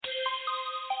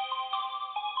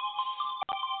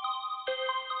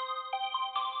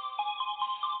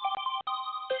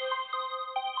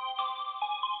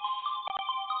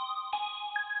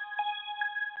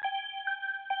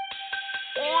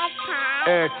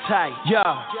Airtight, yo,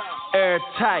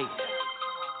 airtight.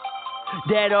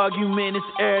 That argument is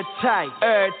airtight,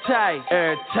 airtight,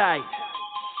 airtight.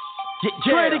 Yeah.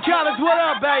 Trinity College, what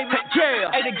up, baby?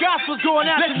 Yeah. Hey, the gospel's going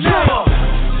out tonight.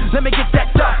 Let me get that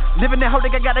stuff. Living that whole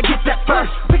thing, I gotta get that first.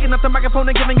 Picking up the microphone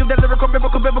and giving you that lyrical,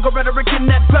 biblical rhetoric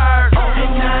in that bird.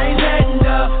 And I ain't letting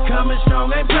up. Coming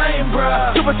strong, ain't playing,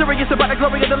 bruh. Super serious about the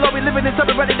glory of the Lord. We living in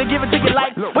something ready to give it to you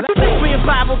like. What you think we in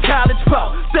Bible college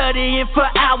for? Studying for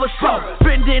hours for.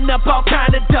 Spending up all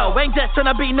kind of dough. Ain't just trying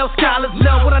to be no scholars,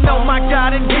 no. What I know, my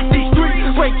God, and hit these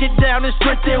streets. Break it down and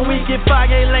strengthen. We get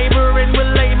fire, laboring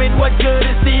with layman. What good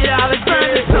is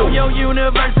theology? So your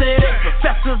university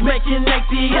professors making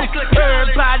atheists.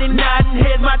 Everybody nodding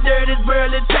head, my dirt is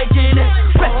barely taking it.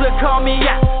 Professor call me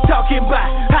out, talking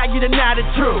about how you deny the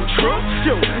truth.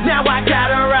 Shoot, now I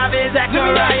gotta rob it,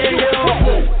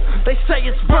 Zachariah. They say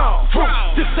it's wrong,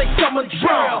 to say someone's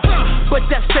wrong. But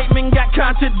that statement got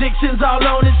contradictions all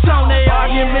on its own. They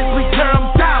arguments, we turn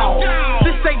them down.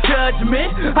 This ain't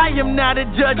judgment, I am not a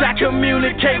judge. I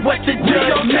communicate what the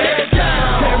judge meant.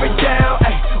 Tear it down,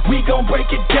 ay, we gon'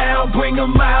 break it down. Bring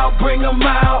them out,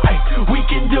 ay, we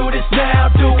can do this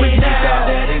now, do it now.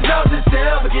 That exalts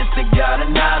itself against the God of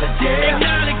knowledge, yeah.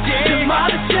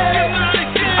 Demolish it,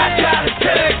 I gotta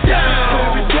tear it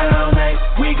down. Tear it down, ay,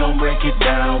 we gon' break it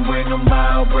down. Bring them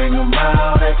out,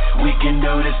 ay, we can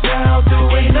do this now, do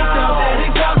it now. That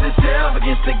exalts itself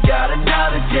against the God of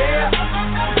knowledge, yeah.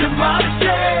 Demolish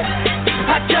it,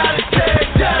 I gotta tear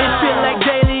it down. It feel like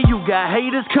daily you got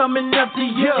haters coming up to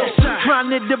you, trying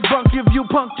to debunk your view,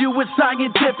 punk you with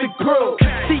scientific proof.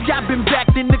 See, I've been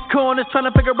backed in the corners trying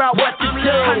to figure out what to do.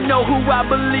 I know who I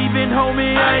believe in,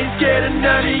 homie, I ain't scared of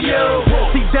none of you.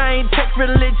 See, they ain't take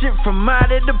religion from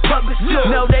out of the public school.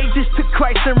 No, they just took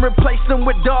Christ and replaced them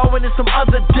with Darwin and some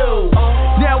other dudes.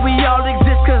 Now we all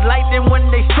exist cause lightning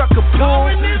when they struck a pool.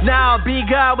 Now be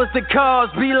God was the cause,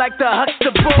 be like the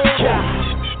Huxtable.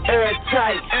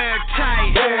 Airtight,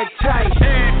 airtight, airtight.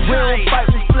 We don't fight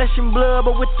with flesh and blood,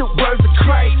 but with the words of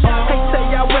Christ. They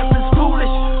say our weapons foolish,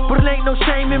 but it ain't no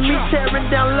shame in me tearing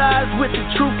down lies with the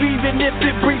truth, even if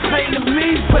it brings pain to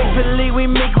me. Faithfully we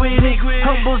make with it,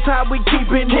 humble's how we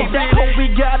keepin' it. That hope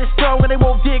we got is strong, and they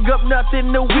won't dig up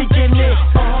nothing to weaken it.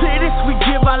 Say this, we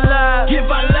give our lives,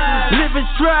 live and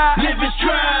strive.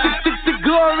 The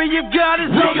glory of God is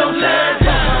on your lives.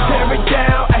 Tear it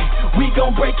down, ay. We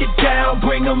gon' break it down,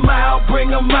 bring them out,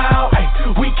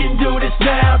 ay, we can do this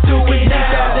now, do it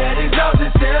now. That exalts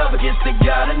itself against the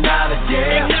God of knowledge,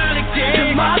 yeah.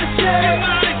 Demolish it,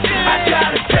 I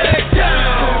gotta tear it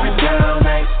down,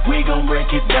 ay, we gon'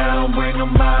 break it down, bring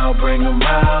them out,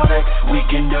 ay, we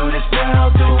can do this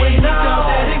now, do it now.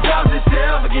 That exalts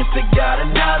itself against the God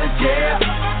of knowledge, yeah.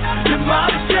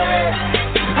 Demolish it,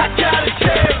 I gotta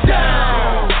tear it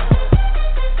down.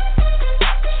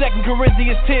 2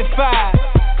 Corinthians 10:5.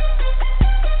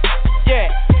 Yeah.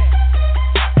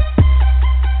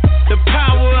 The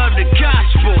power of the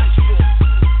gospel.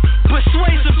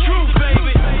 Persuasive truth,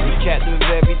 baby. We captive of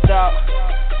every thought.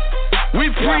 We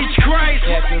preach Christ.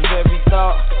 Captive of every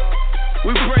thought.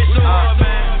 We praise the Lord,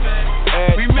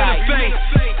 man. We men of faith.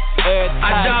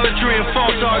 Idolatry and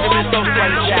false arguments don't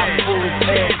stand.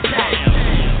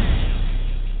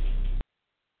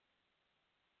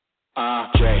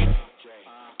 Jay.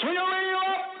 Turn your radio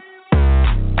up.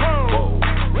 Whoa.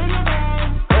 Radio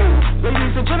down.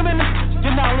 Ladies and gentlemen,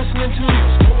 you're now listening to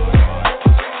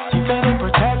Defend and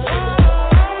Protect.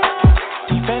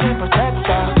 Defend and Protect.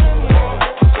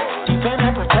 Defend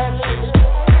and Protect.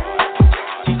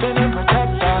 Defend and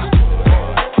Protect.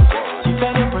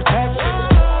 Defend and Protect.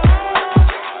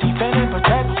 Defend and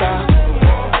Protect.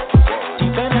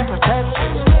 Defend and Protect.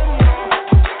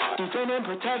 Defend and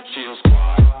Protect. Shield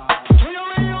Squad. Turn your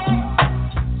radio up.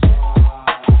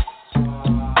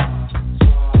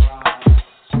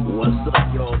 What's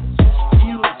up, y'all?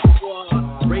 Shield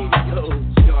Squad Radio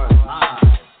starts live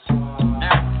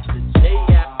after the day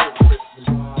after Christmas,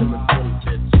 December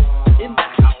 25th. In the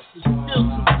house, it's still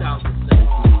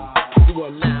 2017. You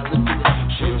are now listening to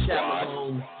Shield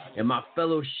Squad and my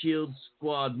fellow Shield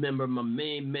Squad member, my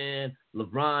main man,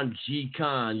 LeBron G.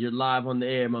 Khan. You're live on the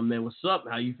air, my man. What's up?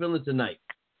 How you feeling tonight?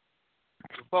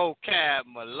 VOCAB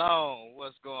Malone,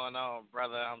 what's going on,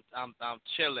 brother? I'm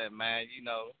chilling, man. You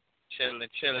know, chilling,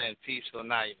 peaceful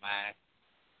night, man.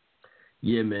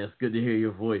 Yeah, man, it's good to hear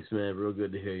your voice, man. Real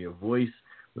good to hear your voice.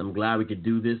 I'm glad we could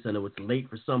do this. I know it's late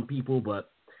for some people,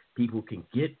 but people can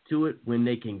get to it when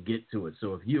they can get to it.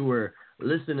 So if you were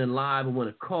listening live and want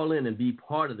to call in and be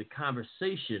part of the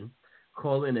conversation,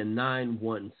 call in at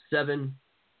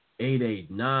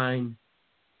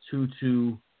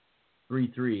 917-889-2255.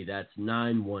 That's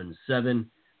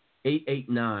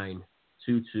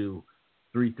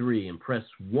 917-889-2233. And press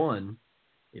 1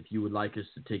 if you would like us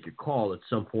to take your call at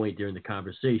some point during the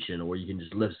conversation, or you can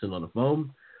just listen on the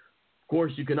phone. Of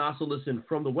course, you can also listen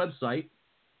from the website.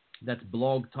 That's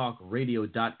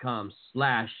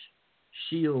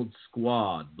blogtalkradio.com/Shield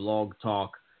Squad.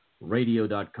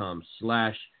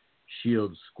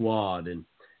 blogtalkradio.com/Shield Squad. And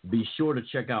be sure to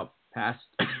check out past,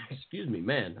 excuse me,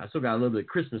 man, I still got a little bit of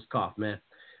Christmas cough, man.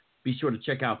 Be sure to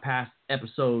check out past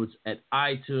episodes at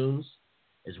iTunes,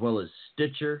 as well as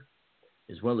Stitcher,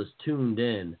 as well as Tuned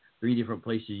In. 3 different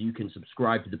places you can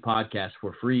subscribe to the podcast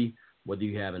for free, whether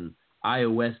you have an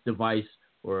iOS device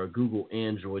or a Google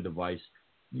Android device.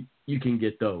 You can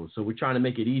get those. So we're trying to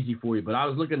make it easy for you. But I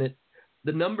was looking at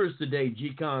the numbers today,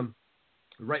 G-Con,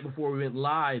 right before we went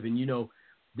live. And, you know,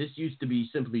 this used to be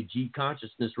simply G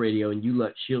Consciousness Radio, and you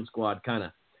let Shield Squad kind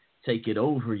of take it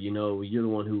over. You know, you're the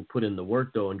one who put in the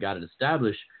work, though, and got it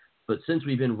established. But since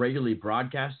we've been regularly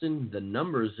broadcasting, the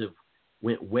numbers have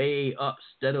went way up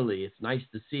steadily. It's nice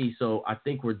to see. So I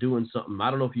think we're doing something. I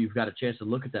don't know if you've got a chance to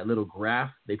look at that little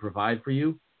graph they provide for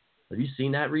you. Have you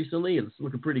seen that recently? It's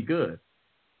looking pretty good.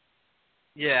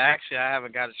 Yeah, actually, I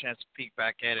haven't got a chance to peek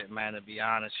back at it, man, to be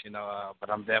honest, you know, but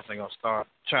I'm definitely going to start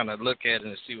trying to look at it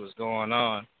and see what's going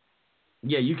on.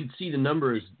 Yeah, you can see the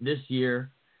numbers this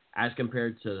year as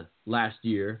compared to last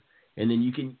year, and then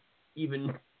you can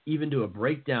even do a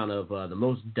breakdown of the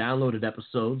most downloaded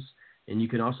episodes, and you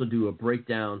can also do a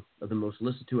breakdown of the most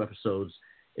listened to episodes,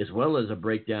 as well as a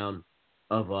breakdown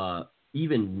of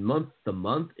even month to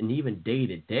month and even day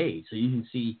to day. So you can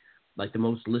see like the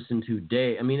most listened to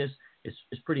day. I mean,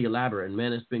 it's pretty elaborate, and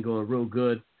man, it's been going real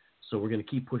good. So we're going to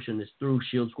keep pushing this through.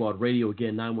 Shield Squad Radio,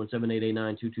 again,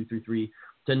 917-889-2233.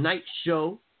 Tonight's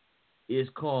show is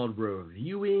called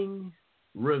Reviewing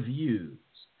Reviews.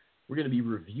 We're going to be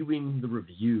reviewing the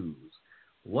reviews.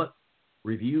 What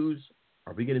reviews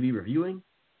are we going to be reviewing?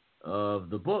 Of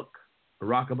the book,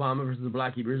 Barack Obama versus the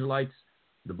Black Hebrew Israelites,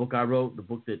 the book I wrote, the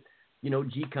book that, you know,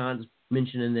 G-Con's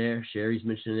mentioned in there, Sherry's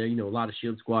mentioned in there, you know, a lot of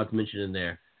Shield Squad's mentioned in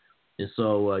there. And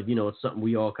so, you know, it's something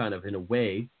we all kind of, in a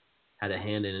way, had a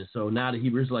hand in. And so now the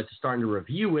Hebrew Israelites are starting to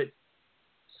review it.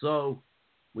 So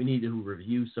we need to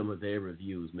review some of their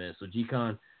reviews, man. So,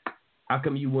 G-Con, how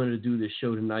come you wanted to do this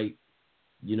show tonight?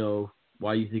 You know,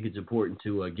 why you think it's important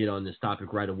to get on this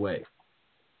topic right away?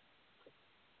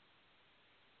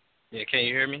 Yeah, can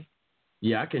you hear me?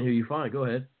 Yeah, I can hear you fine. Go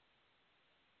ahead.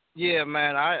 Yeah,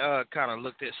 man, I kind of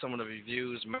looked at some of the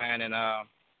reviews, man, and,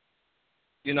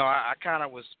 you know, I kind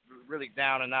of was really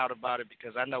down and out about it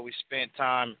because I know we spent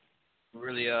time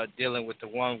really dealing with the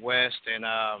One West, and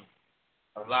a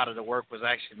lot of the work was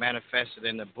actually manifested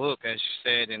in the book, as you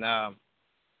said. And,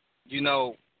 you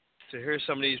know, to hear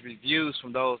some of these reviews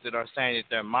from those that are saying that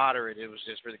they're moderate, it was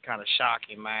just really kind of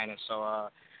shocking, man. And so I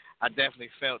definitely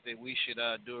felt that we should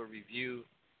do a review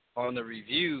on the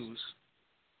reviews,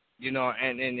 you know,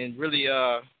 and really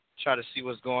try to see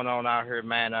what's going on out here,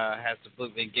 man. Has the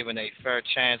book been given a fair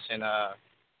chance? And,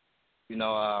 you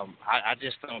know, I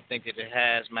just don't think that it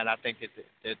has, man. I think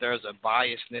that there's a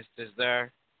biasness that's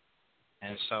there.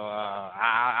 And so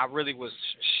I really was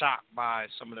shocked by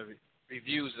some of the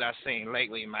reviews that I've seen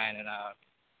lately, man, and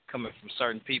coming from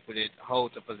certain people that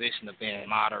hold the position of being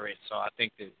moderate. So I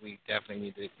think that we definitely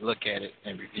need to look at it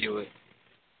and review it.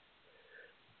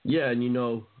 Yeah, and you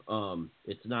know,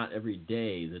 it's not every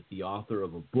day that the author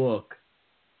of a book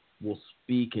will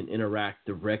speak and interact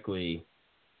directly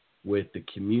with the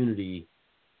community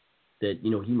that,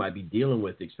 you know, he might be dealing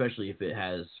with, especially if it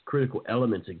has critical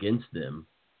elements against them.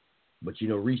 But, you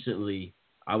know, recently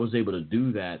I was able to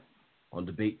do that on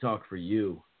Debate Talk for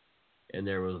You, and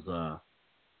there was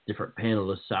different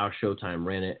panelists. Sal Showtime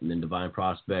ran it, and then Divine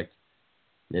Prospect,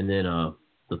 and then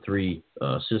the 3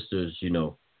 sisters, you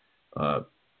know,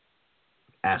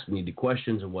 asked me the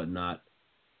questions and whatnot.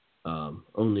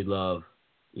 Only Love,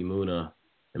 Imuna,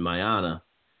 and Mayana.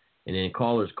 And then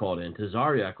callers called in.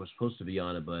 Tazariak was supposed to be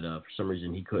on it, but for some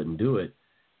reason he couldn't do it.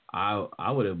 I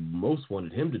would have most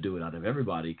wanted him to do it out of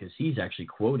everybody because he's actually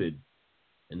quoted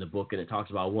in the book, and it talks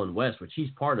about One West, which he's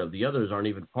part of. The others aren't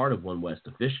even part of One West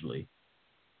officially.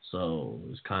 So it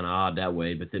was kind of odd that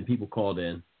way. But then people called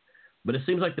in. But it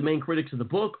seems like the main critics of the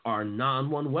book are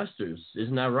non-One Westers.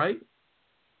 Isn't that right?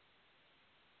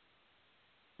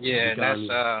 Yeah, that's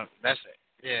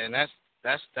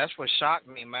what shocked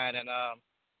me, man. And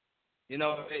you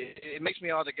know, it makes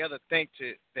me altogether think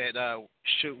that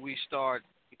should we start,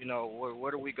 you know,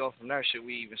 where do we go from there? Should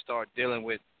we even start dealing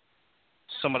with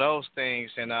some of those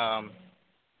things? And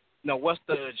you know, what's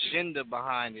the agenda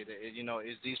behind it? You know,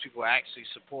 is these people actually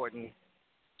supporting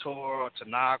Torah or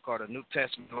Tanakh or the New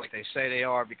Testament like they say they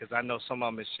are, because I know some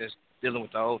of them is just dealing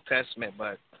with the Old Testament.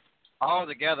 But all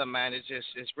together, man,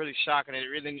 it's really shocking.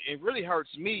 It really hurts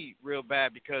me real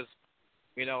bad because,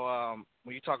 you know,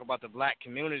 when you talk about the black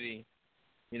community,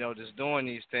 you know, just doing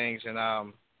these things,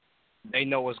 and they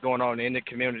know what's going on in the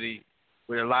community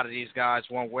with a lot of these guys,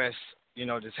 One West, you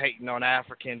know, just hating on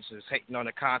Africans, just hating on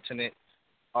the continent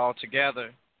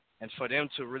altogether. And for them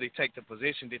to really take the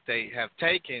position that they have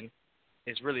taken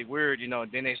is really weird, you know.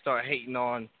 And then they start hating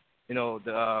on, you know,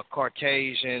 the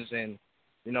Caucasians and,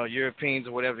 you know, Europeans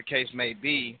or whatever the case may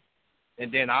be.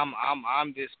 And then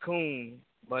I'm this coon,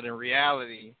 but in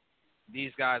reality,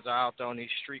 these guys are out there on these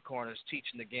street corners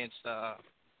teaching against,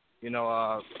 you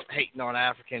know, hating on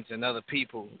Africans and other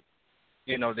people,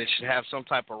 you know, that should have some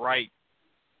type of right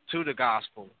to the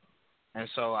gospel. And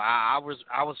so I was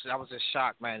just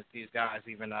shocked, man, that these guys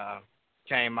even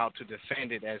came out to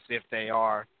defend it as if they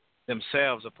are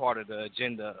themselves a part of the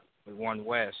agenda with One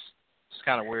West. It's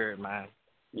kind of weird, man.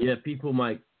 Yeah, people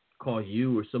might call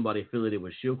you or somebody affiliated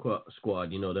with Shield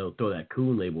Squad, you know, they'll throw that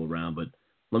coon label around. But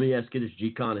let me ask you this,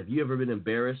 G-Con, have you ever been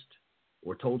embarrassed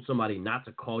or told somebody not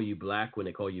to call you black when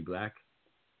they call you black?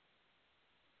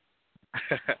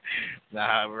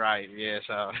 Nah, right, yeah,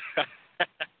 so...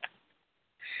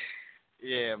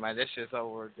 Yeah, man, this is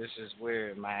over. This is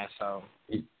weird, man. So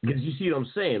because you see what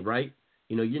I'm saying, right?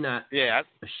 You know, you're not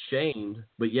ashamed,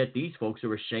 but yet these folks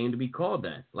are ashamed to be called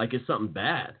that, like it's something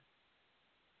bad.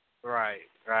 Right.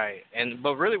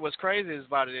 But really, what's crazy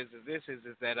about it is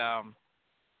that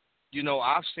you know,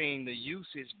 I've seen the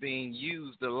usage being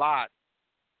used a lot,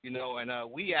 you know, and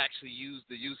we actually used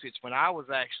the usage when I was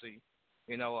actually,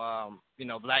 you know,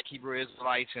 Black Hebrew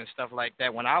Israelites and stuff like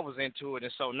that when I was into it,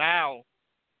 and so now.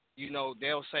 You know,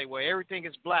 they'll say, well, everything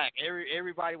is black.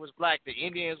 Everybody was black. The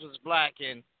Indians was black,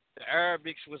 and the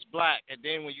Arabics was black. And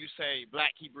then when you say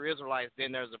Black Hebrew Israelites,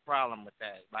 then there's a problem with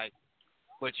that. Like,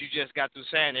 but you just got through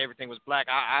saying everything was black.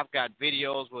 I've got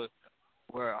videos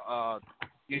where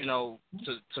you know,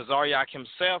 Tazaryak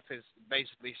himself is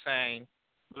basically saying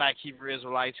Black Hebrew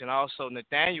Israelites, and also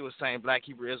Nathaniel was saying Black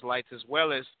Hebrew Israelites, as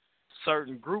well as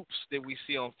certain groups that we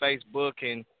see on Facebook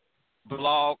and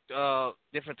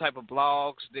different type of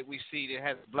blogs that we see that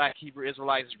has Black Hebrew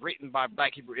Israelites written by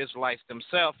Black Hebrew Israelites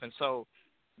themselves. And so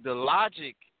the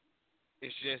logic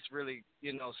is just really,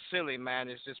 you know, silly, man.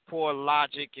 It's just poor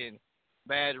logic and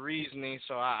bad reasoning.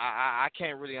 So I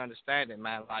can't really understand it,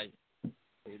 man. Like,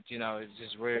 you know, it's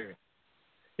just weird.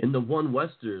 And the One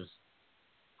Westers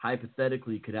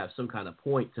hypothetically could have some kind of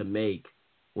point to make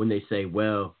when they say,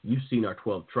 well, you've seen our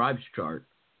 12 tribes chart.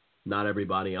 Not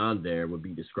everybody on there would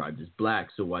be described as black,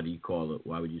 so why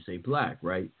would you say black,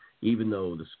 right? Even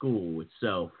though the school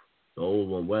itself, the old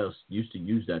One West, used to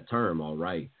use that term, all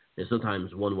right. And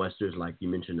sometimes One Westers, like you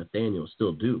mentioned, Nathaniel,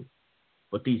 still do.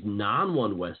 But these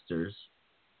non-One Westers,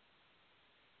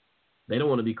 they don't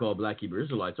want to be called Black Hebrew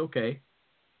Israelites, okay.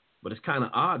 But it's kind of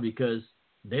odd because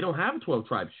they don't have a 12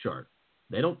 tribes chart.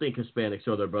 They don't think Hispanics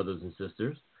are their brothers and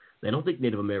sisters. They don't think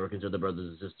Native Americans are their brothers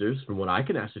and sisters, from what I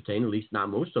can ascertain, at least not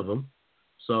most of them.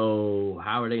 So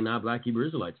how are they not Black Hebrew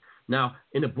Israelites? Now,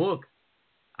 in the book,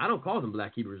 I don't call them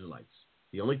Black Hebrew Israelites.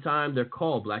 The only time they're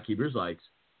called Black Hebrew Israelites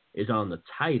is on the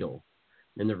title.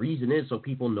 And the reason is so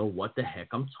people know what the heck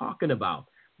I'm talking about,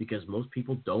 because most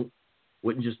people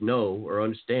wouldn't just know or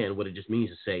understand what it just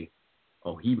means to say,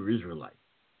 oh, Hebrew Israelite.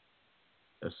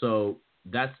 So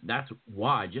that's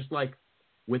why, just like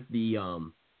with the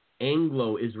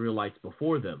Anglo-Israelites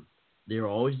before them, they're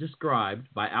always described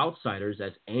by outsiders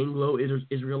as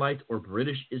Anglo-Israelites or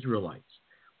British Israelites.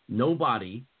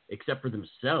 Nobody, except for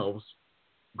themselves,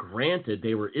 granted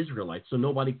they were Israelites, so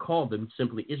nobody called them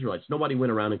simply Israelites. Nobody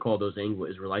went around and called those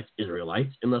Anglo-Israelites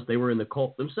Israelites unless they were in the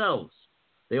cult themselves.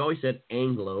 They always said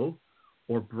Anglo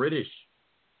or British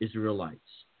Israelites.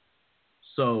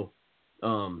 So,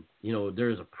 you know,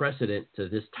 there is a precedent to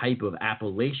this type of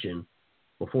appellation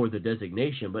before the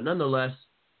designation, but nonetheless,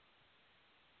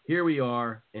 here we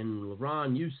are, and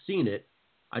LeBron, you've seen it.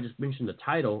 I just mentioned the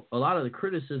title. A lot of the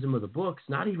criticism of the book's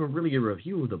not even really a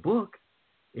review of the book.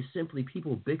 It's simply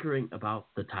people bickering about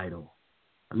the title.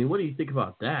 I mean, what do you think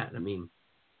about that? I mean,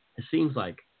 it seems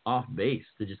like off base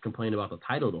to just complain about the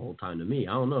title the whole time to me.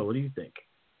 I don't know. What do you think?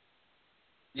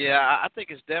 Yeah, I think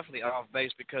it's definitely off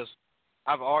base because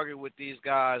I've argued with these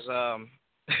guys.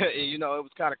 You know, it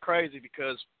was kind of crazy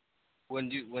because when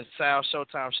Sal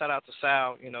Showtime, shout out to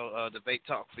Sal, you know, Debate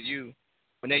Talk for You,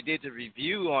 when they did the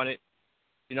review on it,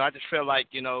 you know, I just felt like,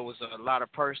 you know, it was a lot of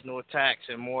personal attacks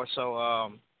and more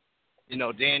so, you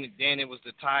know, then it was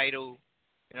the title,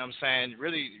 you know what I'm saying?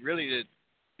 Really,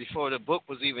 before the book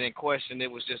was even in question,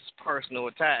 it was just personal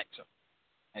attacks.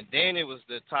 and then it was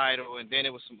the title, and then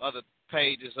it was some other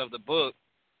pages of the book.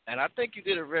 And I think you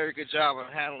did a very good job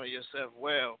of handling yourself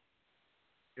well.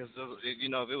 Because, you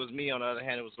know, if it was me, on the other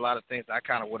hand, it was a lot of things I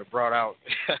kind of would have brought out.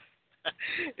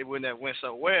 It wouldn't have went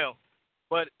so well.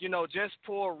 But, you know, just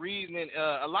poor reasoning.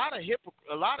 A lot of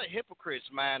hypocrites,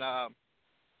 man,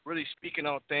 really speaking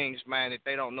on things, man, that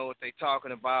they don't know what they're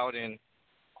talking about. And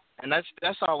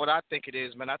that's all what I think it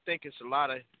is, man. I think it's a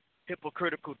lot of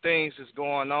hypocritical things that's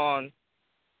going on,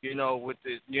 you know, with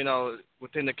the, you know,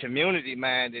 within the community,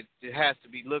 man. It has to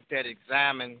be looked at,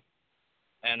 examined,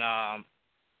 and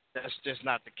that's just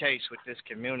not the case with this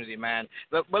community, man.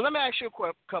 But let me ask you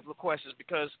a couple of questions,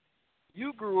 because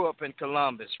you grew up in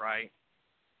Columbus, right?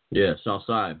 Yeah,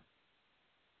 Southside.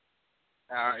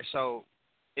 All right, so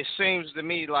it seems to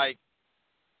me like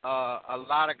a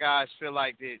lot of guys feel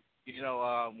like that, you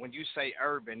know, when you say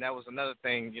urban, that was another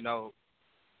thing, you know,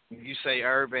 when you say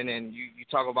urban and you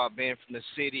talk about being from the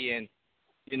city, and,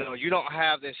 you know, you don't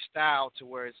have this style to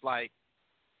where it's like,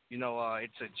 you know,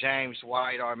 it's a James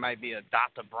White, or it might be a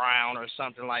Dr. Brown or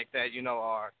something like that, you know,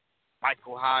 or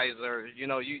Michael Heiser. You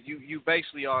know, you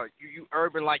basically are you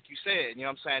urban, like you said, you know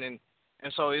what I'm saying?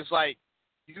 And so it's like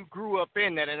you grew up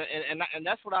in that, and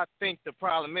that's what I think the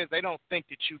problem is. They don't think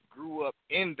that you grew up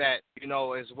in that, you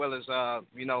know, as well as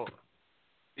you know,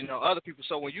 other people.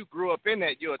 So when you grew up in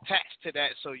that, you're attached to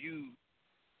that, so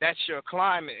that's your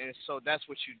climate, and so that's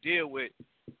what you deal with.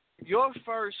 Your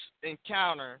first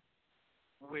encounter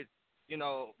with, you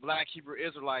know, Black Hebrew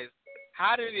Israelites,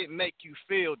 how did it make you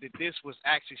feel that this was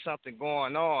actually something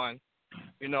going on,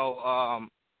 you know,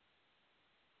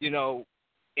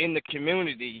 in the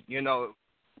community? You know,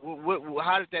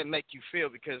 how did that make you feel?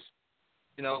 Because,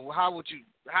 you know, how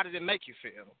did it make you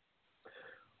feel?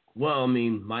 Well, I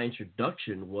mean, my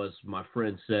introduction was, my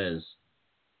friend says,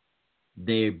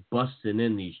 they're busting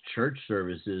in these church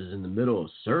services in the middle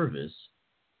of service,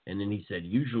 and then he said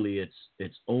usually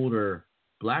it's older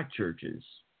Black churches,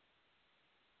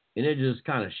 and it just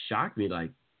kind of shocked me.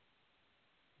 Like,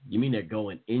 you mean they're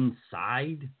going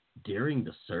inside during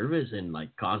the service and like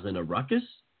causing a ruckus?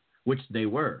 Which they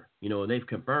were. You know, they've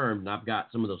confirmed, and I've got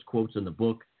some of those quotes in the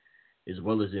book as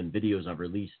well as in videos I've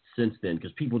released since then,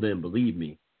 because people didn't believe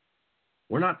me.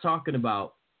 We're not talking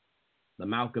about the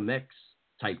Malcolm X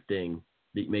type thing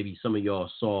that maybe some of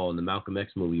y'all saw in the Malcolm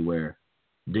X movie, where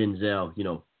Denzel, you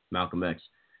know, Malcolm X,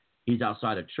 he's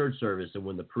outside a church service, and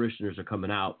when the parishioners are coming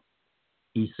out,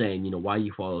 he's saying, you know, why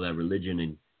you follow that religion,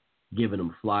 and giving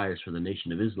them flyers for the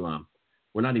Nation of Islam.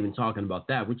 We're not even talking about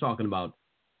that. We're talking about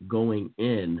going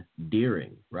in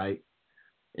daring, right?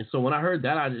 And so when I heard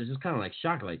that, I was just kind of like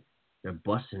shocked, like they're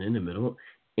busting in the middle.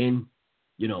 And,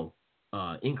 you know,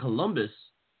 in Columbus,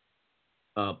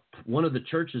 one of the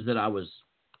churches that I was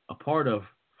a part of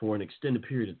for an extended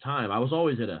period of time, I was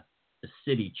always at a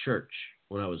city church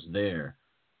when I was there,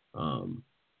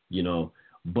 you know,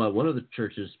 but one of the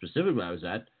churches specifically I was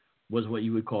at was what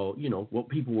you would call, you know, what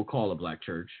people would call a Black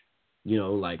church, you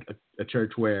know, like a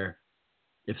church where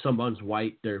if someone's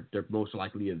white, they're most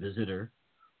likely a visitor,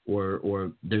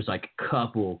 or there's like a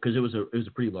couple, because it was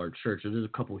a pretty large church. So there's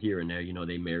a couple here and there, you know,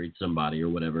 they married somebody or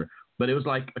whatever. But it was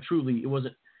like it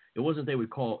wasn't it wasn't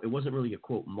really a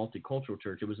quote multicultural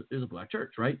church. It was a Black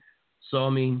church, right? So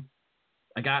I mean,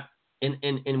 I got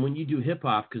and when you do hip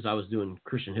hop, because I was doing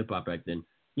Christian hip hop back then,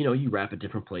 you know, you rap at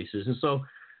different places, and so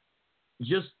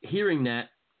just hearing that.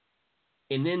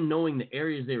 And then knowing the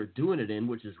areas they were doing it in,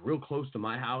 which is real close to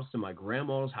my house and my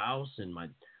grandma's house and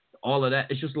all of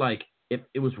that, it's just like it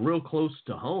was real close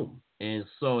to home. And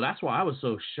so that's why I was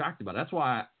so shocked about it. That's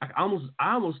why I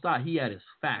almost thought he had his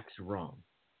facts wrong.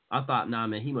 I thought, nah,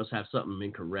 man, he must have something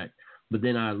incorrect. But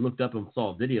then I looked up and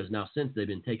saw videos. Now, since they've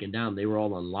been taken down, they were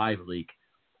all on LiveLeak,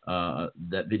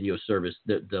 that video service.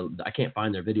 I can't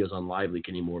find their videos on LiveLeak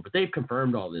anymore. But they've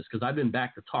confirmed all this, because I've been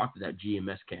back to talk to that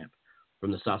GMS camp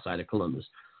from the south side of Columbus.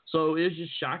 So it was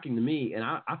just shocking to me, and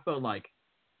I felt like,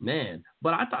 man,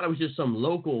 but I thought it was just some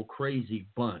local crazy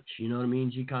bunch, you know what I mean?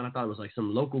 G, kind of thought it was like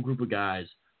some local group of guys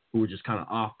who were just kind of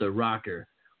off the rocker.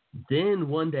 Then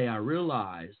one day I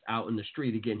realized out in the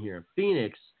street again here in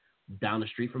Phoenix, down the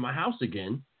street from my house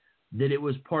again, that it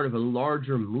was part of a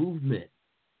larger movement.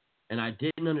 And I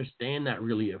didn't understand that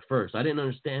really at first. I didn't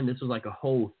understand this was like a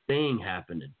whole thing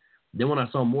happening. Then when I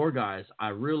saw more guys, I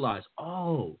realized,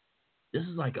 oh, this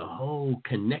is like a whole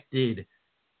connected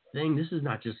thing. This is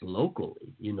not just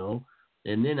locally, you know?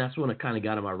 And then that's when it kind of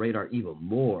got on my radar even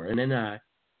more. And then I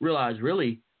realized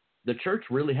really the church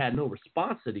really had no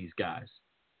response to these guys.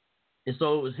 And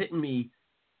so it was hitting me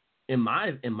in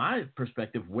my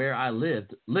perspective where I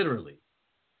lived, literally.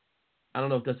 I don't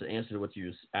know if that's the answer to what you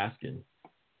was asking.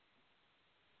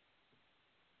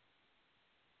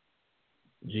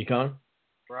 G-Con?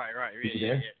 Right. You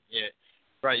there? Yeah.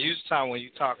 Right. Usually time when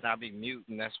you're talking, I'll be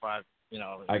muting. That's why,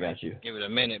 I got you. give it a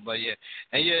minute. But yeah,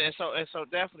 and so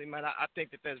definitely, man. I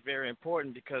think that that's very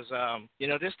important because,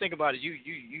 just think about it. You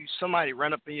somebody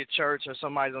run up in your church or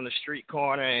somebody's on the street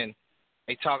corner and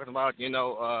they talking about,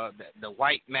 the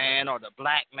white man or the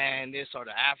black man this or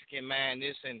the African man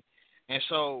this and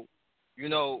so,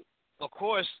 of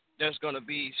course there's going to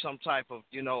be some type of,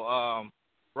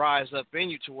 rise up in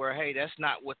you to where, hey, that's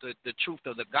not what the truth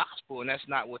of the gospel and that's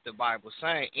not what the Bible's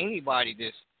saying. Anybody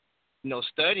that's,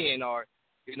 studying or,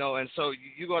 and so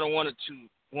you're going to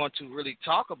want to really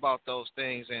talk about those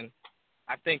things. And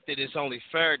I think that it's only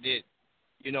fair that,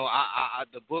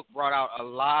 the book brought out a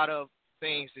lot of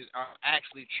things that are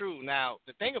actually true. Now,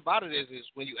 the thing about it is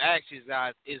when you ask these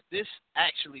guys, is this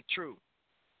actually true?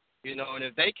 And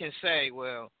if they can say,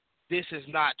 well, this is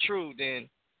not true, then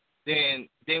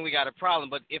we got a problem.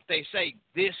 But if they say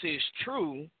this is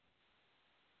true,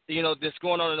 this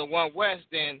going on in the One West,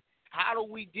 then how do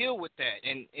we deal with that?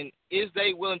 And is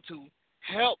they willing to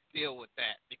help deal with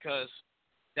that? Because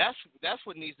that's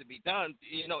what needs to be done.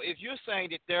 If you're saying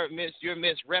that you're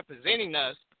misrepresenting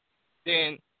us,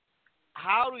 then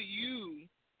how do you,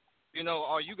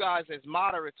 are you guys as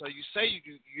moderates, or you say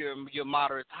you're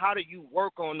moderates, how do you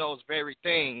work on those very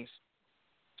things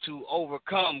to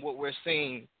overcome what we're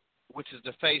seeing, which is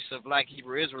the face of Black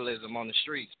Hebrew Israelism on the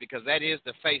streets? Because that is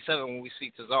the face of it when we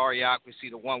see Tazariak, we see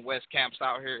the One West camps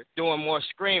out here doing more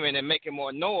screaming and making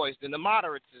more noise than the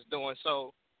moderates is doing.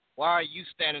 So why are you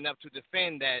standing up to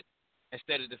defend that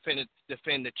instead of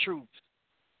defend the truth?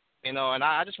 And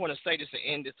I just want to say this and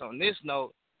end this on this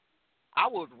note. I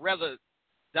would rather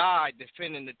die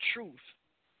defending the truth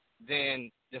than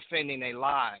defending a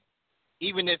lie,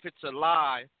 even if it's a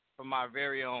lie from my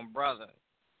very own brother.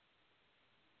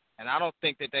 And I don't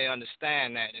think that they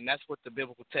understand that, and that's what the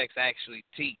biblical texts actually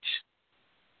teach.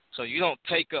 So you don't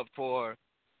take up for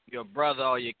your brother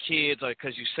or your kids, or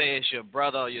because you say it's your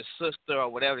brother or your sister or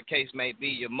whatever the case may be,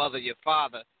 your mother, your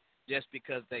father, just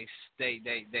because they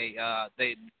are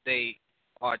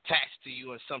attached to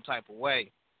you in some type of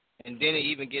way. And then it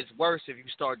even gets worse if you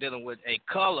start dealing with a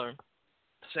color,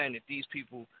 saying that these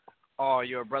people are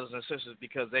your brothers and sisters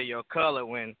because they're your color,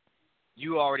 when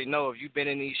you already know, if you've been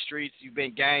in these streets, you've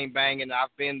been gang banging,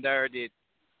 I've been there, that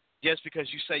just because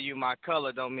you say you're my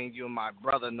color don't mean you're my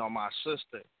brother nor my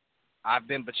sister. I've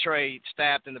been betrayed,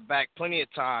 stabbed in the back plenty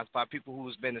of times by people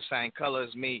who's been the same color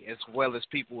as me, as well as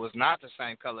people who's not the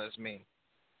same color as me.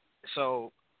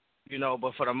 So,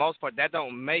 but for the most part, that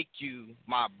don't make you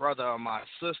my brother or my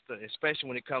sister, especially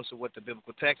when it comes to what the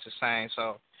biblical text is saying.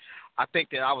 So I think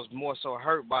that I was more so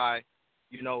hurt by,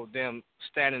 them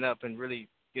standing up and really,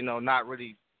 not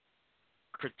really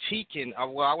critiquing,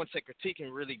 well, I wouldn't say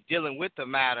critiquing, really dealing with the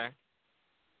matter,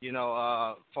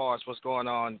 as far as what's going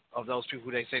on of those people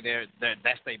who they say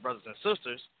that's their brothers and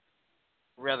sisters,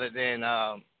 rather than,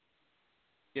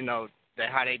 that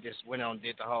how they just went on and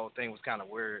did the whole thing was kind of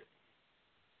weird.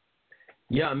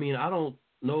 Yeah, I mean, I don't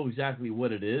know exactly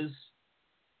what it is.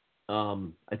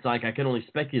 It's like I can only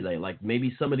speculate. Like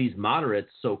maybe some of these moderates,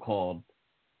 so-called,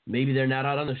 maybe they're not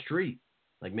out on the street.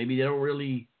 Like maybe they don't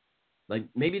really, like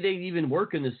maybe they even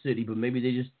work in the city, but maybe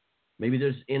they're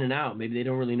just in and out. Maybe they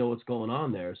don't really know what's going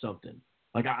on there or something.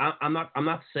 Like I'm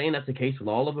not saying that's the case with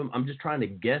all of them. I'm just trying to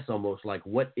guess almost like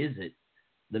what is it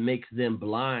that makes them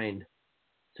blind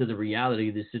to the reality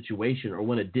of this situation or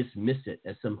want to dismiss it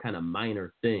as some kind of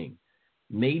minor thing.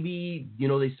 Maybe,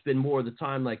 they spend more of the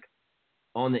time like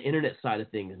on the internet side of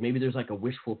things. Maybe there's like a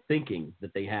wishful thinking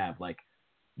that they have, like,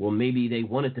 well, maybe they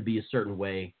want it to be a certain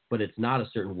way, but it's not a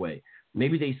certain way.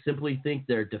 Maybe they simply think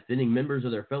they're defending members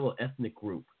of their fellow ethnic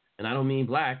group. And I don't mean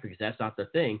black because that's not their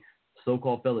thing,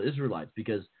 so-called fellow Israelites,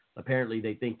 because apparently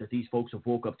they think that these folks have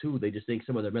woke up too. They just think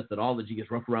some of their methodology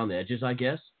gets rough around the edges, I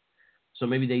guess. So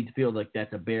maybe they feel like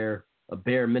that's a bare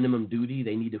minimum duty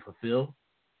they need to fulfill.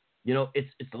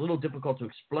 It's a little difficult to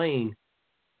explain,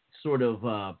 sort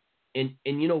of,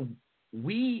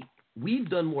 we've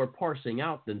done more parsing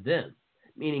out than them,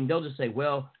 meaning they'll just say,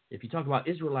 well, if you talk about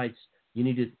Israelites, you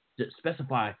need to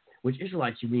specify which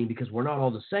Israelites you mean because we're not all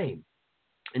the same.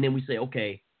 And then we say,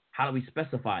 okay, how do we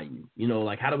specify you?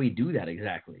 Like how do we do that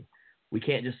exactly? We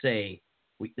can't just say,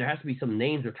 there has to be some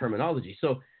names or terminology.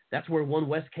 So that's where One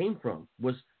West came from,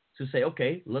 was to say,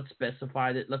 okay, let's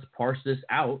specify that, let's parse this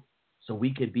out so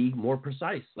we could be more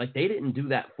precise. Like they didn't do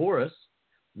that for us.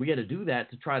 We got to do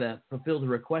that to try to fulfill the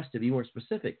request to be more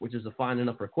specific, which is a fine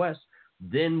enough request.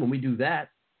 Then when we do that,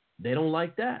 they don't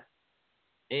like that.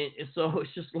 And so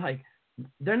it's just like,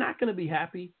 they're not going to be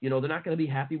happy. They're not going to be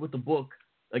happy with the book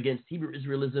against Hebrew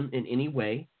Israelism in any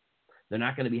way. They're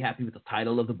not going to be happy with the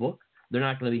title of the book. They're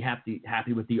not going to be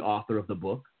happy with the author of the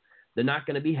book. They're not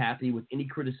going to be happy with any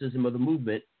criticism of the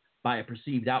movement by a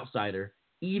perceived outsider,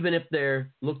 even if they're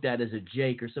looked at as a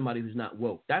Jake or somebody who's not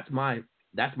woke. That's my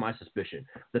suspicion.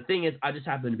 The thing is, I just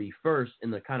happen to be first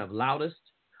and the kind of loudest,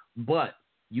 but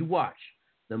you watch.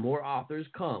 The more authors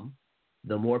come,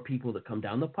 the more people that come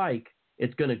down the pike,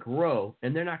 it's going to grow,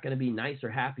 and they're not going to be nice or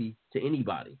happy to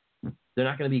anybody. They're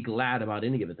not going to be glad about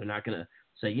any of it. They're not going to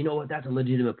say, you know what, that's a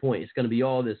legitimate point. It's going to be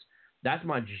all this. That's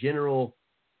my general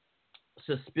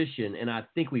suspicion, and I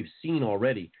think we've seen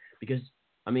already because,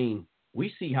 I mean,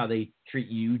 we see how they treat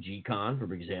you, G-Con,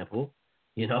 for example.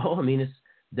 You know, I mean,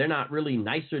 they're not really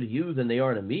nicer to you than they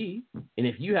are to me, and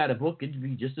if you had a book, it'd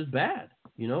be just as bad.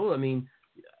 You know, I mean,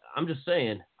 I'm just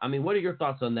saying. I mean, what are your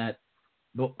thoughts on that?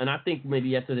 But, and I think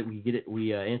maybe after that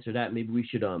we answer that, maybe we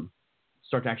should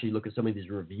start to actually look at some of these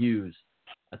reviews.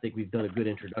 I think we've done a good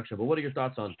introduction. But what are your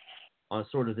thoughts on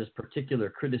sort of this particular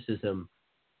criticism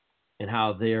and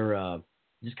how they're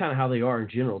just kind of how they are in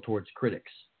general towards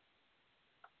critics?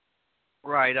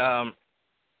 Right. I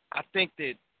think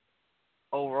that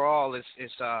overall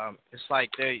it's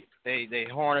like they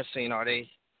harnessing or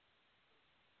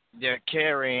they're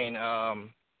carrying.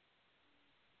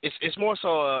 It's more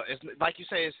so. It's like you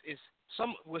say. It's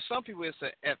with some people it's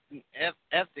an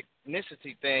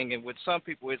ethnicity thing, and with some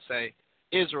people it's a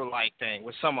Israelite thing.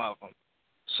 With some of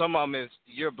them is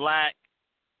you're black.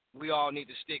 We all need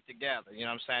to stick together. You know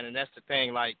what I'm saying? And that's the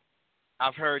thing. Like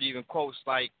I've heard even quotes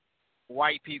like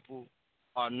white people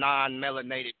are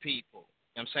non-melanated people.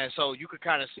 You know what I'm saying? So you could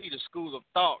kind of see the school of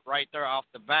thought right there off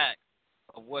the back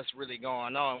of what's really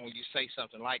going on when you say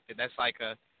something like that. That's like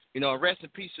a rest in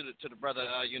peace to the brother,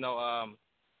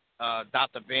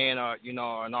 Dr. Ben, or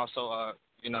and also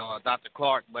Dr.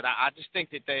 Clark. But I just think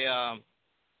that they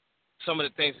some of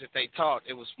the things that they taught,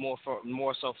 it was more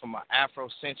so from an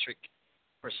Afrocentric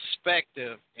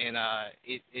perspective, and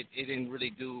it didn't really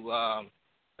do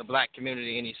the black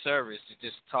community any service. It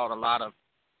just taught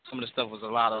some of the stuff was a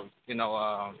lot of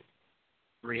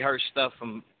rehearsed stuff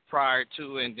from prior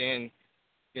to, and then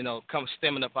come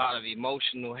stemming up out of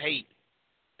emotional hate.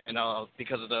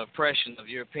 Because of the oppression of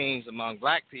Europeans among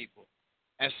black people.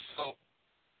 And so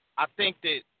I think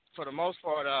that for the most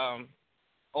part,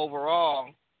 overall,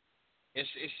 it's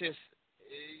just,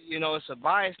 it's a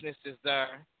biasness that's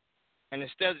there. And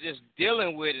instead of just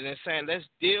dealing with it and saying, let's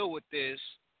deal with this,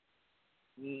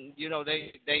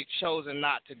 they've chosen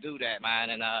not to do that,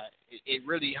 man. And it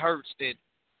really hurts that,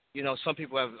 some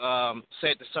people have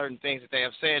said the certain things that they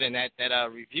have said in that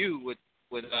review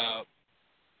with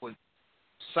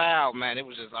Sal, man. It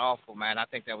was just awful, man. I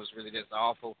think that was really just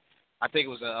awful. I think it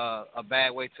was a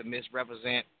bad way to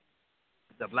misrepresent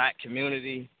the black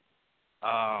community.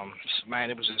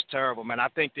 Man, it was just terrible, man. I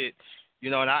think that,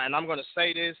 and I'm going to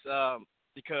say this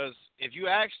because if you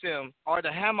ask them, are the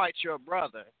Hamites your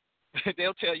brother?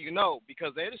 They'll tell you no,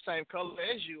 because they're the same color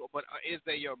as you, but is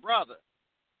they your brother?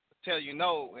 They'll tell you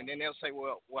no, and then they'll say,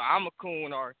 well, I'm a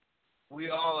coon, or we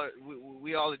all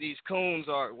of these coons,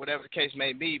 or whatever the case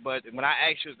may be. But when I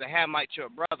ask you, is the Hamite your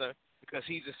brother because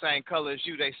he's the same color as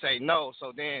you, they say no.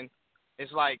 So then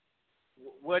it's like,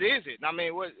 what is it? I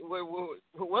mean, what's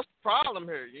the problem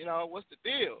here? What's the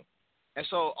deal? And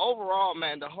so overall,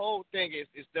 man, the whole thing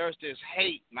is there's this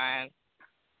hate, man.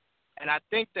 And I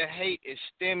think the hate is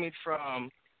stemming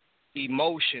from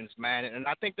emotions, man. And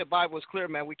I think the Bible is clear,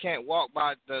 man. We can't walk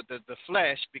by the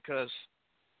flesh, because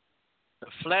the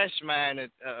flesh, man,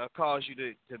 it cause you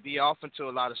to be off into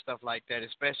a lot of stuff like that,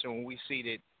 especially when we see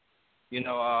that,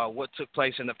 what took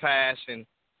place in the past. And,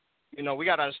 we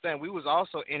got to understand, we was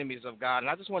also enemies of God. And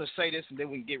I just want to say this, and then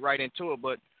we can get right into it.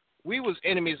 But we was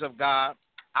enemies of God.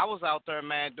 I was out there,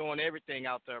 man, doing everything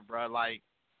out there, bro, like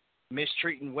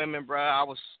mistreating women, bro. I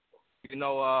was, knew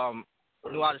how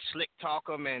to slick talk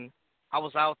them, and I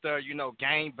was out there,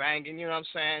 gang banging, you know what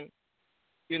I'm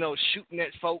saying? Shooting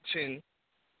at folks and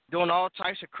doing all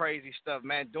types of crazy stuff,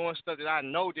 man, doing stuff that I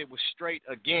know that was straight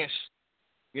against,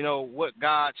 what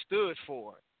God stood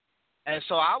for. And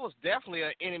so I was definitely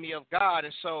an enemy of God.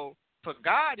 And so for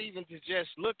God even to just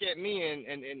look at me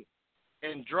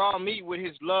and draw me with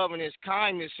his love and his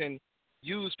kindness and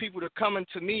use people to come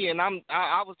into me, and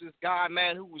I was this guy,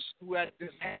 man, who had this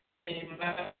man,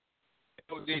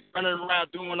 running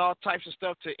around doing all types of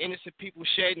stuff to innocent people,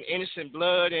 shedding innocent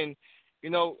blood, and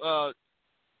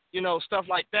stuff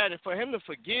like that. And for him to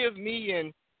forgive me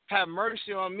and have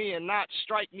mercy on me and not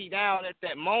strike me down at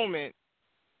that moment,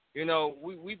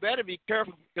 we better be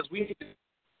careful, because we need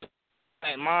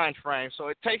that mind frame. So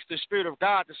it takes the Spirit of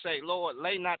God to say, Lord,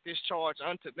 lay not this charge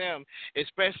unto them,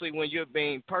 especially when you're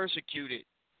being persecuted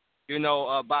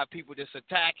by people just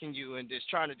attacking you and just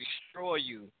trying to destroy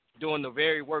you, doing the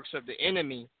very works of the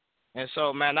enemy. And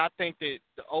so, man, I think that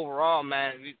overall,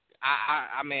 man,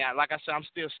 I mean, like I said, I'm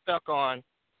still stuck on,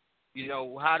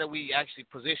 how do we actually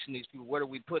position these people? Where do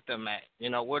we put them at?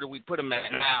 Where do we put them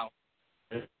at now?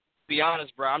 To be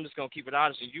honest, bro, I'm just going to keep it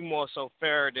honest. You more so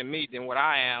fairer than me than what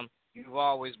I am. You've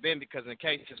always been, because in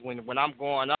cases when I'm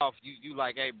going off, you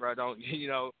like, hey, bro, don't,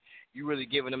 you really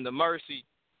giving them the mercy.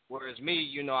 Whereas me,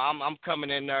 I'm coming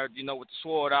in there, with the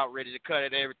sword out, ready to cut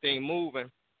it, everything moving.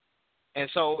 And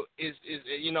so,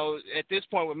 at this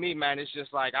point with me, man, it's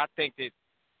just like I think that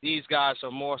these guys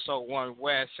are more so One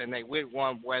West, and they with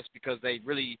One West because they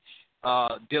really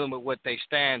dealing with what they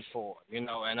stand for, they're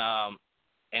not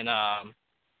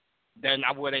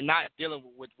dealing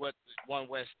with what One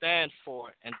West stands for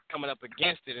and coming up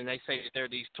against it, and they say that they're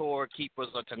these Torah keepers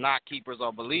or Tanakh keepers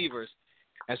or believers.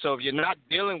 And so if you're not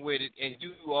dealing with it and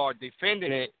you are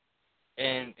defending it,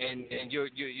 and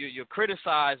you're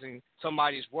criticizing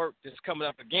somebody's work that's coming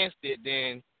up against it,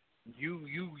 then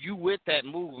you with that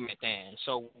movement then.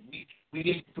 So we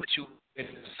need to put you in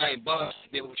the same bus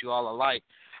that did with you all alike.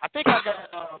 I think I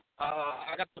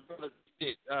got the brother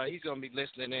that he's gonna be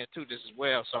listening in too just as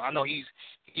well. So I know he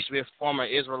used to be a former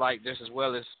Israelite just as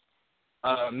well as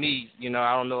me.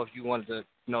 I don't know if you wanted to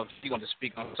if you wanted to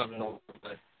speak on something,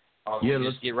 but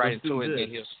let's get right into it.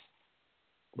 And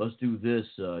let's do this.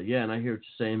 And I hear what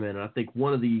you're saying, man. And I think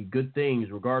one of the good things,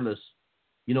 regardless,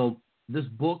 this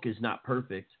book is not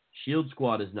perfect. Shield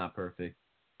Squad is not perfect.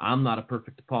 I'm not a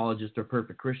perfect apologist or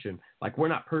perfect Christian. Like, we're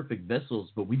not perfect vessels,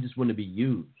 but we just want to be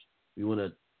used. We want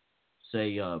to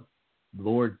say,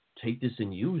 Lord, take this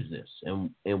and use this.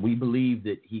 And we believe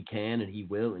that he can and he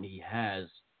will and he has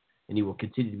and he will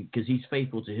continue to be, because he's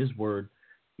faithful to his word.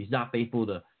 He's not faithful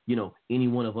to, any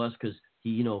one of us because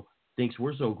he, thinks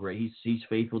we're so great. He's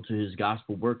faithful to his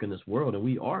gospel work in this world, and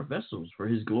we are vessels for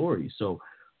his glory. So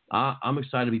I'm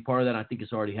excited to be part of that. I think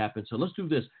it's already happened. So let's do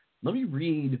this. Let me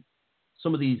read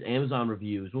some of these Amazon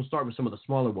reviews. We'll start with some of the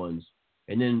smaller ones,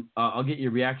 and then I'll get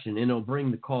your reaction, and I'll bring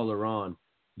the caller on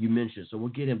you mentioned. So we'll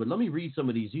get in. But let me read some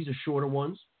of these. These are shorter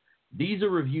ones. These are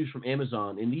reviews from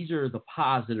Amazon, and these are the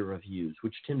positive reviews,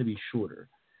 which tend to be shorter.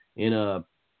 And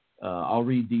I'll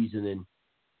read these, and then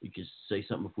we can say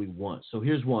something if we want. So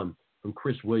here's one from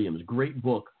Chris Williams. Great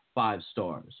book, 5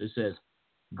 stars. It says,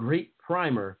 great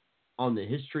primer on the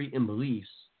history and beliefs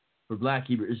for Black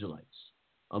Hebrew Israelites.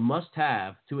 A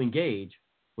must-have to engage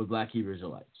with Black Hebrew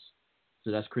Israelites.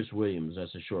 So that's Chris Williams.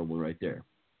 That's a short one right there.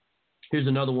 Here's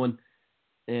another one,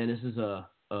 and this is a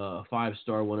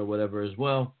 5-star one or whatever as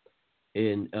well.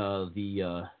 And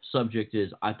the subject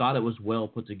is, I thought it was well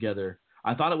put together.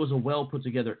 I thought it was a well put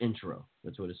together intro.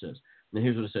 That's what it says. And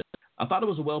here's what it says. I thought it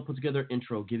was a well put together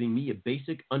intro, giving me a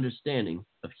basic understanding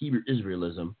of Hebrew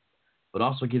Israelism, but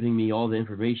also giving me all the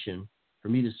information for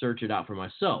me to search it out for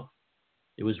myself.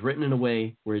 It was written in a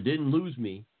way where it didn't lose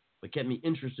me, but kept me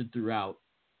interested throughout,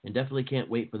 and definitely can't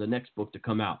wait for the next book to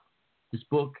come out. This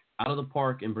book, out of the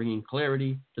park and bringing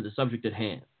clarity to the subject at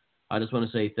hand. I just want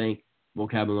to say thank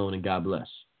VOCAB alone and God bless.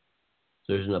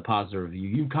 So there's a positive review.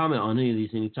 You can comment on any of these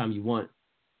anytime you want,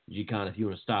 G-Con, if you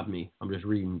want to stop me. I'm just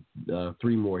reading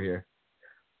 3 more here.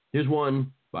 Here's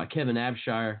one by Kevin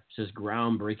Abshire. It says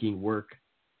groundbreaking work.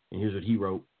 And here's what he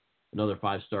wrote. Another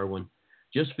 5-star one.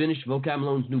 Just finished VOCAB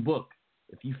Malone's new book.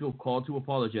 If you feel called to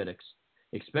apologetics,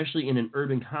 especially in an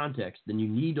urban context, then you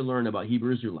need to learn about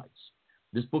Hebrew Israelites.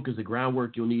 This book is the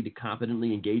groundwork you'll need to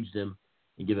competently engage them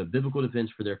and give a biblical defense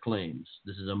for their claims.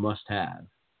 This is a must-have.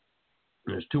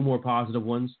 There's 2 more positive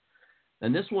ones.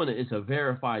 And this one is a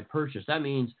verified purchase. That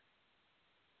means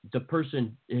the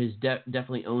person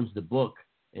definitely owns the book,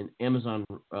 and Amazon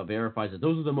verifies it.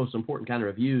 Those are the most important kind of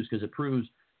reviews because it proves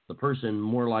the person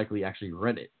more likely actually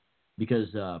read it, because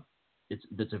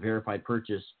that's a verified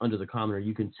purchase under the commoner.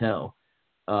 You can tell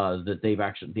that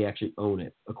they actually own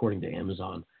it, according to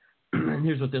Amazon. And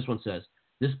here's what this one says.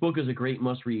 This book is a great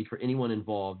must-read for anyone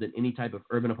involved in any type of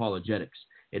urban apologetics.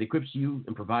 It equips you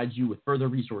and provides you with further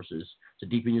resources to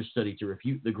deepen your study to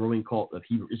refute the growing cult of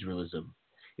Hebrew Israelism.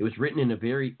 It was written in a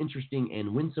very interesting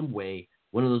and winsome way,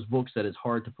 one of those books that is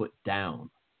hard to put down.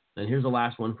 And here's the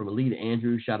last one from Alita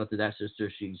Andrews. Shout out to that sister.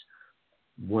 She's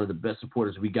one of the best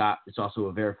supporters we got. It's also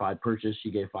a verified purchase.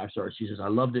 She gave 5 stars. She says, I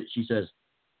loved it. She says,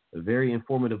 a very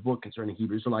informative book concerning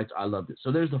Hebrew Israelites. I loved it.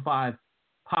 So there's the 5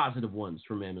 positive ones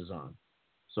from Amazon.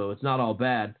 So it's not all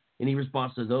bad. Any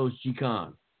response to those,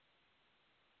 G-Con?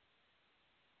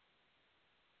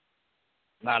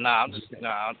 No, I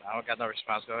don't got no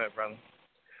response. Go ahead, brother.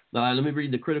 Now, let me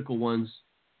read the critical ones,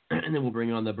 and then we'll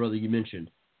bring on the brother you mentioned.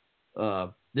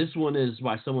 This one is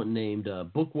by someone named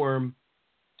Bookworm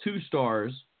 2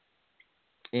 stars,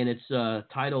 and it's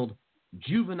titled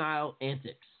Juvenile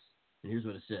Antics. And here's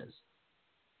what it says.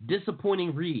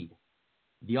 Disappointing read.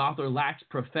 The author lacks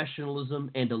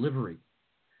professionalism and delivery.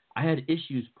 I had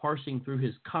issues parsing through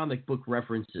his comic book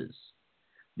references.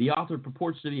 The author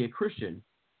purports to be a Christian,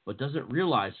 but doesn't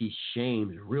realize he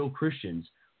shames real Christians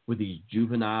with these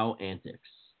juvenile antics.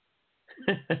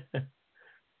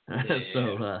 I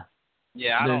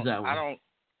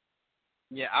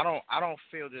don't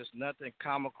feel there's nothing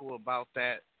comical about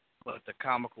that, but the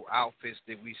comical outfits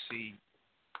that we see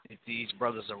that these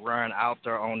brothers are wearing out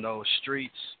there on those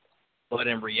streets. But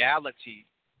in reality,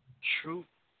 truth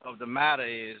of the matter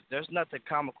is there's nothing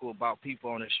comical about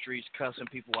people on the streets cussing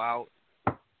people out,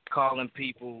 calling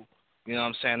people, you know what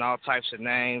I'm saying, all types of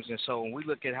names. And so when we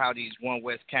look at how these One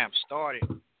West camps started,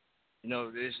 you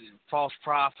know, this is false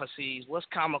prophecies. What's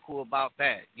comical about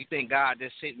that? You think God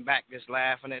just sitting back just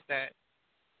laughing at that?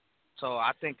 So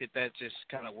I think that that's just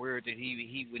kind of weird that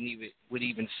he would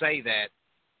even say that.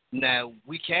 Now,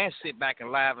 we can sit back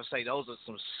and laugh and say those are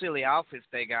some silly outfits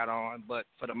they got on, but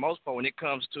for the most part, when it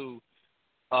comes to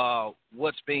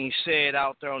what's being said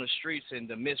out there on the streets and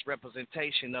the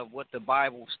misrepresentation of what the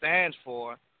Bible stands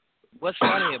for, what's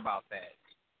funny about that?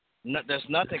 There's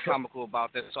nothing comical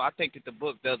about that. So I think that the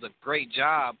book does a great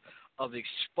job of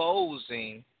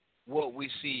exposing what we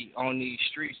see on these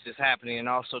streets that's happening, and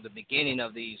also the beginning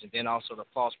of these, and then also the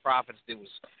false prophets that was,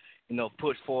 you know,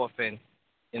 put forth. And,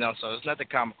 you know, so there's nothing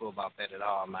comical about that at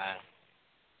all, man.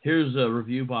 Here's a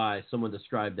review by someone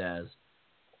described as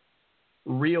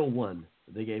Real One.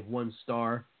 They gave 1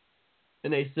 star,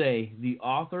 and they say, the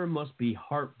author must be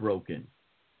heartbroken.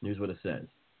 Here's what it says.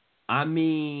 I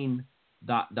mean, ...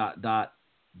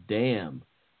 damn.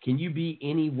 Can you be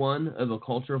any one of a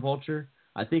culture vulture?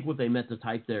 I think what they meant to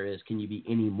type there is, can you be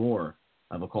any more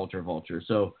of a culture vulture?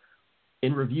 So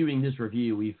in reviewing this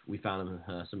review, we found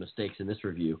some mistakes in this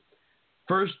review.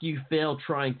 First, you fail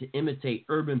trying to imitate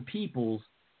urban peoples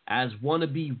as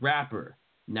wannabe rapper.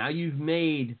 Now you've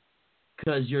made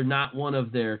because you're not one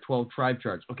of their 12 tribe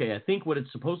charts. Okay, I think what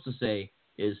it's supposed to say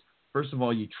is, first of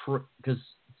all, because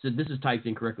this is typed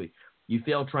incorrectly. You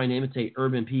fail trying to imitate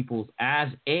urban peoples as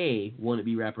a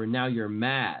wannabe rapper. Now you're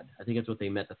mad. I think that's what they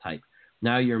meant to type.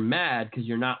 Now you're mad because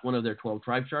you're not one of their 12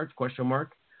 tribe charts, ?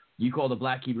 You call the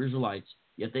Black Hebrew Israelites,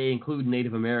 yet they include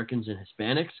Native Americans and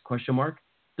Hispanics, ?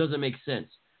 Doesn't make sense.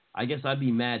 I guess I'd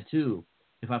be mad too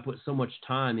if I put so much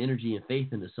time, energy, and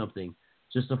faith into something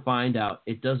just to find out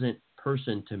it doesn't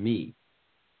person to me.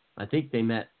 I think they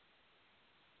meant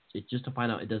it just to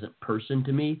find out it doesn't person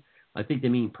to me. I think they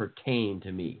mean pertain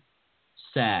to me.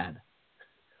 Sad.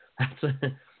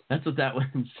 That's what that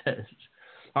one says.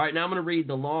 All right, now I'm going to read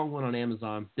the long one on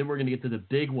Amazon. Then we're going to get to the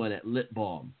big one at Lip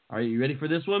Balm. Are you ready for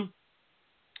this one?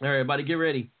 All right, everybody, get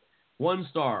ready. 1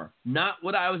 star. Not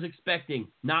what I was expecting.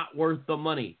 Not worth the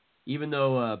money. Even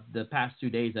though the past 2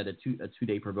 days I had a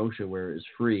 2-day promotion where it's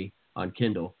free on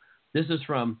Kindle. This is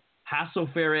from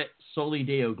Hassoferet Soli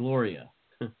Deo Gloria.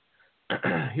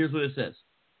 Here's what it says.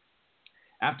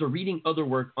 After reading other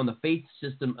work on the faith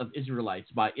system of Israelites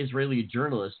by Israeli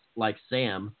journalists like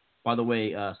Sam, by the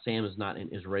way, Sam is not an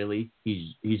Israeli.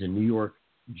 He's a New York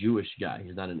Jewish guy.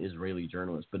 He's not an Israeli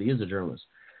journalist, but he is a journalist.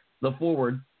 The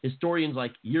forward, historians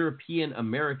like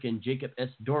European-American Jacob S.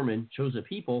 Dorman chose a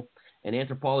people, and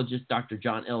anthropologist Dr.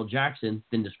 John L. Jackson,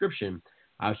 then description,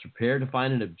 I was prepared to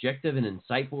find an objective and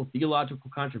insightful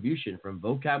theological contribution from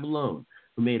VOCAB alone,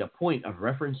 who made a point of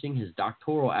referencing his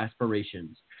doctoral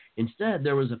aspirations. Instead,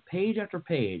 there was a page after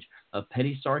page of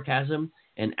petty sarcasm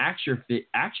and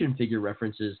action figure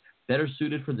references better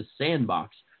suited for the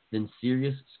sandbox than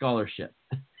serious scholarship.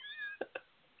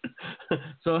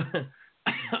 So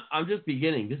I'm just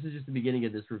beginning. This is just the beginning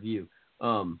of this review.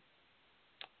 I'm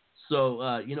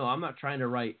not trying to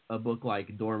write a book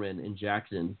like Dorman and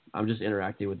Jackson. I'm just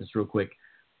interacting with this real quick.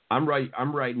 I'm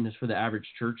writing this for the average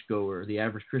churchgoer, the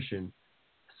average Christian,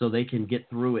 so they can get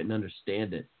through it and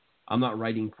understand it. I'm not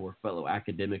writing for fellow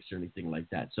academics or anything like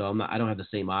that. So I don't have the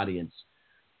same audience.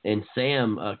 And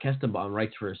Sam Kestenbaum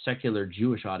writes for a secular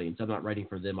Jewish audience. I'm not writing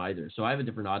for them either. So I have a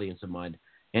different audience in mind.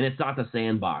 And it's not the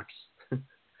sandbox.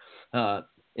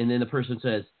 And then the person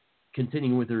says,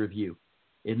 continuing with the review,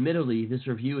 admittedly, this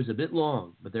review is a bit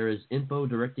long, but there is info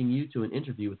directing you to an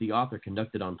interview with the author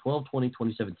conducted on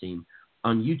 12/20/2017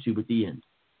 on YouTube at the end.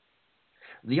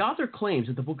 The author claims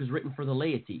that the book is written for the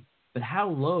laity, but how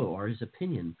low are his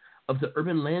opinion of the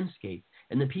urban landscape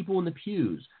and the people in the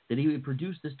pews that he would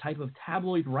produce this type of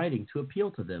tabloid writing to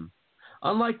appeal to them?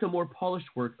 Unlike the more polished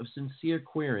work of sincere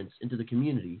querence into the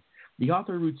community, the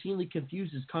author routinely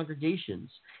confuses congregations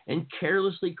and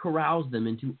carelessly corrals them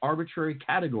into arbitrary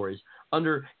categories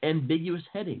under ambiguous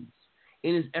headings.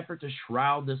 In his effort to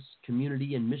shroud this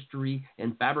community in mystery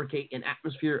and fabricate an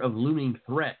atmosphere of looming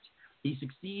threat, he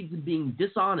succeeds in being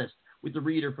dishonest with the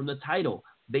reader from the title,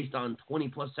 based on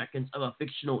 20-plus seconds of a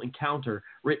fictional encounter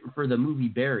written for the movie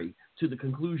Barry, to the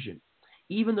conclusion.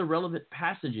 Even the relevant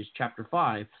passages, Chapter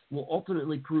 5, will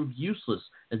ultimately prove useless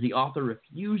as the author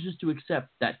refuses to accept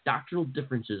that doctrinal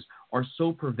differences are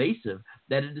so pervasive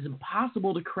that it is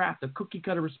impossible to craft a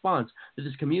cookie-cutter response to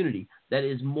this community that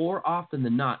is more often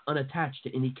than not unattached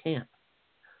to any camp.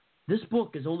 This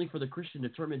book is only for the Christian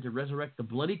determined to resurrect the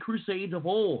bloody crusades of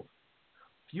old,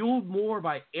 fueled more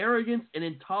by arrogance and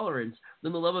intolerance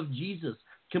than the love of Jesus,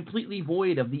 completely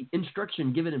void of the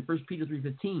instruction given in 1 Peter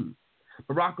 3:15.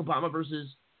 Barack Obama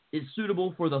versus is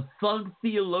suitable for the thug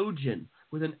theologian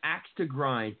with an axe to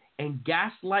grind and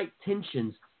gaslight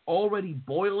tensions already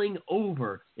boiling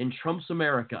over in Trump's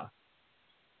America.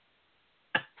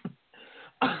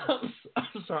 I'm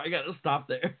sorry, I got to stop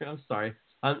there. I'm sorry.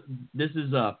 This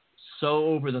is so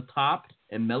over the top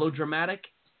and melodramatic.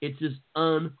 It's just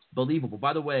unbelievable.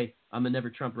 By the way, I'm a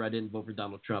never Trumper. I didn't vote for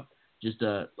Donald Trump. Just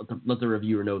let the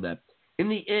reviewer know that. In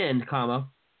the end,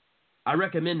 I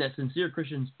recommend that sincere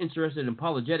Christians interested in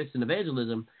apologetics and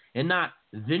evangelism and not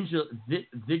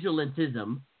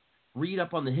vigilantism read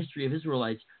up on the history of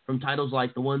Israelites from titles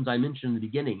like the ones I mentioned in the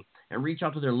beginning and reach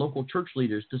out to their local church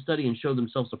leaders to study and show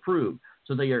themselves approved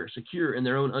so they are secure in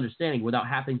their own understanding without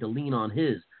having to lean on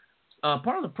his.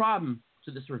 Part of the problem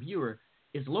to this reviewer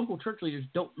is local church leaders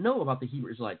don't know about the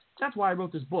Hebrew Israelites. That's why I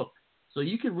wrote this book. So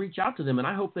you can reach out to them, and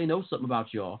I hope they know something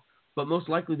about y'all, but most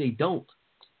likely they don't.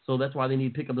 So that's why they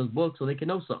need to pick up this book so they can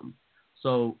know something.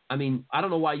 So, I mean, I don't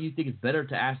know why you think it's better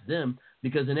to ask them,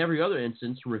 because in every other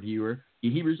instance, reviewer, the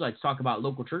Hebrew Israelites talk about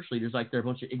local church leaders like they're a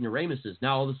bunch of ignoramuses.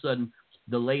 Now, all of a sudden,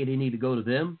 the laity need to go to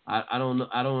them? I don't know.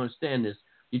 I don't understand this.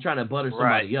 You're trying to butter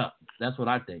somebody up. That's what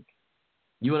I think.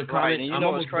 You want to comment? Right, and you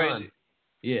know what's crazy? Done.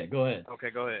 Yeah, go ahead.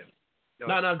 Okay, go ahead.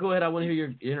 No, go ahead. I want to hear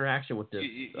your interaction with this.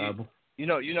 You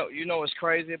know what's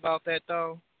crazy about that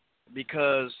though,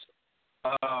 because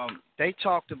they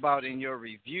talked about in your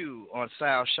review on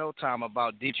Sal Showtime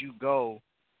about did you go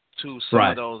to some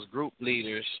of those group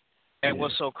leaders, and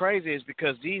what's so crazy is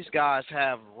because these guys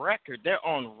have record. They're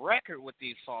on record with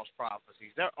these false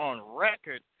prophecies. They're on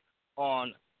record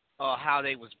on how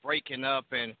they was breaking up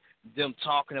and them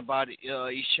talking about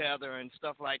each other and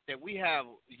stuff like that. We have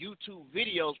YouTube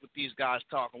videos with these guys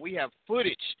talking. We have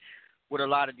footage with a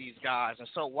lot of these guys. And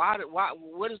so what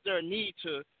is their need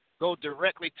to go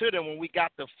directly to them when we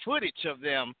got the footage of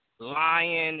them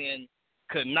lying and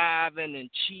conniving and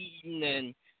cheating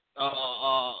and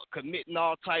committing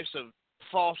all types of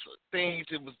false things?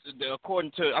 It was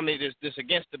according to, this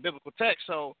against the biblical text.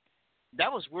 So that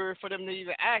was weird for them to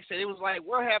even ask it. It was like,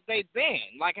 where have they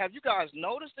been? Like, have you guys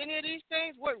noticed any of these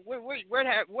things? Where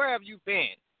have you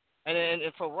been? And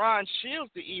for Ron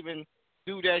Shields to even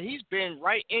do that, he's been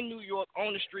right in New York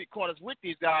on the street corners with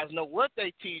these guys, know what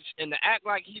they teach, and to act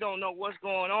like he don't know what's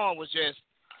going on was just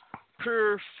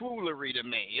pure foolery to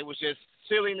me. It was just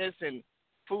silliness and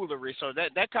foolery. So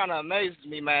that kind of amazes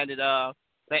me, man, that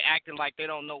they acting like they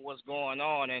don't know what's going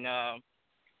on, and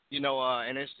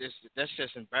and that's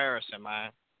just embarrassing, man.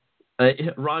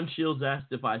 Ron Shields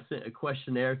asked if I sent a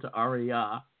questionnaire to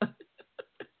Aria.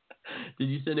 Did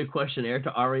you send a questionnaire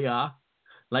to Aria?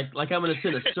 Like I'm gonna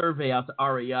send a survey out to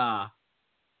Aria,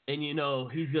 and he's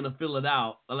gonna fill it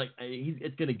out.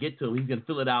 It's gonna get to him. He's gonna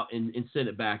fill it out and send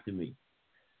it back to me.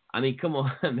 I mean, come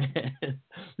on, man.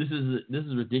 This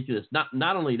is ridiculous.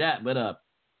 Not only that, but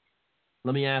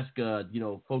let me ask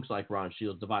folks like Ron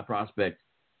Shields, Divine Prospect.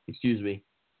 Excuse me.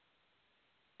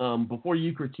 Before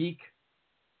you critique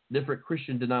different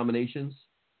Christian denominations,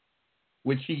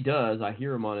 which he does, I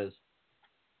hear him on his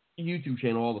YouTube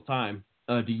channel all the time.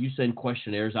 Do you send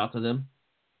questionnaires out to them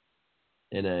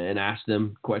and ask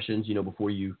them questions, before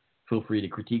you feel free to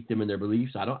critique them in their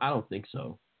beliefs? I don't think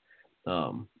so.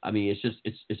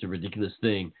 It's a ridiculous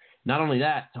thing. Not only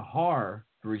that, Tahar,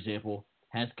 for example,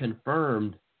 has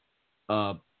confirmed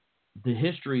the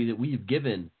history that we've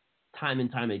given time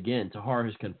and time again. Tahar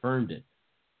has confirmed it.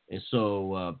 And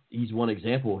so he's one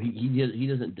example. He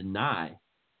doesn't deny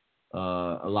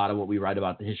a lot of what we write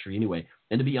about the history anyway.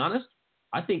 And to be honest,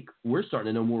 I think we're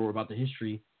starting to know more about the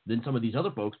history than some of these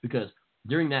other folks, because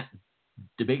during that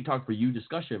Debate Talk for You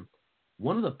discussion,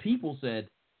 one of the people said,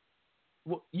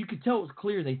 well, you could tell it was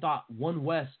clear they thought One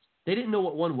West. They didn't know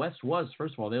what One West was,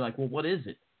 first of all. They're like, well, what is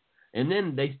it? And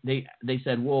then they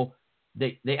said, well,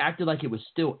 they acted like it was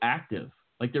still active.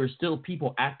 Like there were still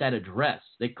people at that address.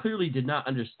 They clearly did not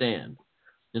understand.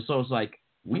 And so it's like,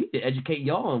 we need to educate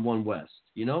y'all on One West,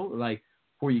 like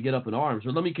before you get up in arms.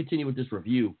 Or let me continue with this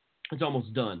review. It's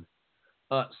almost done.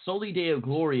 Soli Deo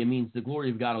Gloria means the glory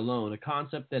of God alone, a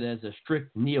concept that as a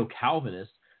strict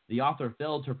neo-Calvinist, the author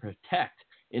failed to protect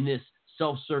in this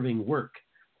self-serving work.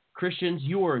 Christians,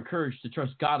 you are encouraged to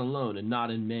trust God alone and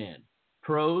not in man.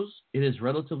 Pros, it is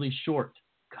relatively short.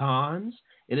 Cons,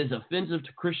 it is offensive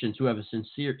to Christians who have a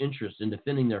sincere interest in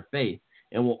defending their faith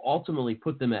and will ultimately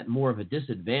put them at more of a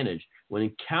disadvantage when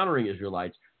encountering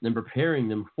Israelites than preparing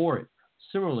them for it.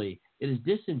 Similarly, it is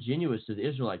disingenuous to the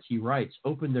Israelites, he writes,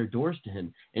 opened their doors to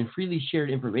him and freely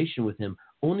shared information with him,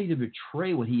 only to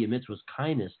betray what he admits was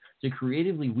kindness, to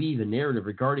creatively weave a narrative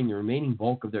regarding the remaining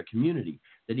bulk of their community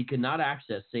that he could not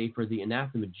access save for the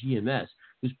anathema GMS,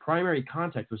 whose primary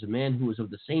contact was a man who was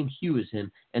of the same hue as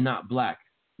him and not black.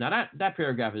 Now, that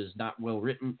paragraph is not well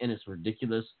written, and it's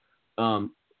ridiculous.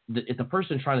 If the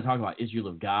person trying to talk about Israel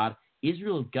of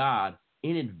God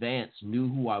in advance knew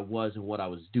who I was and what I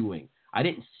was doing. I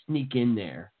didn't sneak in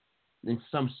there in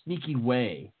some sneaky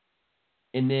way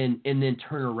and then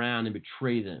turn around and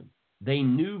betray them. They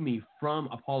knew me from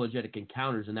apologetic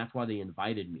encounters, and that's why they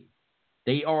invited me.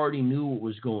 They already knew what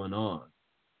was going on.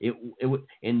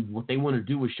 And what they want to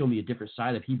do was show me a different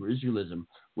side of Hebrew Israelism,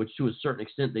 which to a certain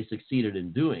extent they succeeded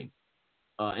in doing.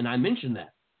 And I mentioned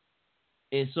that.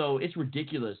 And so it's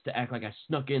ridiculous to act like I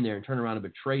snuck in there and turn around and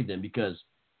betrayed them because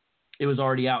it was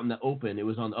already out in the open. It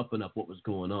was on the up and up what was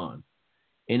going on.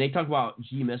 And they talk about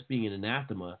GMS being an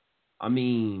anathema. I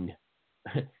mean,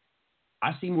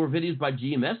 I see more videos by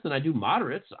GMS than I do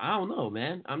moderates. I don't know,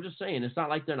 man. I'm just saying. It's not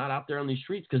like they're not out there on these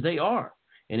streets because they are.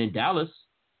 And in Dallas,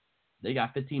 they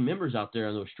got 15 members out there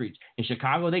on those streets. In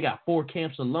Chicago, they got 4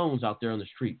 camps alone out there on the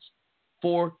streets.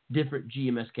 4 different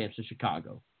GMS camps in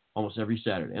Chicago almost every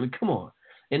Saturday. I mean, come on.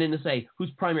 And then to say,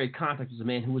 whose primary contact is a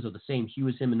man who was of the same hue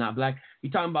as him and not black.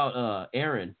 You're talking about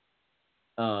Aaron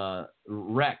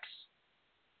Rex,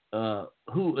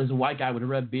 who is a white guy with a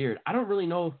red beard. I don't really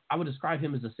know if I would describe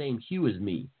him as the same hue as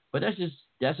me, but that's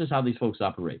just how these folks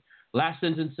operate. Last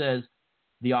sentence says,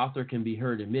 the author can be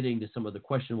heard admitting to some of the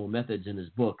questionable methods in his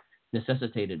book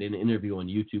necessitated in an interview on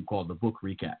YouTube called The Book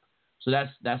Recap. So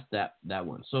that's that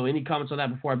one. So any comments on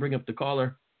that before I bring up the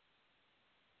caller?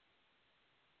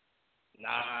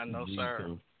 Nah, no,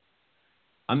 sir.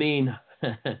 I mean,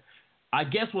 I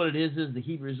guess what it is the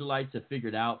Hebrew Israelites have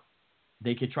figured out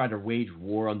they could try to wage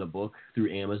war on the book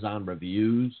through Amazon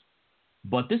reviews.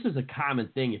 But this is a common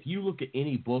thing. If you look at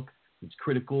any book that's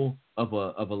critical of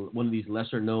one of these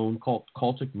lesser-known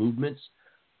cultic movements,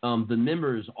 the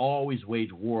members always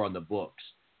wage war on the books.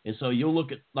 And so you'll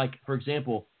look at, like, for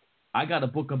example, I got a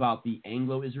book about the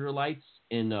Anglo-Israelites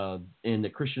and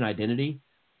the Christian identity,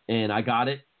 and I got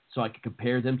it so I could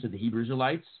compare them to the Hebrew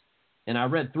Israelites. And I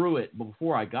read through it, but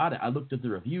before I got it, I looked at the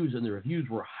reviews, and the reviews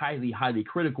were highly, highly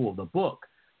critical of the book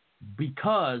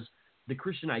because the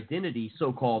Christian identity,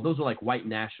 so-called, those are like white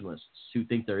nationalists who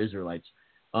think they're Israelites.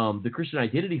 The Christian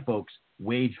identity folks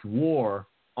waged war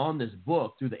on this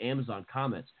book through the Amazon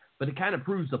comments, but it kind of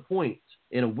proves the point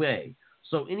in a way.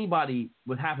 So anybody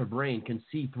with half a brain can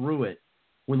see through it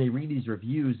when they read these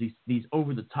reviews, these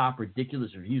over-the-top,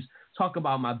 ridiculous reviews. Talk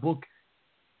about my book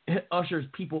ushers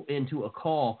people into a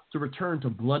call to return to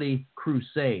bloody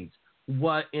crusades.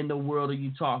 What in the world are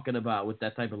you talking about with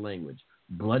that type of language?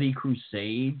 Bloody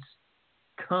crusades?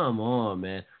 Come on,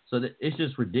 man. So it's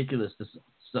just ridiculous, the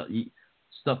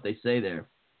stuff they say there,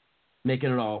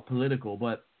 making it all political.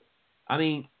 But, I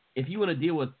mean, if you want to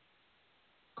deal with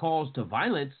calls to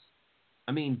violence,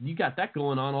 I mean, you got that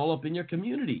going on all up in your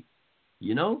community.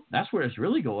 You know, that's where it's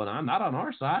really going on, not on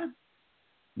our side.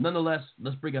 Nonetheless,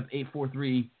 let's bring up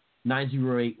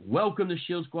 843-908. Welcome to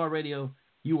Shield Squad Radio.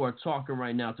 You are talking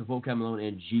right now to VOCAB Malone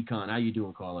and G-Con. How you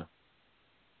doing, caller?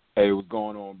 Hey, what's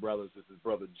going on, brothers? This is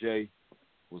Brother Jay.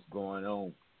 What's going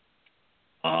on?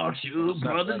 Oh, shoot,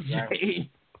 Brother Jay.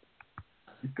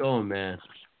 What's going, man?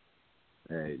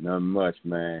 Hey, nothing much,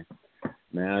 man.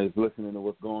 Man, I was listening to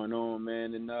what's going on,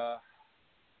 man, and I'm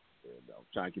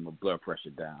trying to keep my blood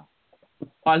pressure down.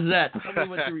 Why's that? Tell me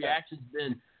what your reaction's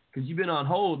been, because you've been on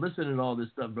hold listening to all this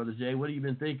stuff, Brother Jay. What have you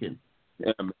been thinking?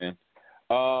 Yeah, man.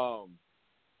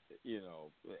 You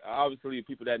know, obviously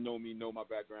people that know me know my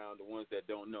background. The ones that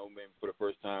don't know me for the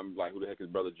first time, like, who the heck is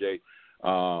Brother Jay?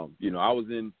 You know, I was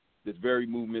in this very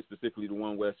movement, specifically the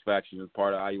One West faction, as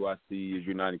part of IUIC, is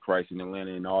United Christ in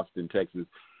Atlanta and Austin, Texas.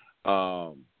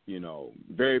 You know,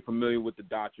 very familiar with the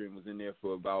doctrine, was in there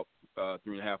for about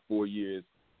 3.5, 4 years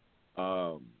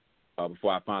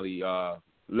before I finally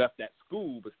left that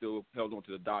school, but still held on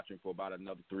to the doctrine for about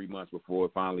another 3 months before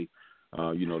finally The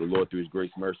Lord through His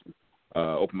grace, mercy,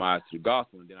 opened my eyes to the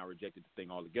gospel, and then I rejected the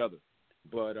thing altogether.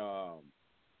 But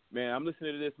man, I'm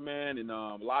listening to this, man, and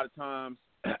a lot of times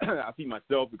I see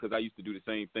myself because I used to do the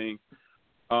same thing.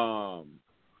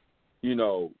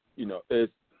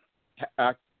 It's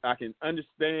I can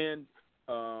understand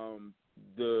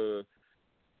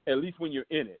at least when you're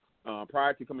in it.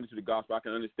 Prior to coming into the gospel, I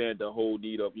can understand the whole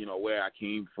need of where I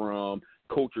came from,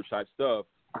 culture type stuff.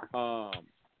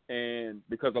 And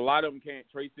because a lot of them can't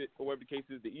trace it, or whatever the case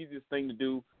is, the easiest thing to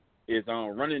do is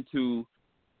run into,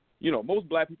 most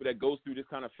black people that goes through this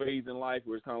kind of phase in life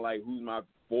where it's kind of like, who's my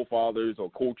forefathers or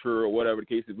culture or whatever the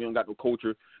case is. We don't got no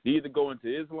culture. They either go into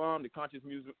Islam, the conscious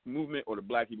music movement, or the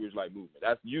Black Hebrew Israelite movement.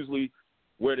 That's usually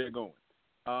where they're going.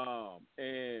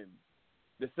 And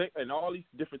all these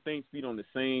different things feed on the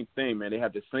same thing, man. They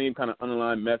have the same kind of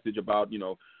underlying message about,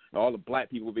 all the black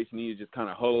people basically need to just kind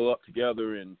of huddle up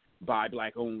together and buy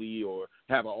black only, or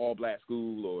have an all-black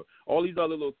school, or all these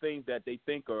other little things that they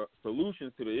think are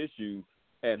solutions to the issue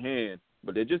at hand,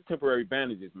 but they're just temporary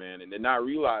bandages, man, and they're not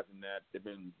realizing that. They've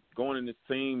been going in the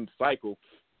same cycle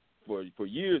for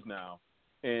years now,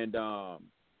 and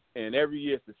every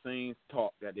year it's the same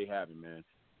talk that they're having, man.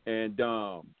 And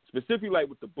specifically, like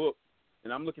with the book,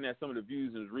 and I'm looking at some of the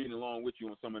views and reading along with you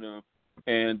on some of them,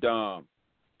 and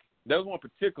there was one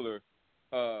particular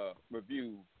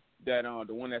review that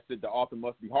the one that said the author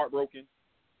must be heartbroken.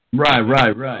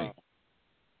 Right.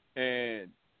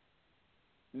 And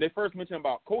they first mentioned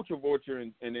about culture vulture,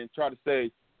 and then try to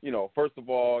say, first of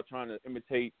all, trying to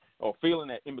imitate or feeling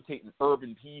that imitating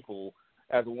urban people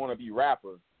as a wannabe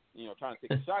rapper, trying to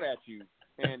take a shot at you.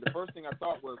 And the first thing I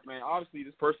thought was, man, obviously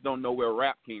this person don't know where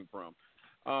rap came from.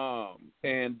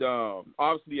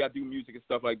 Obviously I do music and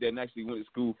stuff like that, and actually went to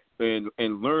school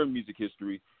and learned music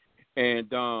history. And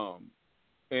a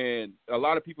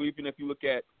lot of people, even if you look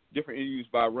at different interviews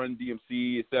by Run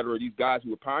DMC, et cetera, these guys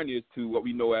who were pioneers to what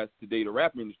we know as today the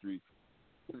rap industry,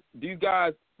 these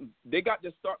guys, they got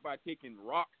their start by taking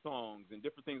rock songs and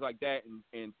different things like that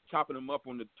and chopping them up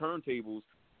on the turntables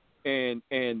and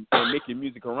making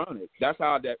music around it. That's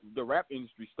how the rap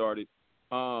industry started.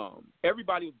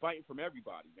 Everybody was biting from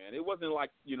everybody, man. It wasn't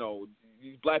like,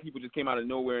 these black people just came out of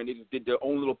nowhere and they just did their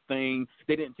own little thing.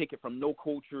 They didn't take it from no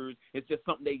cultures. It's just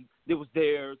something it was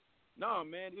theirs. No,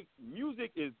 man,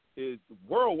 music is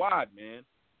worldwide, man.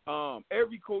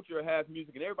 Every culture has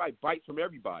music, and everybody bites from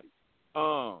everybody.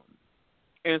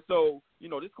 And so,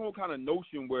 this whole kind of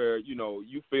notion where,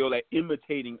 you feel that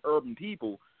imitating urban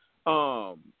people,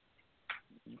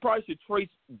 you probably should trace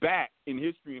back in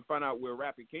history and find out where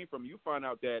rapping came from. You find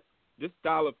out that this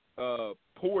style of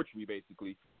poetry,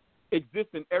 basically,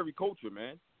 exists in every culture,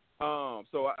 man.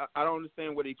 So I don't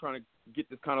understand where they're trying to get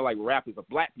this kind of like rap is a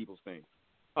black people's thing.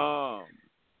 Yeah,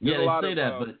 they say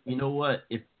that, but you know what?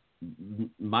 If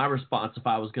my response, if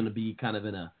I was going to be kind of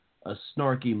in a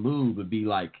snarky mood, would be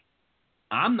like,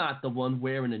 I'm not the one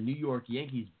wearing a New York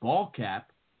Yankees ball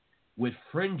cap with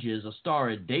fringes, a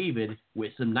Star of David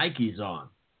with some Nikes on.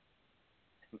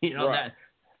 Right.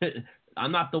 That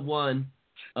I'm not the one.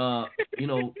 You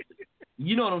know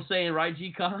what I'm saying, right,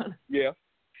 G-Con? Yeah.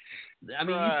 I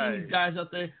mean, Right. You see these guys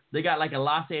out there, they got like a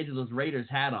Los Angeles Raiders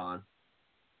hat on,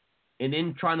 and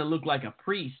then trying to look like a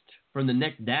priest from the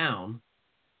neck down,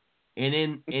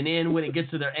 and then when it gets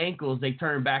to their ankles, they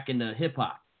turn back into hip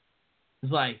hop.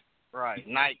 It's like, Right,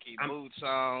 Nike boots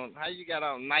on. How you got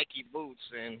on Nike boots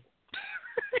and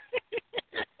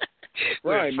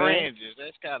Right, with fringes?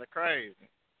 That's kind of crazy.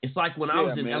 It's like when I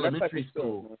was in man, elementary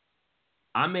school,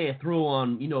 I may have threw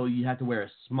on, you have to wear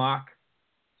a smock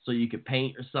so you could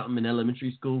paint or something in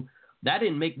elementary school. That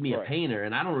didn't make me a painter,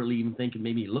 and I don't really even think it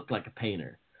made me look like a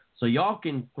painter. So y'all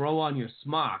can throw on your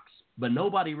smocks, but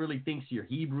nobody really thinks you're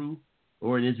Hebrew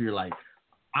or an Israelite.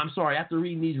 I'm sorry, after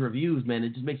reading these reviews, man,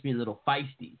 it just makes me a little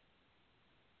feisty.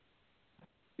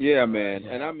 Yeah, man.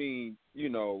 And I mean,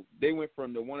 they went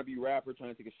from the wannabe rapper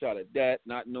trying to take a shot at that,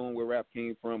 not knowing where rap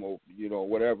came from or,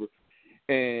 whatever.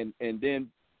 And then,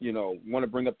 want to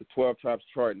bring up the 12 Tribes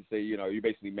chart and say, you're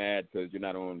basically mad because you're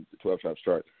not on the 12 Tribes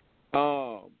chart.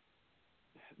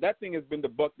 That thing has been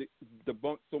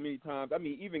debunked so many times. I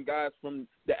mean, even guys from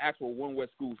the actual One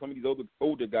West school, some of these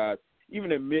older guys,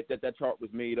 even admit that chart was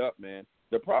made up, man.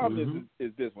 The problem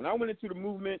is this. When I went into the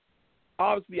movement,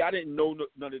 obviously I didn't know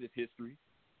none of this history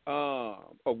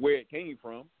of where it came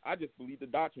from. I just believed the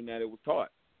doctrine that it was taught.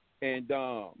 And,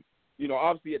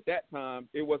 obviously at that time,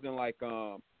 it wasn't like,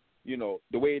 the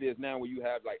way it is now where you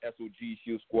have like SOG,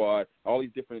 Shield Squad, all these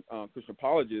different Christian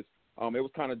apologists. It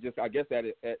was kind of just, I guess, at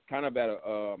a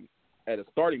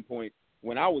starting point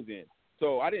when I was in.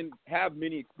 So I didn't have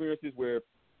many experiences where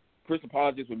Christian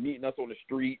apologists were meeting us on the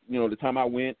street, the time I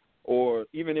went, or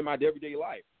even in my everyday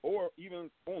life, or even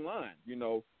online,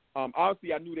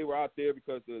 Obviously, I knew they were out there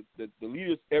because the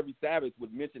leaders every Sabbath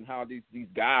would mention how these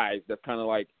guys that's kind of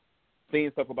like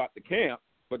saying stuff about the camp,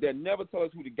 but they'd never tell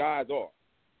us who the guys are.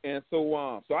 And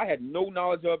so I had no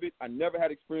knowledge of it. I never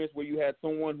had experience where you had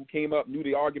someone who came up, knew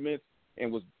the arguments,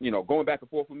 and was, going back and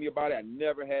forth with me about it. I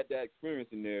never had that experience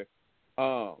in there.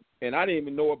 And I didn't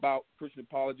even know about Christian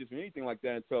apologists or anything like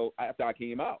that until after I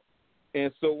came out.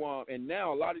 And so, and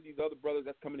now a lot of these other brothers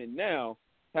that's coming in now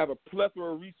have a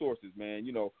plethora of resources, man.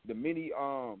 The many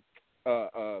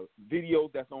videos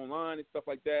that's online and stuff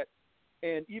like that.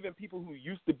 And even people who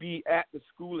used to be at the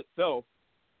school itself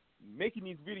making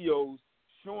these videos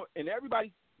showing, and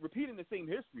everybody's repeating the same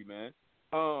history, man.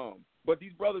 But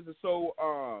these brothers are so,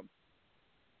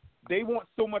 they want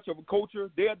so much of a culture,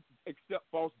 they'll accept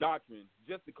false doctrine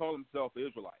just to call themselves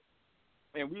Israelites.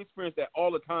 And we experience that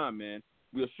all the time, man.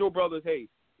 We'll show brothers, hey,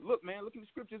 look, man, look in the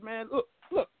scriptures, man. Look,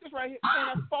 this right here, man,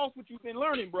 that's false what you've been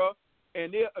learning, bro.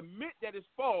 And they'll admit that it's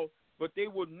false, but they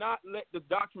would not let the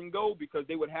doctrine go because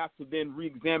they would have to then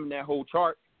re-examine that whole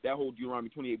chart, that whole Deuteronomy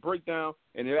 28 breakdown,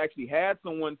 and they actually had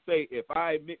someone say, if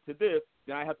I admit to this,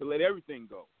 then I have to let everything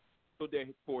go. So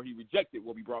therefore he rejected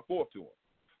what we brought forth to him.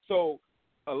 So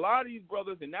a lot of these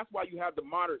brothers, and that's why you have the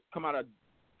moderates come out of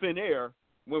thin air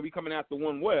when we coming after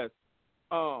One West.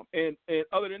 And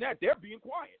other than that, they're being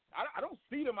quiet. I don't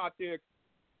see them out there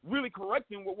really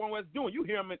correcting what One West is doing. You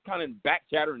hear them kind of back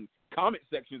chattering comment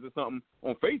sections or something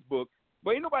on Facebook,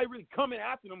 but ain't nobody really coming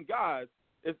after them guys,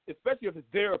 especially if it's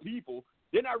their people.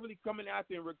 They're not really coming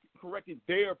after and correcting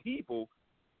their people.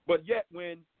 But yet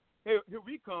when here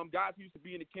we come, guys who used to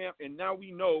be in the camp, and now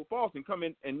we know false and come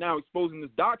in and now exposing this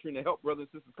doctrine to help brothers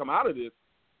and sisters come out of this.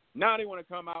 Now they want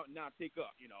to come out and now take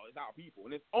up, it's our people.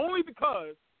 And it's only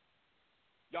because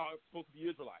y'all are supposed to be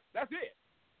Israelites. That's it.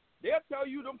 They'll tell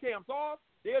you them camps off.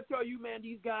 They'll tell you, man,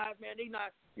 these guys, man, they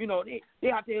not, they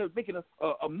out there making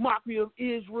a mockery of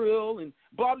Israel and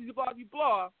blah, blah, blah, blah,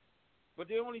 blah. But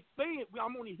they're only saying,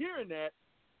 I'm only hearing that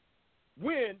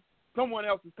when someone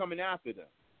else is coming after them.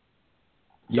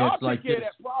 Yeah, y'all it's like take care of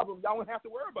that problem. Y'all won't have to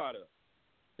worry about it.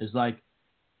 It's like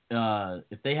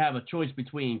if they have a choice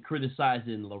between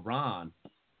criticizing LaRon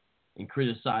and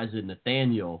criticizing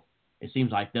Nathaniel, it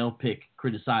seems like they'll pick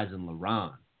criticizing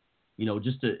LaRon,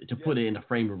 just to put it in a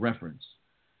frame of reference.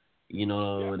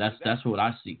 That's what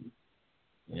I see.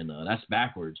 And that's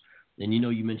backwards. And,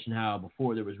 you mentioned how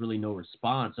before there was really no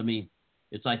response. I mean,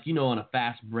 it's like, on a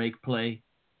fast break play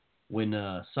when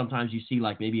sometimes you see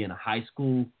like maybe in a high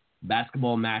school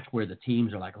basketball match where the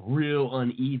teams are like real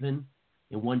uneven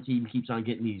and one team keeps on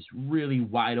getting these really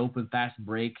wide open fast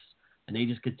breaks and they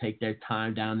just could take their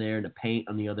time down there in the paint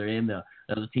on the other end. The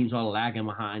other team's all lagging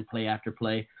behind play after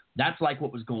play. That's like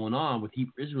what was going on with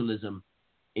Hebrew Israelism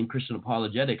in Christian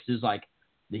apologetics. Is like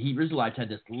the Hebrew Israelites had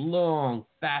this long,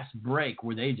 fast break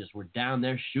where they just were down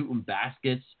there shooting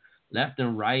baskets left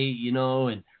and right,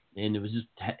 and it was just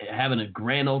having a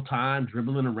grand old time,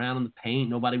 dribbling around in the paint.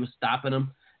 Nobody was stopping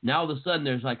them. Now all of a sudden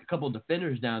there's like a couple of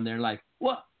defenders down there like,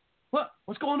 what's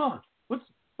going on?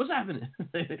 What's happening?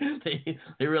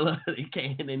 they realize they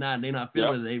can't. They're not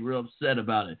feeling it. They real upset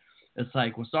about it. It's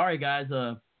like, well, sorry guys,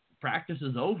 practice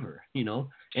is over, and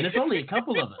it's only a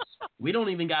couple of us. We don't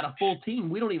even got a full team.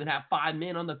 We don't even have 5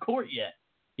 men on the court yet.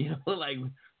 Like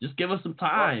just give us some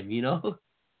time,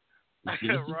 Just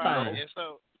give us some time.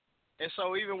 And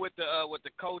so even with the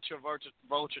culture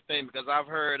vulture thing, because I've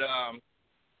heard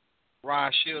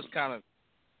Ron Shields kind of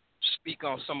speak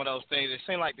on some of those things. It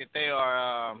seems like that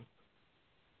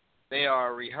they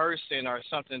are rehearsing or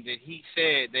something that he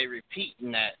said. They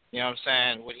repeating that. You know what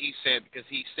I'm saying? What he said, because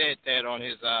he said that on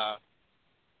his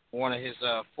one of his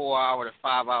 4-hour to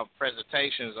 5-hour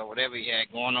presentations or whatever he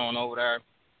had going on over there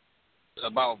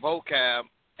about VOCAB.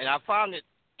 And I found it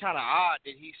kind of odd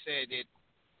that he said that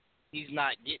he's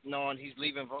not getting on. He's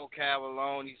leaving VOCAB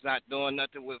alone. He's not doing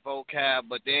nothing with VOCAB.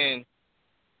 But then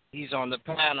he's on the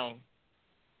panel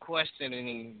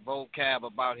questioning VOCAB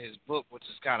about his book, which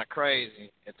is kind of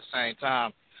crazy at the same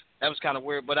time. That was kind of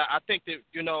weird. But I think that,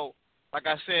 like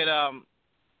I said,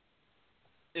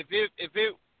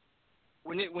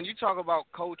 when you talk about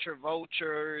culture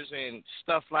vultures and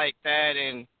stuff like that,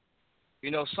 and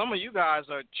some of you guys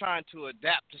are trying to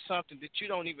adapt to something that you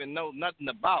don't even know nothing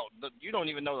about. You don't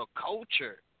even know the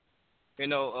culture,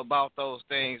 about those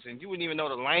things, and you wouldn't even know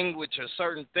the language or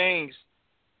certain things,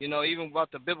 even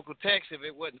about the biblical text if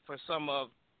it wasn't for some of,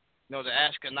 the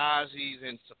Ashkenazis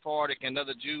and Sephardic and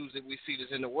other Jews that we see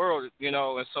that's in the world,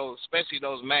 and so especially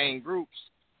those main groups.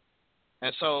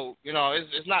 And so,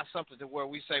 it's not something to where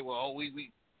we say, well,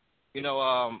 we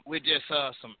we're just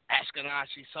some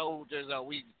Ashkenazi soldiers, or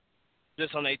we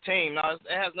just on their team. No, it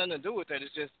has nothing to do with that.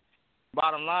 It's just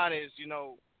bottom line is,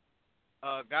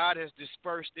 God has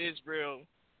dispersed Israel,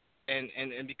 and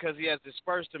because He has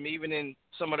dispersed them, even in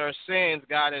some of their sins,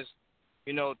 God has,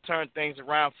 turned things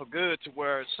around for good, to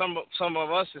where some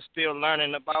of us is still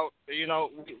learning about,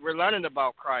 we're learning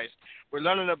about Christ. We're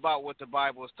learning about what the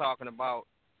Bible is talking about,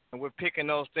 and we're picking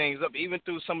those things up, even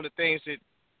through some of the things that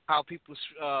how people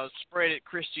spread it,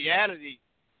 Christianity.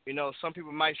 Some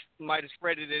people might have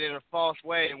spread it in a false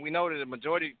way, and we know that the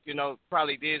majority,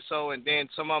 probably did so, and then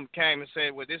some of them came and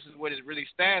said, well, this is what it really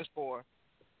stands for.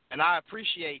 And I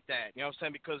appreciate that, you know what I'm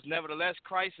saying, because nevertheless,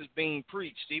 Christ is being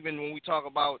preached. Even when we talk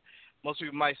about, most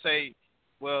people might say,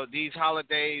 well, these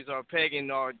holidays are pagan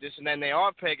or this and that, and they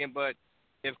are pagan, but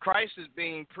if Christ is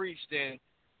being preached, then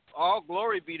all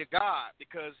glory be to God,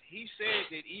 because He said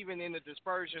that even in the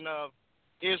dispersion of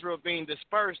Israel being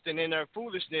dispersed and in their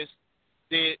foolishness,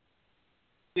 that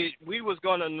we was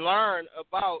going to learn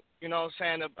about,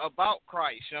 about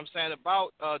Christ,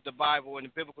 about the Bible and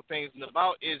the biblical things, and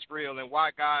about Israel and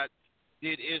why God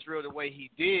did Israel the way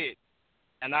He did.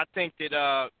 And I think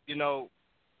that,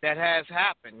 that has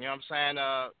happened,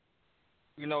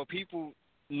 people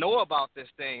know about this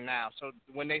thing now. So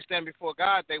when they stand before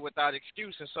God, they without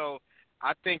excuse. And so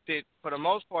I think that for the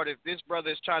most part, if this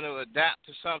brother is trying to adapt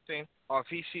to something, or if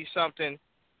he sees something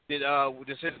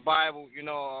that's in the Bible,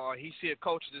 or he see a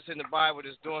culture that's in the Bible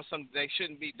that's doing something they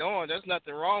shouldn't be doing, there's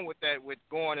nothing wrong with that, with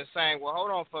going and saying, well,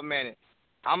 hold on for a minute.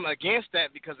 I'm against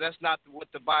that, because that's not what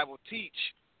the Bible teach.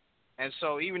 And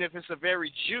so even if it's a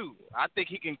very Jew, I think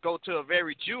he can go to a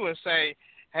very Jew and say,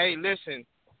 hey, listen,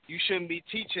 you shouldn't be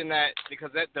teaching that, because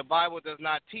the Bible does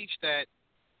not teach that.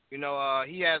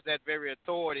 He has that very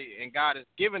authority, and God has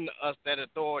given us that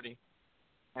authority.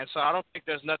 And so I don't think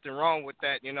there's nothing wrong with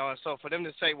that, And so for them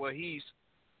to say, well, he's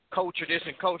culture this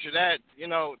and culture that,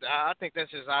 I think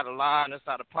that's just out of line. That's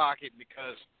out of pocket,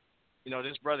 because,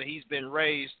 this brother, he's been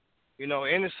raised, in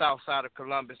the south side of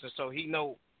Columbus, and so he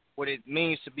know what it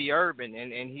means to be urban,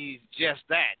 and he's just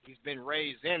that. He's been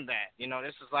raised in that.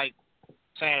 This is like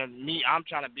saying I'm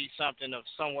trying to be something of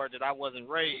somewhere that I wasn't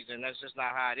raised, and that's just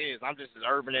not how it is. I'm just as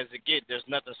urban as it gets. There's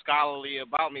nothing scholarly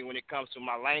about me when it comes to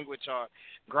my language or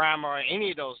grammar or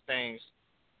any of those things.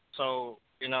 So,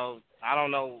 I don't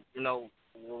know,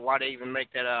 why they even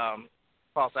make that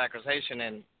false accusation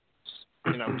and,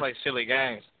 play silly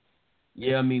games.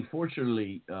 Yeah, I mean,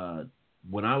 fortunately,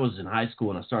 when I was in high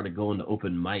school and I started going to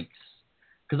open mics,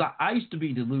 because I used to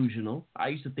be delusional. I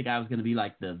used to think I was going to be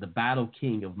like the battle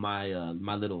king of my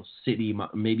my little city. I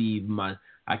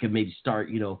could maybe start,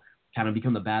 kind of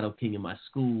become the battle king in my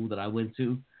school that I went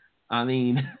to. I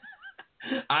mean,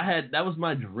 that was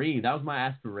my dream. That was my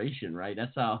aspiration, right?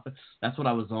 That's what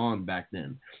I was on back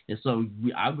then. And so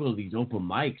I go to these open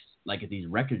mics, like at these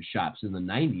record shops in the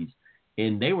 90s,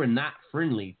 and they were not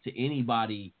friendly to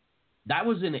anybody. That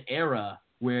was in an era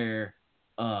where,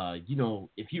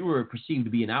 if you were perceived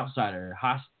to be an outsider,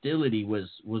 hostility was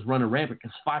running rampant,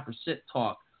 because 5%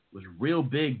 talk was real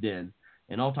big then,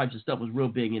 and all types of stuff was real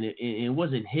big, and it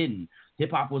wasn't hidden.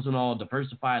 Hip-hop wasn't all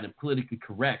diversified and politically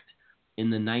correct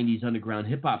in the 90s underground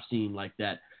hip-hop scene like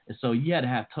that. And so you had to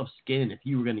have tough skin if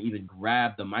you were going to even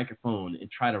grab the microphone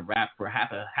and try to rap for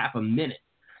half a minute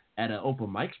at an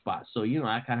open mic spot. So,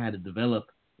 I kind of had to develop,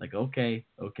 like, okay,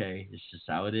 it's just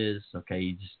how it is. Okay,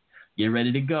 you just get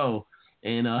ready to go.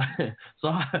 And so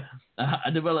I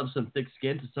developed some thick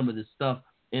skin to some of this stuff.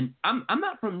 And I'm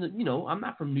not from I'm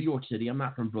not from New York City. I'm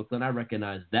not from Brooklyn. I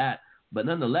recognize that. But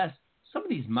nonetheless, some of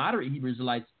these moderate Hebrew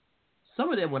Israelites,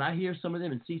 some of them, when I hear some of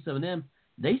them and see some of them,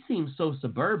 they seem so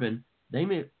suburban.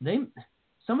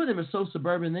 Some of them are so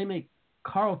suburban they make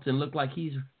Carlton look like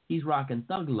he's rocking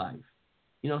thug life.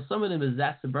 Some of them is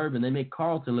that suburban. They make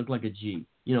Carlton look like a G.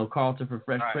 Carlton for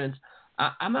Fresh Prince.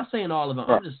 I'm not saying all of them.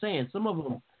 I'm just saying some of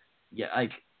them. Yeah,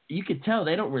 like you could tell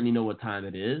they don't really know what time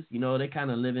it is. They kind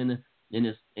of live in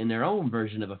their own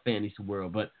version of a fantasy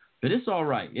world. But it's all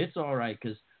right. It's all right,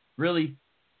 because really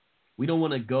we don't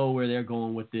want to go where they're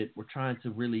going with it. We're trying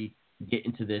to really get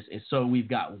into this, and so we've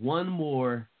got one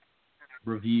more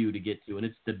review to get to, and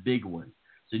it's the big one.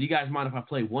 So do you guys mind if I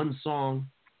play one song?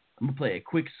 I'm gonna play a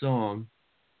quick song,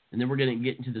 and then we're gonna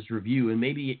get into this review. And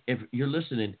maybe if you're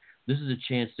listening, this is a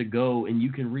chance to go and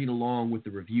you can read along with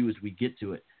the review as we get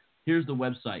to it. Here's the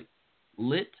website,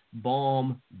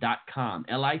 litbalm.com,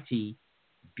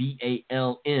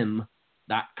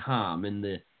 litbalm.com, and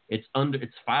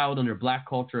it's filed under Black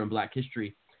Culture and Black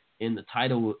History, and the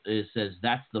title says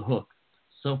 "That's the Hook."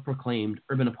 Self-proclaimed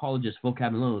urban apologist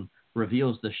VOCAB Malone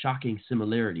reveals the shocking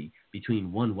similarity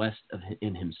between One West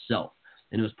and himself.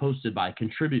 and it was posted by a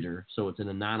contributor, so it's an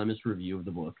anonymous review of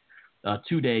the book,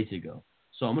 2 days ago.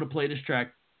 So I'm going to play this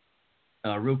track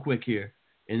real quick here,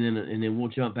 and then we'll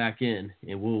jump back in,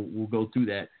 and we'll go through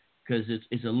that, because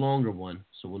it's a longer one,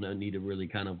 so we'll need to really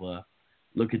kind of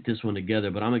look at this one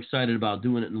together. But I'm excited about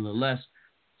doing it nonetheless.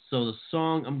 So the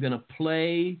song I'm going to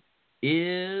play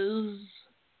is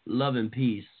Love and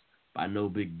Peace by No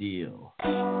Big Deal.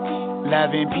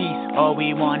 Love and peace, all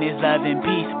we want is love and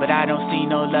peace, but I don't see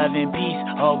no love and peace.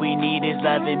 All we need is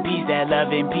love and peace, that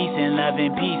love and peace and love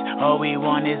and peace. All we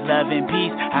want is love and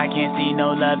peace. I can't see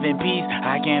no love and peace.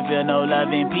 I can't feel no love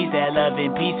and peace, that love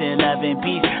and peace and love and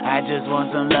peace. I just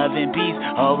want some love and peace.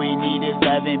 All we need is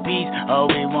love and peace. All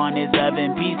we want is love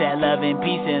and peace, that love and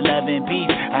peace and love and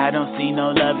peace. I don't see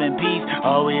no love and peace.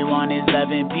 All we want is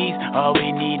love and peace. All we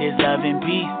need is love and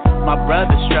peace. My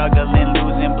brother struggling,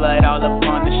 losing blood all up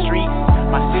on the streets.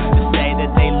 My sisters say that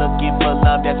they looking for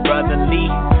love that's brotherly.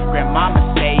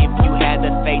 Grandmama say if you had the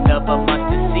faith of a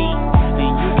mustard seed,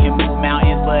 then you can move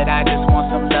mountains, but I just want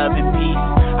some love and peace.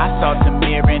 I saw some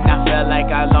mirror and I felt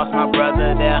like I lost my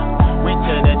brother there. Went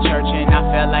to the church and I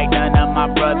felt like none of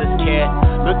my brothers cared.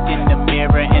 Looked in the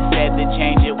mirror and said the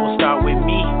change, it will start with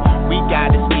me. We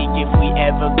gotta speak if we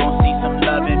ever gon' see some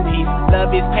love and peace.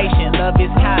 Love is patient, love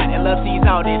is kind, and love sees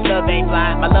all this, love ain't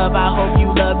blind. My love, I hope you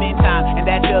love in time, and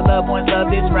that your loved ones love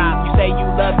this rhyme. You say you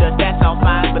loved us, that's all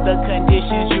fine, but the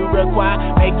conditions you require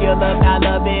make your love not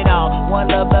love it all. One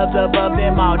love loves above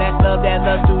them all, that's love that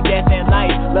loves through death and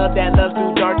life. Love that loves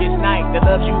through darkest night, that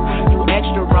loves you when you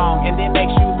extra wrong, and then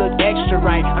makes you look extra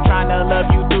right. I'm trying to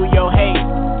love you through your hate,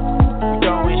 you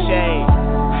throwing shade,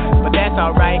 but that's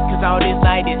alright, cause all this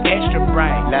light is extra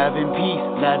bright. Love and peace,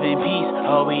 love and peace,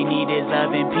 all we need is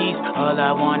love and peace. All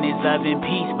I want is love and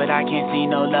peace, but I can't see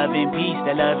no love and peace.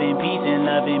 That love and peace and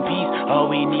love and peace, all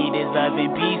we need is love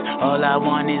and peace. All I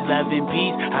want is love and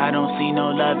peace. I don't see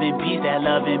no love and peace. That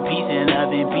love and peace and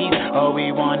love and peace, all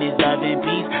we want is love and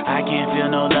peace. I can't feel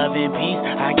no love and peace.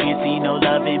 I can't see no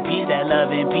love and peace. That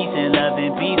love and peace and love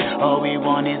and peace, all we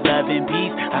want is love and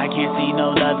peace. I can't see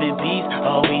no love and peace.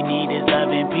 All we need is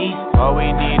love and peace. All we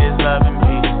need is love and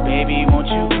peace. Baby, won't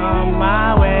you come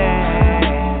my way?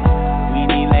 We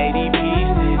need lady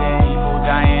peace today. People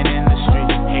dying in the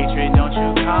street. Hatred, don't you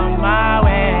come my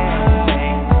way?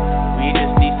 We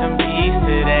just need some peace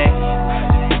today.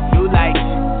 New lights,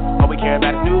 all we care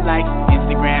about is new lights.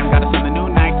 Instagram got us on the new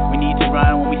night. We need to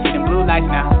run when we see them blue lights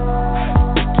now.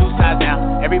 Two sides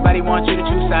now. Everybody wants you to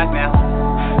choose sides now.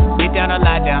 Get down or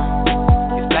lie down.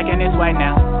 It's black and it's white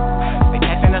now. They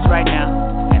texting us right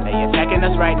now. They attacking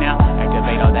us right now.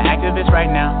 Activate all the activists right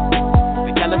now.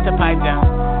 They tell us to pipe down.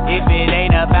 If it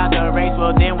ain't about the race,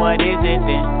 well then what is it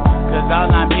then? Cause all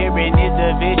I'm hearing is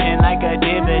division like a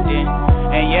dividend.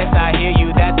 And yes, I hear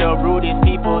you that the rudest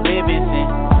people live in sin.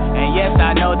 And yes,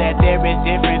 I know that there is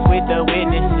difference with the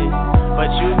witnesses, but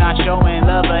you not showing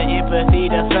love or empathy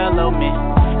to fellow men.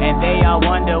 And they all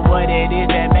wonder what it is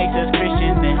that makes us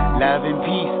Christians then. Love and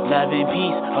peace, love and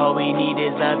peace, all we need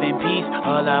is love and peace.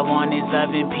 All I want is love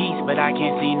and peace, but I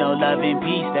can't see no love and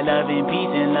peace. That love and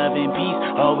peace and love and peace,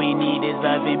 all we need is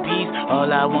love and peace. All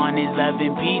I want is love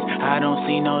and peace. I don't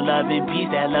see no love and peace.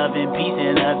 That love and peace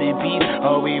and love and peace,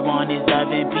 all we want is love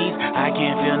and peace. I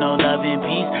can't feel no love and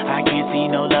peace. I can't see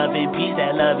no love and peace.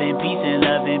 That love and peace and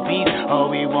love and peace, all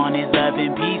we want is love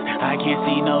and peace. I can't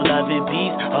see no love and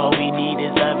peace. All we need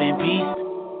is love and peace.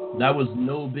 That was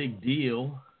No Big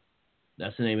Deal.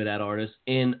 That's the name of that artist,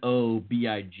 Nobigdyl,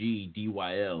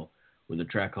 with a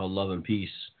track called Love and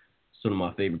Peace. It's one of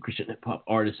my favorite Christian hip-hop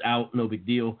artists out, No Big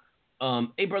Deal.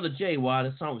 Hey, Brother Jay, while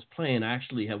this song was playing, I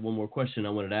actually have one more question I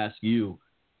wanted to ask you.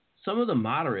 Some of the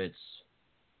moderates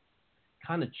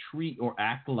kind of treat or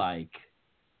act like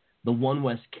the One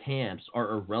West camps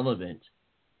are irrelevant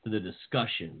to the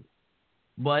discussion.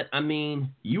 But, I mean,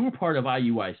 you were part of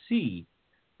IUIC,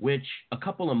 which a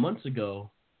couple of months ago,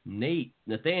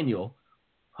 Nathaniel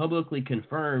publicly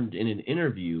confirmed in an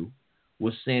interview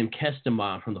with Sam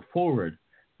Kestemon from The Forward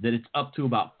that it's up to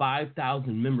about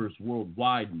 5,000 members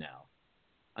worldwide now.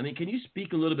 I mean, can you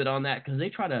speak a little bit on that? Because they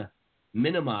try to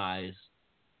minimize,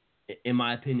 in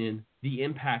my opinion, the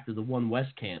impact of the One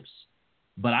West camps,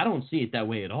 but I don't see it that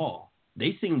way at all.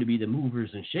 They seem to be the movers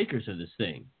and shakers of this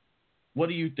thing. What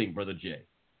do you think, Brother Jay?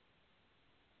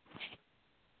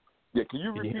 Yeah, can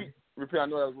you repeat? I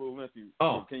know that was a little lengthy.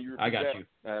 Oh, can you repeat I got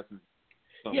that? you.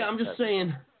 Yeah, I'm just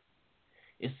saying,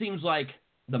 it seems like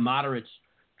the moderates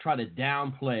try to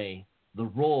downplay the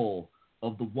role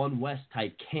of the One West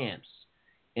type camps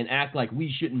and act like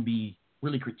we shouldn't be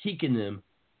really critiquing them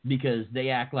because they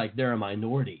act like they're a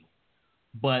minority.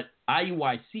 But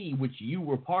IUIC, which you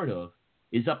were part of,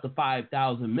 is up to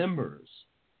 5,000 members,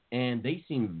 and they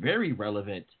seem very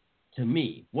relevant to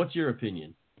me. What's your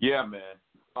opinion? Yeah, man.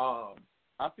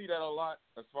 I see that a lot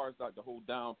as far as like the whole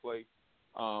downplay.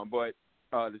 But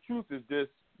the truth is this: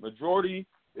 majority,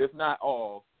 if not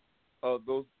all, of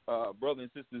those brothers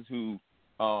and sisters who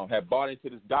have bought into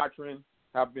this doctrine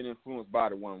have been influenced by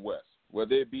the One West.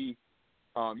 Whether it be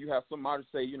you have some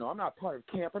moderates say, I'm not part of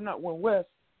camp, I'm not One West,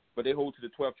 but they hold to the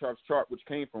 12 Tribes chart, which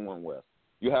came from One West.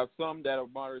 You have some that are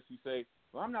moderates who say,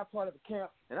 well, I'm not part of the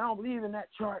camp, and I don't believe in that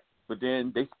chart, but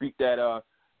then they speak that, or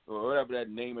whatever that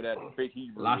name of that fake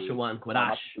Hebrew Lashawan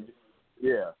Kodash.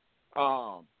 Yeah.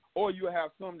 Or you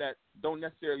have some that don't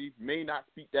necessarily, may not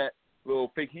speak that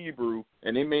little fake Hebrew,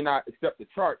 and they may not accept the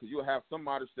chart, because you'll have some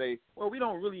moderates say, well, we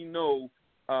don't really know,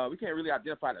 we can't really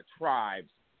identify the tribes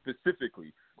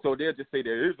specifically. So they'll just say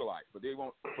they're Israelites, but they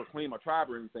won't proclaim a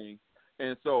tribe or anything.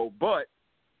 And so, but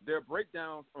their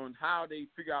breakdowns on how they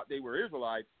figure out they were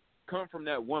Israelites come from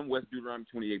that One West Deuteronomy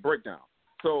 28 breakdown.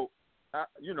 So,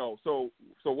 so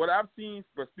what I've seen,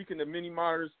 for speaking to many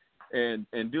martyrs and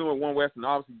dealing with One West and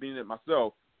obviously being it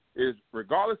myself, is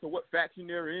regardless of what faction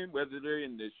they're in, whether they're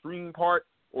in the extreme part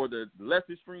or the less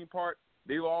extreme part,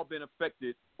 they've all been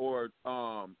affected or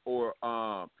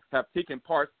have taken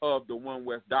parts of the One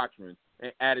West doctrine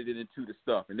and added it into the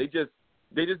stuff. And they just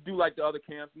do like the other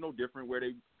camps, no different, where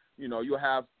they, you'll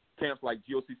have camps like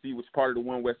GOCC, which is part of the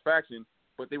One West faction,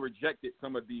 but they rejected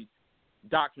some of the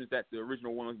doctrines that the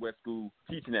original One West school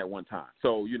teaching at one time.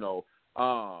 So,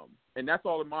 and that's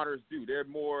all the moderates do. They're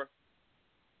more,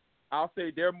 I'll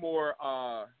say they're more,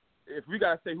 if we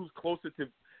got to say who's closer to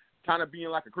kind of being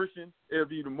like a Christian, it'll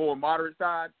be the more moderate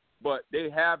side, but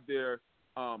they have their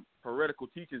heretical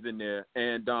teachers in there,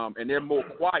 and they're more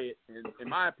quiet, and in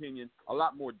my opinion, a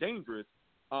lot more dangerous,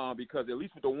 because at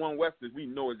least with the One Westers, we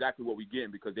know exactly what we're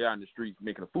getting, because they're out in the streets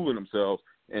making a fool of themselves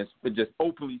and just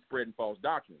openly spreading false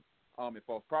doctrines and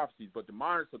false prophecies. But the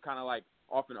moderates are kind of like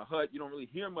off in a hut. You don't really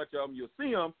hear much of them. You'll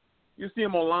see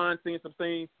them online saying some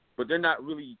things, but they're not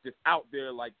really just out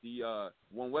there like the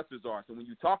One Westers are. So when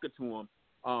you're talking to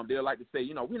them, they'll like to say,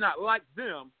 we're not like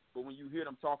them. But when you hear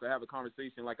them talk or have a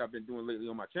conversation like I've been doing lately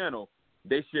on my channel,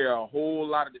 they share a whole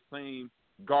lot of the same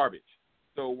garbage.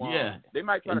 So they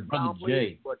might try to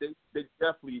downplay it, but they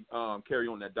definitely carry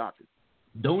on that doctrine.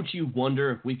 Don't you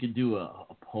wonder if we could do a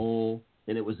poll,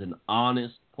 and it was an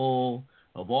honest poll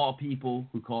of all people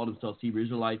who call themselves Hebrew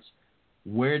Israelites?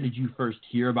 Where did you first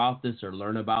hear about this or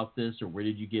learn about this, or where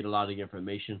did you get a lot of the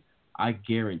information? I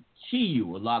guarantee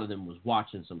you a lot of them was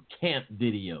watching some camp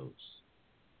videos.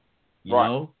 You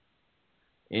know?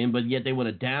 But yet they want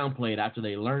to downplay it after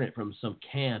they learn it from some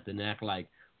camp and act like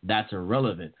that's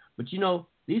irrelevant. But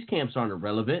these camps aren't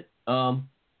irrelevant.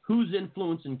 Who's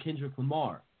influencing Kendrick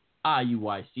Lamar?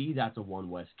 IUIC, that's a One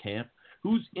West camp.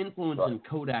 Who's influencing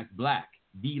Kodak Black,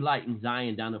 D-Light and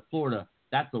Zion down in Florida?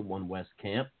 That's a One West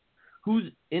camp.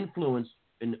 Who's influenced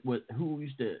and who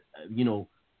used to,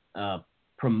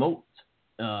 promote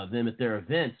them at their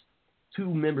events?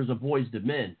 Two members of Boys to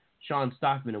Men, Sean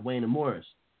Stockman and Wayne Morris.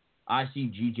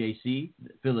 ICGJC,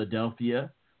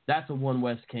 Philadelphia, that's a One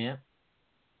West camp.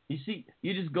 You see,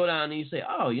 you just go down and you say,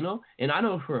 and I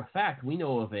know for a fact we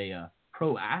know of a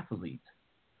pro athlete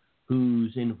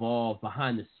who's involved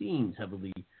behind the scenes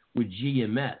heavily with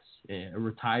GMS, a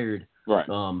retired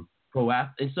pro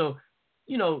athlete. And so,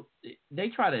 they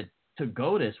try to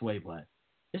go this way, but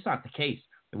it's not the case.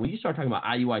 And when you start talking about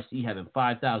IUIC having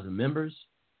 5,000 members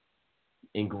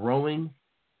and growing,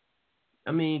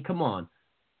 I mean, come on.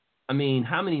 I mean,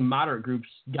 how many moderate groups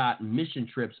got mission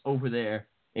trips over there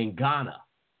in Ghana?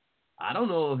 I don't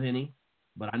know of any,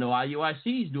 but I know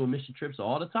IUIC is doing mission trips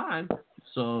all the time.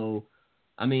 So,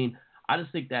 I mean, I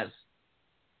just think that's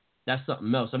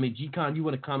something else. I mean, G-Con, you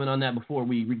want to comment on that before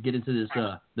we get into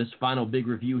this final big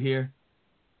review here?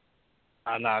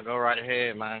 No, go right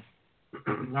ahead, man.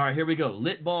 All right, here we go.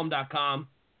 Litbalm.com.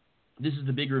 This is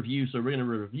the big review, so we're going to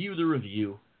review the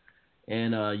review.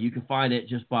 And you can find it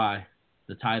just by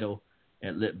the title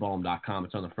at litbalm.com.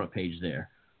 It's on the front page there.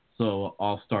 So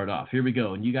I'll start off. Here we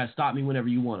go. And you guys stop me whenever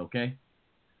you want, okay?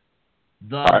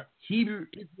 The Hebrew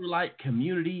Israelite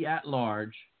community at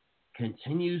large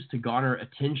continues to garner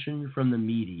attention from the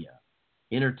media,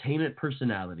 entertainment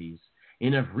personalities,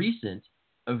 and of recent,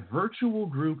 a virtual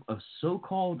group of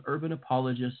so-called urban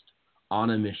apologists on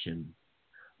a mission.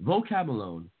 VOCAB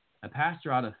alone, a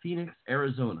pastor out of Phoenix,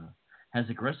 Arizona, has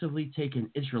aggressively taken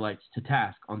Israelites to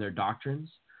task on their doctrines,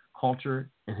 culture,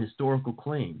 and historical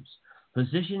claims,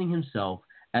 positioning himself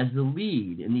as the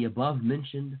lead in the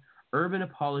above-mentioned urban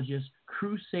apologist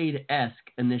crusade-esque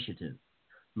initiative.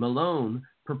 Malone,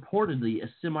 purportedly a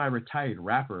semi-retired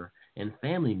rapper and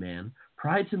family man,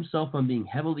 prides himself on being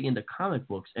heavily into comic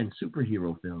books and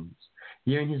superhero films.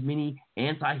 During his many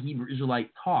anti-Hebrew Israelite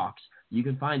talks, you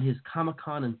can find his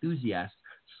Comic-Con enthusiast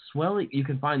swelling. You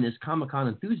can find this Comic-Con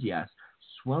enthusiast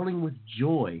swelling with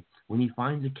joy when he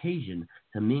finds occasion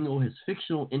to mingle his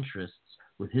fictional interests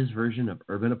with his version of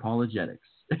urban apologetics.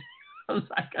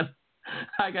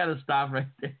 I gotta stop right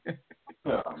there.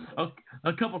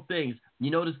 A couple things.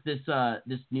 You notice this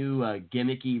new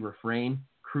gimmicky refrain,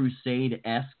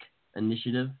 Crusade-esque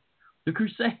initiative. The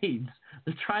Crusades.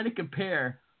 They're trying to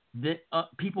compare the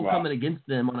people coming against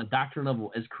them on a doctrine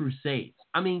level as Crusades.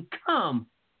 I mean, come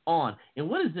on. And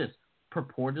what is this?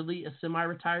 Purportedly a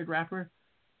semi-retired rapper?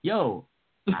 Yo,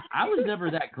 I was never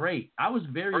that great. I was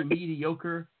very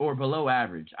mediocre or below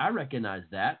average. I recognize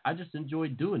that. I just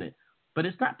enjoyed doing it. But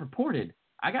it's not purported.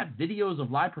 I got videos of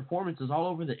live performances all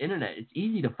over the internet. It's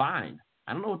easy to find.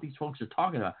 I don't know what these folks are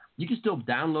talking about. You can still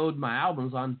download my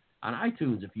albums on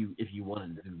iTunes if you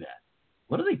wanted to do that.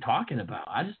 What are they talking about?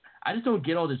 I just don't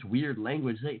get all this weird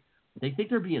language. They think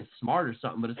they're being smart or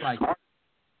something, but it's like,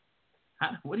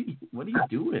 what are you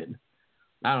doing?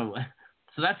 I don't know.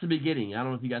 So that's the beginning. I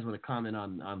don't know if you guys want to comment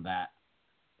on that.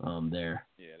 There.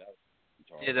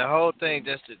 Yeah, the whole thing,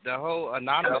 just the whole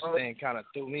anonymous thing, kind of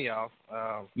threw me off.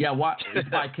 It's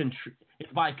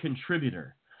by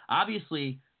contributor.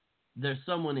 Obviously, there's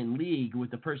someone in league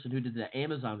with the person who did the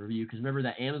Amazon review, because remember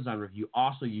that Amazon review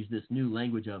also used this new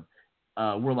language of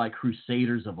we're like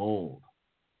crusaders of old.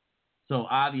 So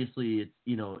obviously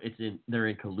they're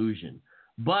in collusion,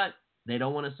 but they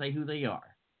don't want to say who they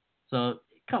are. So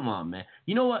come on, man.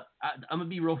 You know what? I'm gonna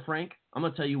be real frank. I'm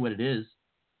gonna tell you what it is,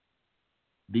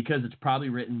 because it's probably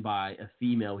written by a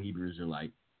female Hebrew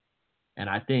Israelite, and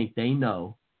I think they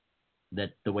know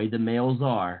that the way the males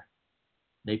are,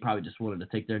 they probably just wanted to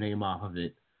take their name off of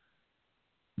it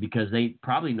because they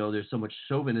probably know there's so much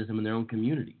chauvinism in their own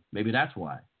community. Maybe that's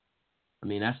why. I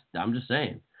mean, I'm just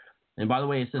saying. And by the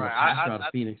way, it says a pastor out of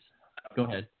Phoenix. Go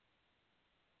ahead.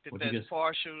 That's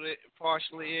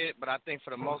partially it, but I think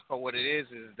for the most part, what it is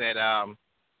that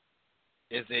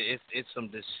it's some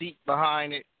deceit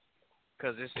behind it,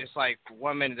 because it's like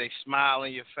 1 minute they smile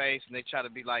in your face and they try to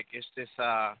be like it's this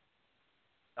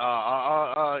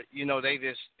they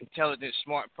this intelligent,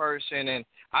 smart person, and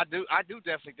I do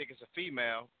definitely think it's a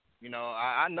female.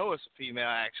 I know it's a female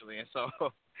actually, and so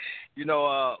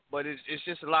but it's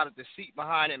just a lot of deceit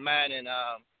behind it, man, and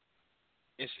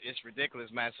it's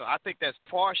ridiculous, man. So I think that's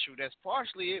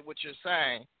partially it, what you're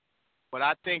saying, but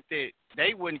I think that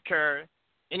they wouldn't care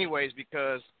anyways,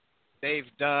 because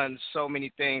they've done so many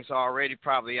things already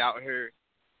probably out here,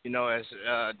 as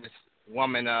this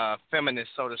woman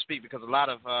feminist, so to speak, because a lot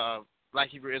of Black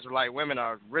Hebrew Israelite women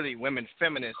are really women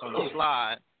feminists on the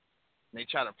slide. And they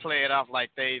try to play it off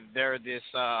like they're this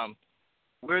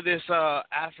we're this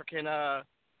African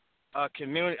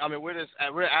community. I mean, we're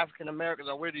African Americans,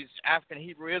 or we're these African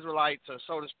Hebrew Israelites, or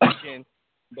so to speak.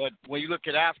 But when you look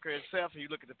at Africa itself and you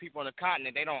look at the people on the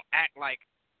continent, they don't act like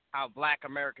how Black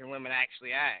American women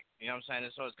actually act. You know what I'm saying?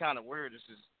 And so it's kind of weird.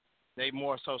 They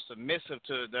more so submissive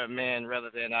to their men rather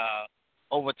than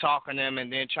over talking them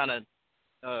and then trying to,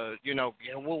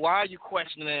 well, why are you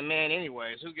questioning a man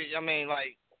anyways?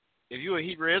 If you're a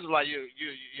Hebrew Israelite, you're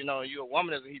a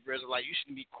woman as a Hebrew Israelite, you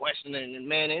shouldn't be questioning a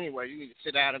man anyway. You need to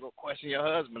sit down and go question your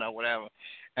husband or whatever.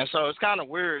 And so it's kind of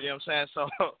weird, you know what I'm saying?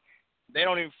 So they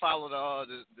don't even follow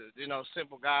the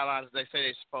simple guidelines they say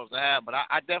they're supposed to have. But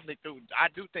I definitely do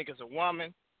think it's a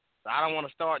woman. So I don't want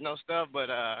to start no stuff, but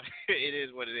it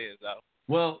is what it is, though.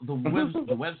 Well, the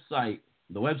website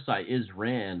is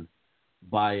ran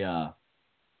by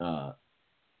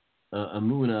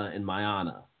Amuna and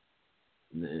Mayana.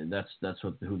 That's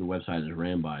who the website is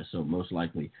ran by. So most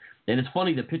likely, and it's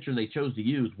funny, the picture they chose to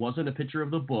use wasn't a picture of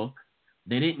the book.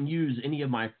 They didn't use any of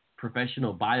my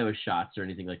professional bio shots or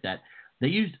anything like that. They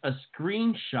used a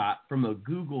screenshot from a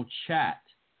Google chat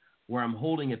where I'm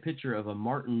holding a picture of a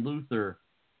Martin Luther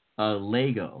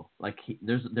Lego. Like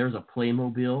there's a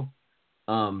Playmobil.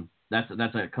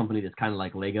 That's a company that's kind of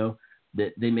like Lego.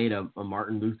 That they made a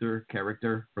Martin Luther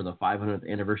character for the 500th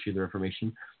anniversary of the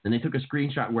Reformation, and they took a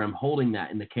screenshot where I'm holding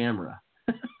that in the camera.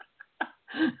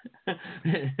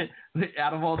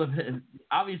 Out of all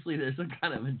obviously there's some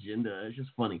kind of agenda. It's just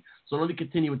funny. So let me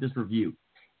continue with this review.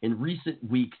 In recent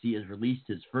weeks, he has released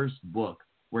his first book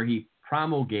where he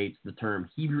promulgates the term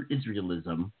Hebrew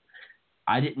Israelism.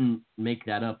 I didn't make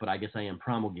that up, but I guess I am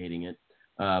promulgating it.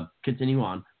 Continue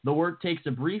on. The work takes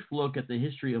a brief look at the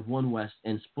history of One West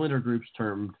and splinter groups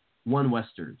termed One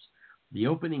Westers. The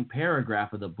opening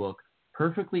paragraph of the book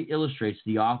perfectly illustrates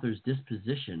the author's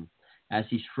disposition as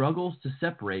he struggles to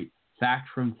separate fact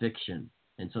from fiction.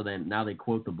 And so then now they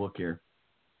quote the book here.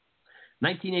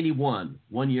 1981,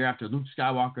 1 year after Luke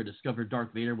Skywalker discovered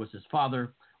Darth Vader was his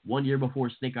father, 1 year before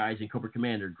Snake Eyes and Cobra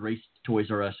Commander graced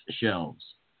Toys R Us shelves.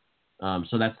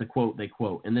 So that's the quote they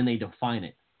quote, and then they define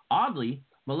it. Oddly,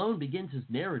 Malone begins his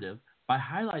narrative by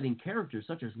highlighting characters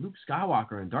such as Luke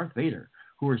Skywalker and Darth Vader,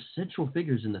 who are central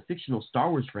figures in the fictional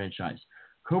Star Wars franchise.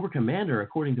 Cobra Commander,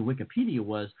 according to Wikipedia,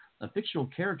 was a fictional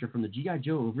character from the G.I.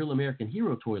 Joe Real American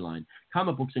Hero toy line,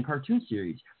 comic books, and cartoon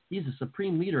series. He is the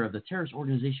supreme leader of the terrorist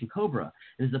organization Cobra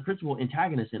and is the principal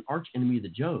antagonist and arch enemy of the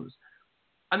Joes.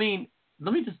 I mean,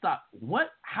 let me just stop. What?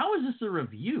 How is this a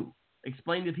review?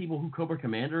 Explain to people who Cobra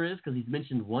Commander is, because he's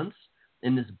mentioned once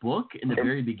in this book in the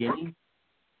very beginning.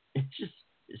 It's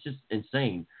just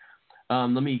insane. Let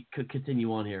me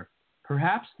continue on here.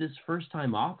 Perhaps this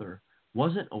first-time author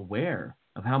wasn't aware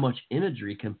of how much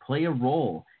imagery can play a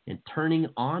role in turning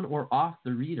on or off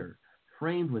the reader.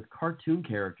 Framed with cartoon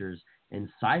characters and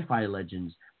sci-fi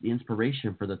legends, the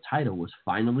inspiration for the title was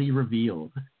finally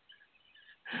revealed.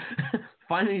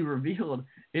 Finally revealed.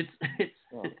 It's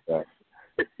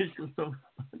just so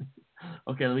funny.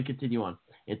 Okay, let me continue on.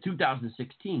 In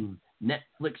 2016,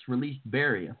 Netflix released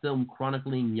Barry, a film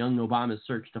chronicling young Obama's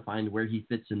search to find where he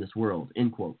fits in this world,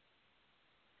 end quote.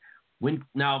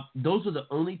 Now, those are the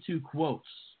only two quotes,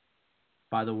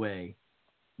 by the way,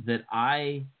 that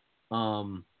I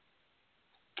can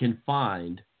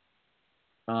find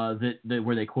that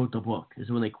where they quote the book, is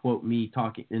when they quote me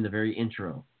talking in the very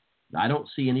intro. I don't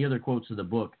see any other quotes of the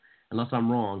book, unless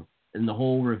I'm wrong, in the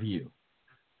whole review.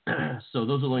 So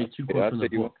those are only two quotes from the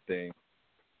book.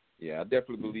 Yeah, I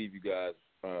definitely believe you guys,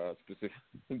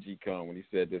 specifically G-Con, when he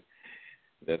said this,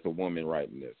 that's a woman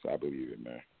writing this. I believe it,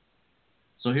 man.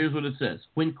 So here's what it says.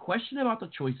 When questioned about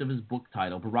the choice of his book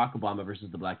title, Barack Obama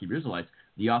versus the Black Hebrew Israelites,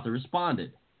 the author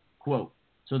responded, quote,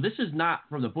 so this is not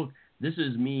from the book. This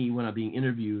is me when I'm being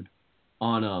interviewed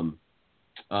on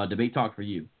Debate Talk for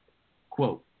You.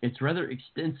 Quote, it's rather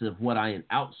extensive what I am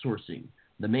outsourcing.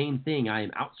 The main thing I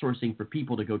am outsourcing for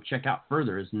people to go check out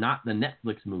further is not the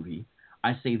Netflix movie.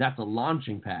 I say that's a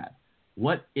launching pad.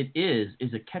 What it is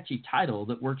a catchy title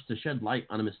that works to shed light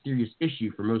on a mysterious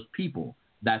issue for most people.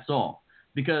 That's all.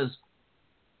 Because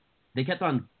they kept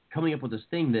on coming up with this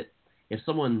thing that if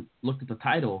someone looked at the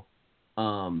title,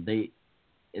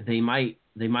 they might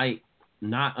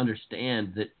not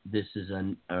understand that this is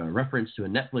a reference to a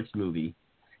Netflix movie.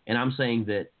 And I'm saying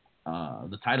that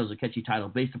the title is a catchy title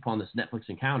based upon this Netflix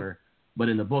encounter, but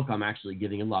in the book I'm actually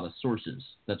giving a lot of sources.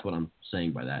 That's what I'm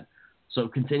saying by that. So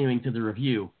continuing to the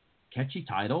review, catchy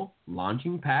title,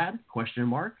 launching pad, question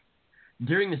mark.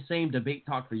 During the same Debate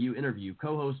Talk for You interview,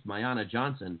 co-host Mayana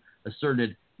Johnson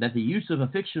asserted that the use of a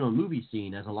fictional movie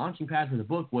scene as a launching pad for the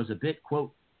book was a bit,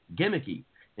 quote, gimmicky,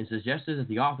 and suggested that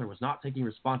the author was not taking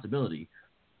responsibility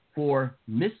for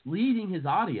misleading his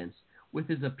audience with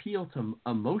his appeal to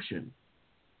emotion.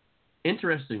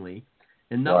 Interestingly,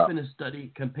 enough in a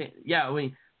study,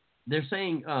 they're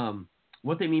saying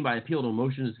what they mean by appeal to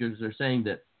emotion is because they're saying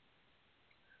that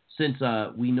since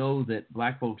we know that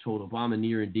black folks hold Obama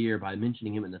near and dear by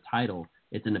mentioning him in the title,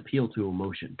 it's an appeal to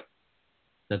emotion.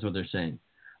 That's what they're saying.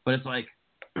 But it's like,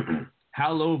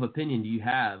 how low of opinion do you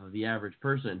have of the average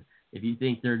person if you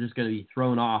think they're just going to be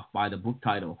thrown off by the book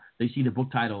title? They see the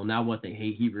book title and now what, they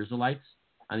hate Hebrew Israelites?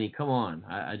 I mean, come on.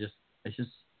 It's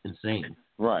just insane.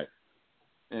 Right.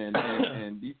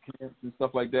 And these camps and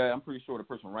stuff like that, I'm pretty sure the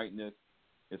person writing this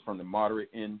is from the moderate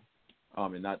end.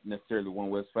 And not necessarily one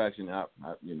West faction.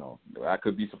 I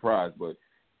could be surprised, but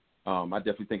I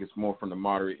definitely think it's more from the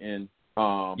moderate end.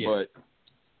 But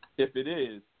if it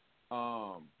is,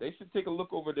 they should take a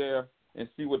look over there and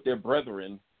see what their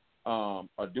brethren are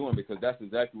doing, because that's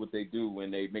exactly what they do when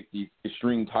they make these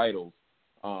extreme titles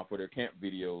for their camp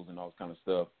videos and all this kind of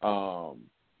stuff.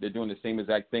 They're doing the same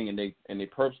exact thing, and they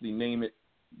purposely name it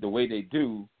the way they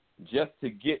do just to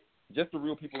get the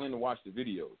real people in to watch the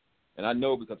videos. And I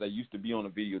know because I used to be on a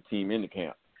video team in the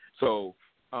camp. So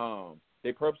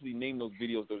they purposely name those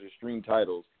videos, those extreme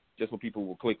titles, just so people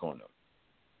will click on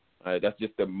them. That's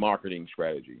just the marketing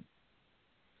strategy.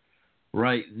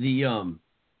 Right.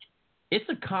 It's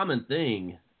a common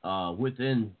thing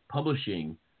within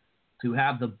publishing to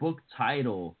have the book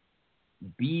title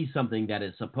be something that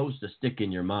is supposed to stick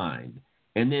in your mind.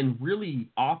 And then really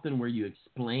often where you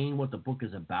explain what the book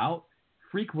is about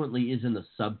frequently is in the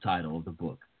subtitle of the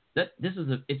book.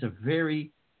 It's a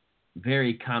very,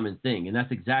 very common thing, and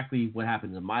that's exactly what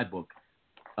happens in my book.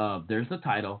 There's the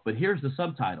title, but here's the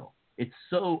subtitle. It's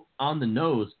so on the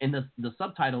nose, and the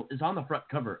subtitle is on the front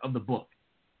cover of the book.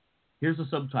 Here's the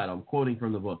subtitle. I'm quoting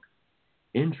from the book.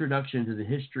 Introduction to the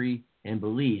History and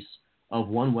Beliefs of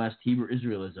One West Hebrew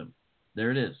Israelism.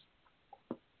 There it is.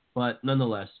 But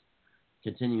nonetheless,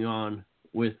 continuing on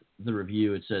with the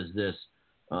review, it says this.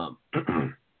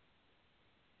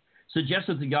 Suggests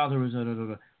that the author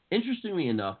was... Interestingly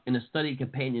enough, in a study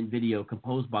companion video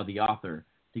composed by the author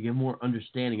to give more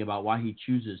understanding about why he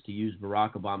chooses to use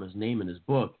Barack Obama's name in his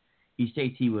book, he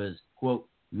states he was, quote,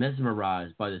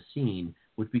 mesmerized by the scene,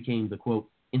 which became the, quote,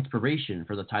 inspiration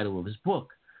for the title of his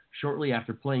book. Shortly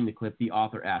after playing the clip, the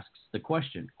author asks the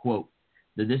question, quote,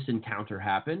 did this encounter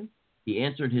happen? He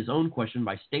answered his own question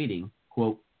by stating,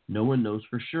 quote, no one knows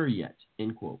for sure yet,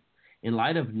 end quote. In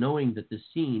light of knowing that the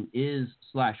scene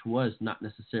is/was not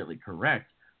necessarily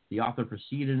correct, the author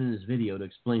proceeded in his video to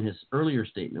explain his earlier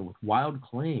statement with wild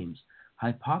claims,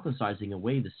 hypothesizing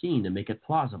away the scene to make it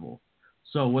plausible.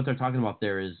 So what they're talking about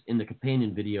there is in the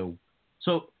companion video.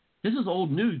 So this is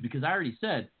old news because I already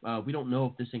said we don't know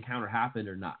if this encounter happened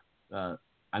or not.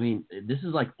 I mean, this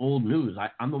is like old news.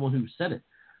 I'm the one who said it.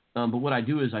 But what I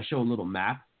do is I show a little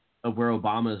map of where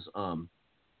Obama's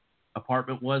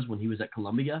apartment was when he was at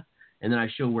Columbia. And then I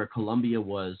show where Columbia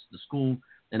was, the school.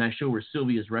 And I show where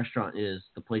Sylvia's restaurant is,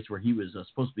 the place where he was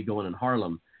supposed to be going in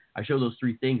Harlem. I show those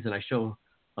three things, and I show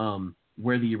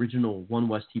where the original One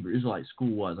West Hebrew Israelite school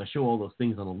was. I show all those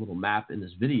things on a little map in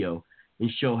this video and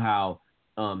show how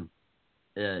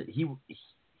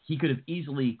he could have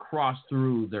easily crossed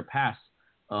through their paths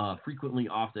frequently,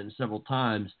 often, several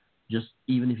times, just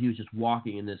even if he was just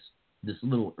walking in this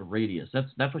little radius.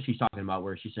 That's what she's talking about,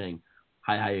 where she's saying,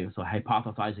 so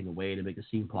hypothesizing a way to make the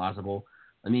scene plausible.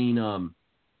 I mean,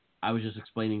 I was just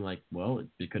explaining, like, well,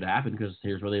 it could happen because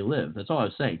here's where they live. That's all I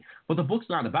was saying. But the book's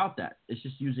not about that. It's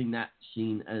just using that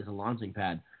scene as a launching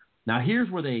pad. Now, here's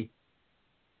where it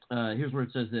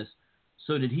says this.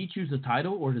 So did he choose the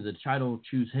title, or did the title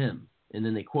choose him? And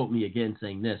then they quote me again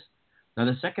saying this. Now,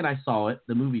 the second I saw it,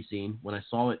 the movie scene, when I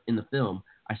saw it in the film,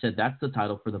 I said, that's the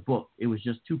title for the book. It was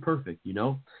just too perfect, you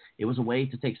know? It was a way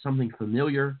to take something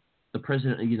familiar, the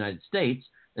President of the United States,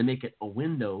 and make it a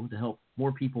window to help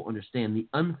more people understand the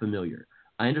unfamiliar.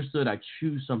 I understood I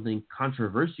choose something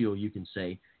controversial, you can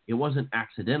say. It wasn't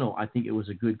accidental. I think it was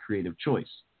a good creative choice.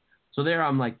 So there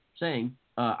I'm like saying,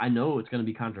 I know it's going to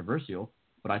be controversial,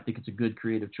 but I think it's a good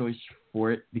creative choice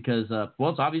for it because, well,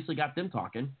 it's obviously got them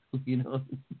talking, you know.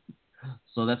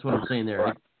 So that's what I'm saying there.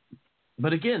 Right.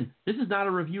 But again, this is not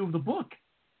a review of the book.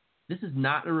 This is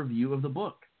not a review of the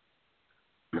book.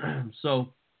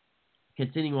 So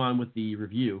continuing on with the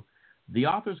review, the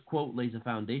author's quote lays a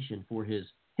foundation for his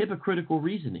hypocritical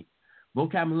reasoning.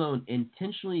 VOCAB Malone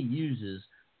intentionally uses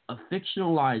a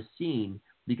fictionalized scene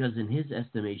because in his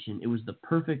estimation, it was the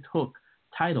perfect hook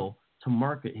title to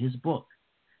market his book.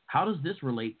 How does this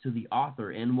relate to the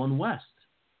author and One West?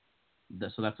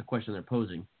 So that's a question they're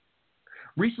posing.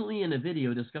 Recently, in a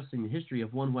video discussing the history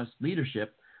of One West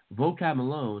leadership, VOCAB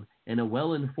Malone and a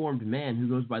well-informed man who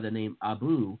goes by the name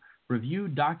Abu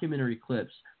reviewed documentary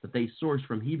clips that they sourced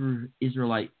from Hebrew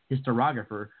Israelite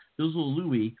historiographer Uzal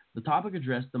Louis. The topic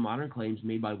addressed the modern claims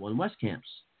made by One West camps.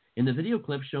 In the video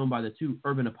clip shown by the two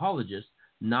urban apologists,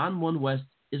 non-One West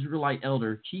Israelite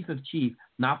elder Chief of Chief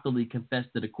Naphtali confessed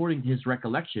that according to his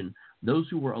recollection, those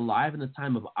who were alive in the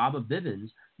time of Abba Bivens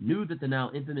knew that the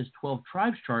now infamous 12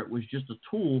 tribes chart was just a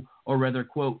tool, or rather,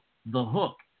 quote, the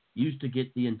hook used to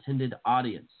get the intended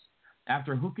audience.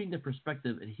 After hooking the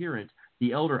prospective adherent,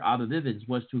 the elder Abba Bivens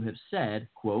was to have said,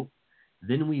 quote,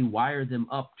 then we wire them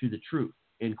up to the truth,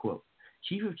 end quote.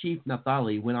 Chief of Chief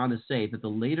Naphtali went on to say that the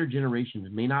later generations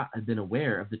may not have been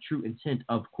aware of the true intent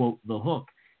of, quote, the hook,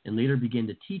 and later began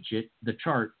to teach it, the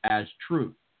chart, as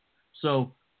truth.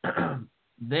 So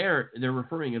they're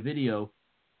referring a video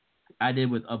I did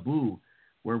with Abu,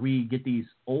 where we get these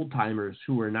old-timers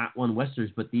who are not One Westers,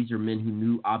 but these are men who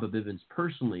knew Abba Bivens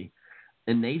personally,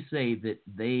 and they say that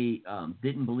they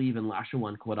didn't believe in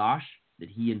Lashawan Kodash that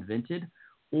he invented,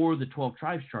 or the 12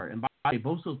 tribes chart. And by the way,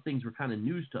 both those things were kind of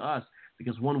news to us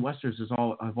because One Westers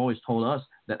have always told us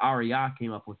that Ariyah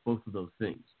came up with both of those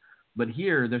things. But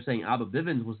here they're saying Abba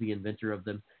Bivens was the inventor of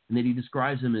them, and that he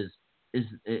describes them as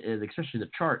especially the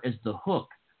chart, as the hook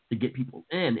to get people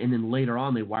in, and then later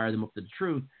on they wire them up to the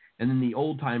truth. And then the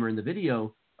old timer in the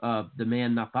video, the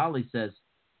man Naphtali says,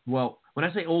 well, when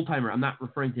I say old timer, I'm not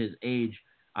referring to his age.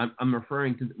 I'm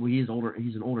referring to, well, he's older.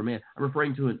 He's an older man. I'm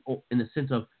referring to in the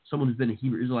sense of someone who's been a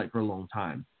Hebrew Israelite for a long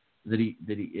time, that he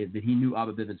knew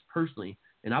Abba Bivens personally.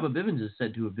 And Abba Bivens is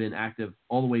said to have been active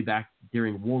all the way back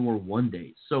during World War I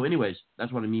days. So anyways,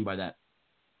 that's what I mean by that.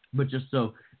 But just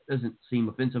so it doesn't seem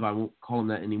offensive, I won't call him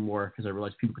that anymore because I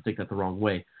realize people could take that the wrong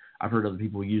way. I've heard other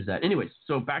people use that. Anyways,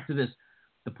 so back to this.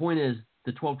 The point is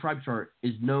the 12 tribe chart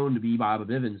is known to be by Abba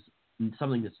Bivens,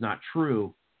 something that's not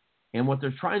true. And what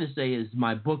they're trying to say is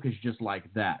my book is just like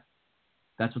that.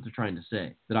 That's what they're trying to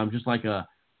say, that I'm just like a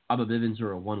Abba Bivens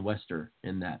or a One Wester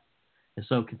in that. And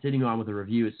so continuing on with the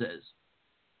review, it says,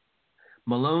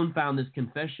 Malone found this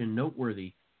confession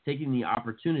noteworthy, taking the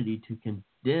opportunity to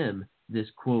condemn this,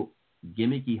 quote,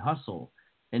 gimmicky hustle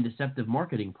and deceptive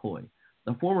marketing ploy.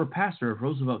 The former pastor of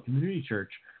Roosevelt Community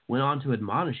Church went on to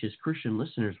admonish his Christian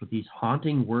listeners with these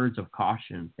haunting words of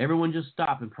caution. Everyone just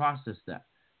stop and process that.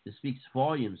 This speaks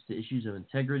volumes to issues of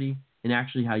integrity and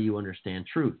actually how you understand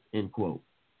truth, end quote.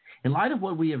 In light of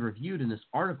what we have reviewed in this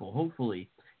article, hopefully,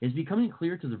 it is becoming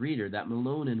clear to the reader that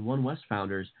Malone and One West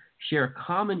founders share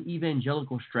common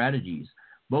evangelical strategies.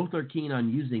 Both are keen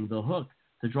on using the hook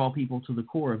to draw people to the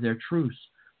core of their truths.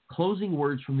 Closing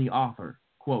words from the author,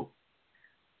 quote,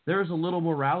 there is a little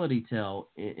morality tale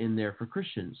in there for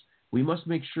Christians. We must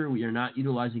make sure we are not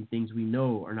utilizing things we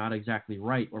know are not exactly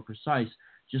right or precise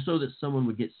just so that someone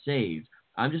would get saved.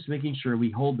 I'm just making sure we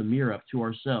hold the mirror up to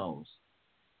ourselves.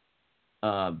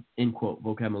 End quote,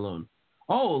 VOCAB Malone.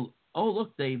 Oh,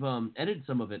 look, they've edited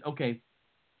some of it. Okay,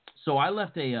 so I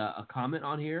left a comment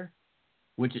on here,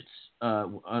 which it's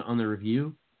on the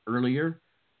review earlier,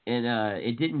 and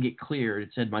it didn't get cleared. It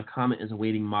said my comment is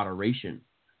awaiting moderation.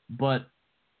 But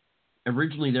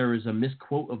originally there was a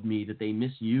misquote of me that they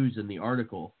misused in the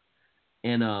article,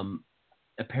 and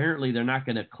apparently they're not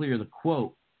going to clear the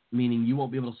quote, meaning you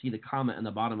won't be able to see the comment in the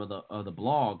bottom of the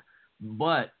blog.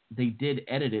 But they did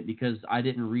edit it because I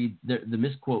didn't read the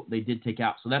misquote. They did take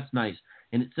out, so that's nice.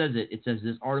 And it says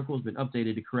this article has been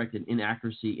updated to correct an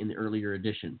inaccuracy in the earlier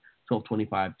edition,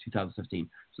 12/25/2015.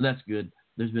 So that's good.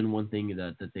 There's been one thing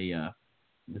that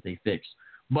they fixed,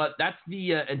 but that's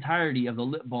the entirety of the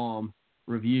Lip Balm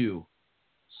review.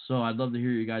 So I'd love to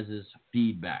hear you guys'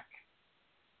 feedback.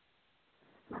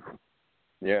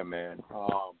 Yeah, man.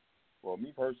 Well,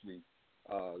 me personally,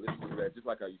 listening to that, just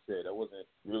like how you said, that wasn't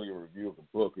really a review of the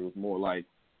book. It was more like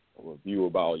a review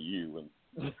about you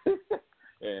and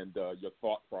and your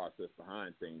thought process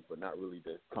behind things, but not really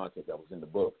the content that was in the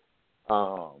book.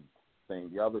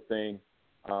 The other thing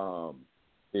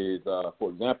is, for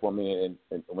example, I mean,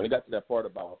 and when it got to that part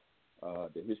about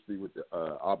the history with the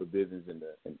Abba Bivens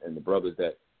and the brothers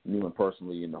that knew him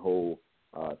personally, and the whole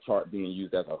chart being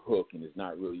used as a hook and it's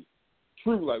not really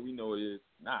true like we know it is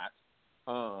not.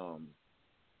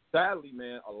 Sadly,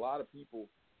 man, a lot of people,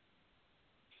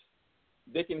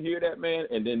 they can hear that, man,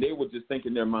 and then they would just think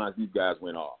in their minds these guys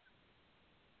went off.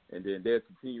 And then they'll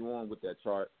continue on with that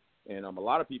chart. And a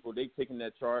lot of people, they've taken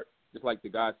that chart, just like the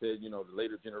guy said, you know, the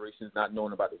later generations not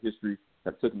knowing about the history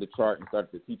have taken the chart and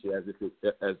started to teach it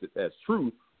as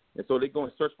truth. And so they go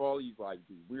and search for all these, like,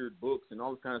 these weird books and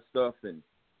all this kind of stuff. And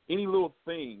any little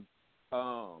thing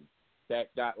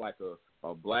that got, like, a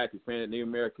Black, Hispanic, Native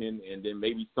American, and then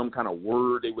maybe some kind of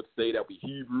word they would say that would be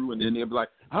Hebrew, and then they'd be like,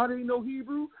 how do they know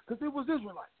Hebrew? Because it was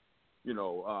Israelites. You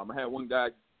know, I had one guy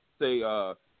say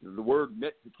the word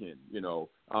Mexican, you know,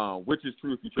 which is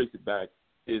true if you trace it back,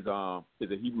 is a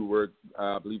Hebrew word.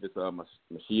 I believe it's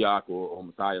Mashiach or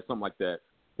Messiah, something like that.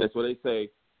 That's what they say.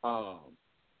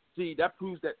 See, that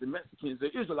proves that the Mexicans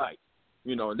are Israelites.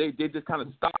 You know, they just kind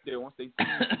of stop there once they see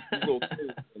these little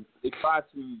things. And they try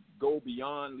to go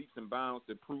beyond leaps and bounds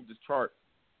to prove this chart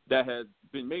that has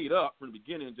been made up from the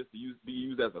beginning just to be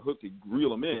used as a hook to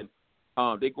reel them in.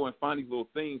 They go and find these little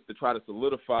things to try to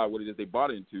solidify what it is they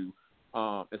bought into,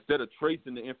 instead of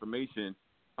tracing the information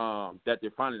that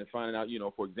they're finding out. You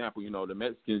know, for example, you know, the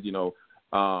Mexicans, you know,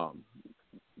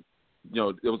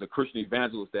 there was a Christian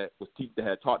evangelist that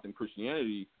had taught them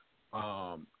Christianity.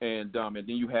 And then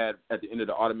you had at the end of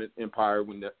the Ottoman Empire,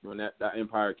 when that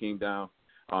empire came down,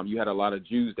 you had a lot of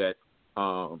Jews that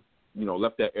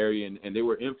left that area, and they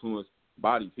were influenced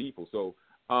by these people. So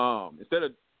instead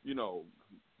of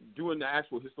doing the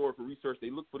actual historical research, they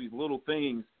look for these little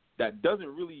things that doesn't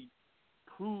really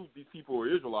prove these people are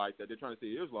Israelites, that they're trying to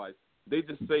say Israelites. They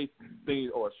just say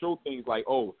things or show things like,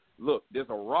 oh, look, there's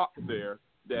a rock there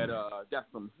that got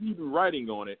some Hebrew writing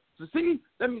on it. So see,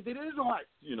 that means they're Israelites,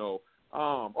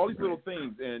 all these little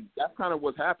things. And that's kind of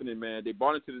what's happening, man. They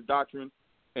bought into this doctrine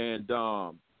and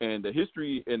the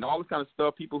history and all this kind of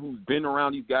stuff. People who've been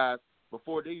around these guys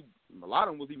before a lot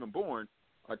of them was even born,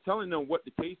 are telling them what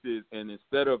the case is. And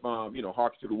instead of,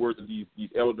 hark to the words of these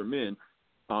elder men,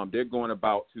 they're going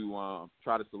about to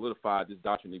try to solidify this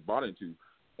doctrine they bought into.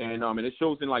 And it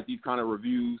shows in like these kind of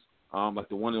reviews, like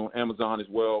the one on Amazon as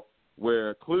well,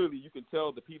 where clearly you can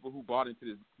tell the people who bought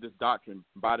into this doctrine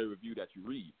by the review that you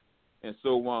read. And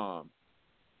so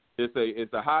it's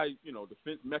a high,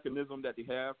 defense mechanism that they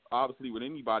have. Obviously, with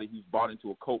anybody who's bought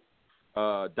into a cult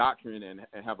doctrine and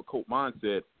have a cult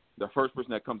mindset, the first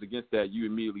person that comes against that, you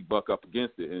immediately buck up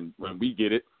against it. And when we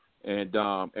get it,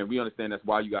 and we understand that's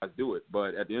why you guys do it.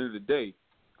 But at the end of the day,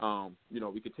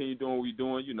 we continue doing what we're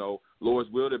doing.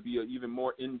 Lord's will to be an even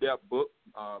more in-depth book,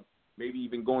 maybe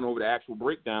even going over the actual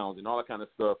breakdowns and all that kind of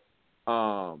stuff,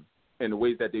 and the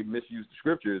ways that they misuse the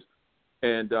scriptures.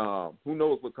 And who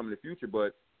knows what comes in the future,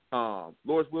 but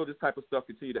Lord's will, this type of stuff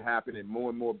continue to happen, and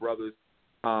more brothers,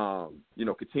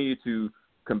 continue to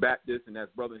combat this. And as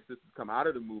brothers and sisters come out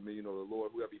of the movement, the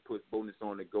Lord, whoever He puts bonus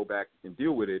on to go back and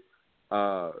deal with it,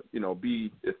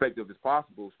 be effective as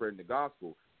possible spreading the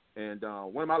gospel. And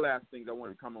one of my last things, I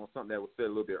wanted to comment on something that was said a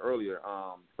little bit earlier,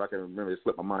 if I can remember, it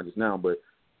slipped my mind just now, but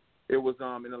it was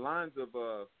in the lines of,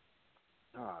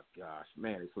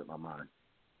 it slipped my mind.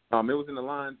 It was in the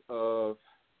lines of,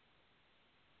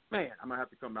 I'm gonna have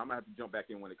to jump back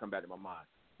in when it come back to my mind.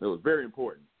 It was very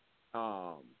important.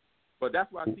 But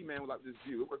that's why I see, man, like this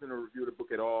view. It wasn't a review of the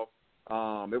book at all.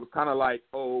 It was kind of like,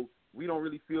 we don't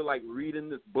really feel like reading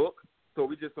this book, so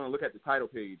we're just gonna look at the title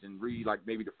page and read like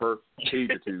maybe the first page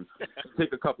or two,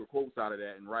 take a couple of quotes out of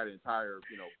that, and write an entire,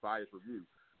 biased review.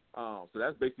 So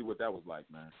that's basically what that was like,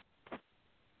 man.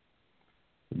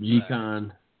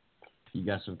 G-Con, you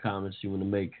got some comments you want to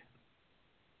make?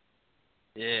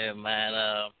 Yeah, man.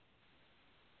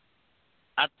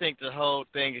 I think the whole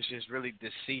thing is just really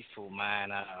deceitful,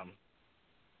 man.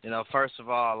 First of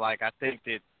all, like, I think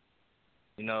that,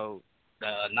 the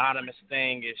anonymous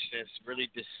thing is just really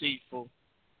deceitful.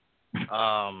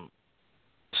 Man,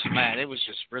 it was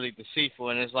just really deceitful,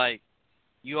 and it's like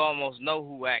you almost know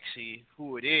who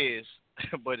it is,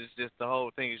 but it's just the whole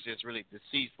thing is just really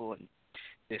deceitful and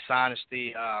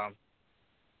dishonesty. I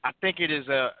think it is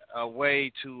a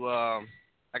way to,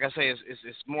 like I say,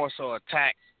 it's more so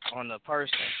attack on the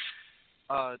person.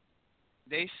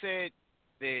 They said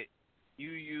that you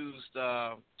used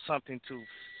something to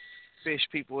fish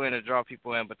people in or draw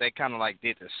people in, but they kind of like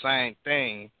did the same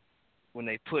thing when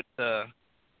they put the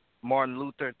Martin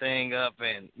Luther thing up,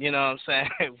 and you know what I'm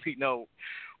saying? We know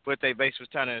what they basically was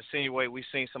trying to insinuate. We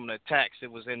seen some of the attacks.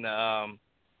 It was in the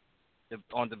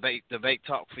on debate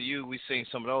talk for you. We seen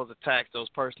some of those attacks, those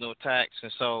personal attacks,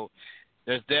 and so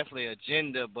there's definitely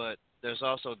agenda, but there's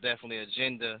also definitely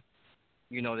agenda,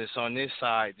 that's on this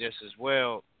side just as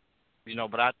well,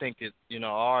 But I think that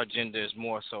our agenda is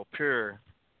more so pure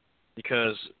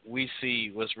because we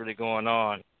see what's really going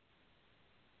on,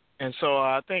 and so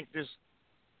I think this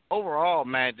overall,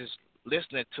 man, just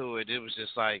listening to it, it was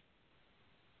just like,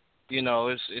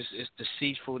 it's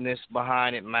deceitfulness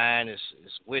behind it, man. It's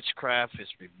witchcraft.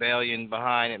 It's rebellion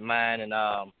behind it, man, and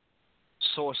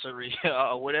sorcery,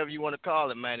 or whatever you want to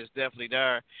call it, man. It's definitely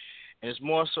there, and it's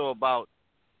more so about.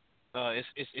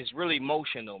 It's really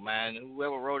emotional, man.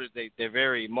 Whoever wrote it, they're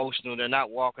very emotional. They're not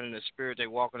walking in the spirit. They're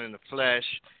walking in the flesh.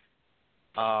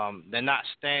 They're not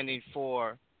standing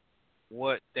for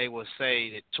what they will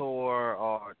say that Torah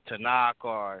or Tanakh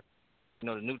or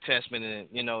the New Testament,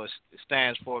 it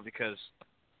stands for, because,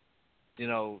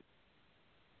 or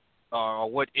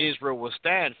what Israel will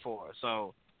stand for.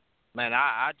 So, man,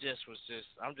 I'm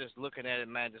just looking at it,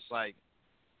 man, just like,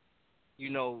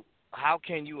 how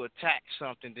can you attack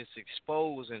something that's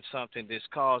exposing something that's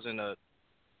causing a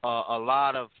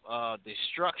lot of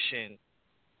destruction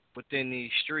within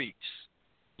these streets?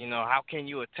 How can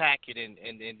you attack it and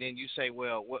then you say,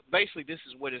 well, basically this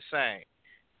is what it's saying.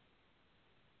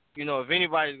 If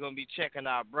anybody's going to be checking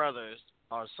our brothers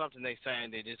or something, they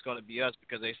saying that it's going to be us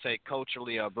because they say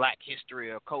culturally or black history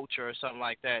or culture or something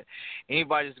like that.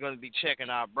 Anybody's going to be checking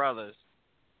our brothers,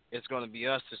 it's going to be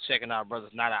us that's checking our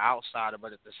brothers, not an outsider,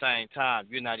 but at the same time,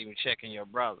 you're not even checking your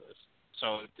brothers.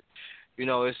 So,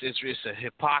 it's a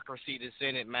hypocrisy that's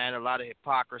in it, man, a lot of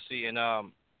hypocrisy. And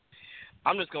I'm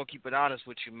just going to keep it honest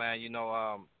with you, man.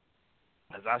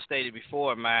 As I stated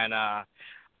before, man, I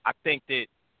think that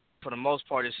for the most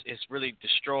part, it's really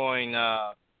destroying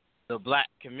the black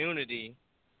community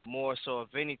more so,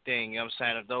 if anything, of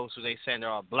those who they saying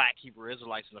are black Hebrew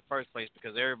Israelites in the first place,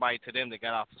 because everybody to them that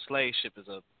got off the slave ship is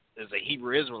a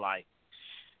Hebrew Israelite.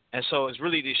 And so it's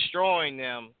really destroying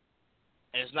them,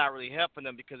 and it's not really helping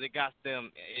them because it got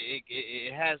them,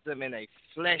 it has them in a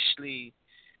fleshly,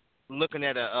 looking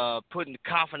at putting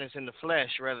confidence in the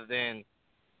flesh rather than,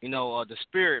 the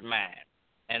spirit man,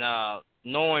 and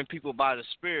knowing people by the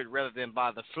spirit rather than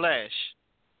by the flesh.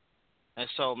 And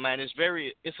so, man, it's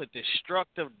a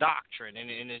destructive doctrine,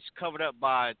 and it's covered up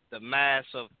by the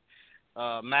mask of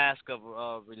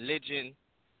religion,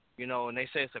 and they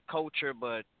say it's a culture,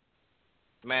 but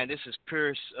man, this is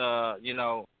pure,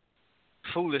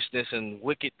 foolishness and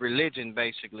wicked religion,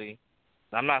 basically.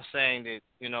 I'm not saying that,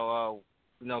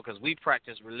 because we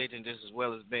practice religion just as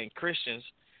well as being Christians,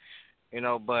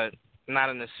 but not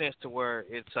in the sense to where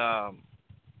it's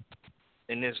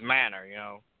in this manner, you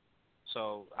know.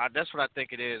 So that's what I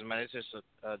think it is, man. It's just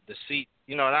a deceit,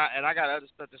 you know. And I got other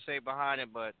stuff to say behind it,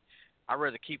 but I'd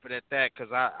rather keep it at that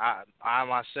because I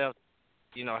myself,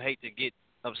 you know, hate to get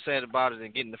upset about it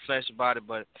and get in the flesh about it.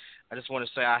 But I just want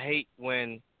to say I hate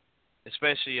when,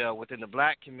 especially within the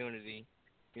black community,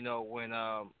 you know, when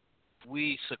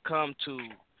we succumb to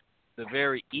the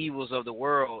very evils of the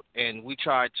world and we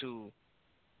try to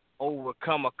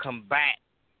overcome or combat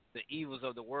the evils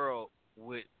of the world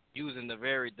with using the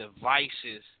very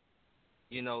devices,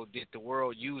 you know, that the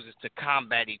world uses to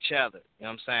combat each other. You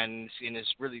know what I'm saying? And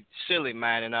it's really silly,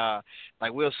 man. And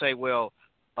like we'll say, well,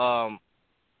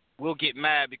 we'll get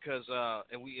mad because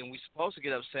and we supposed to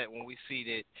get upset when we see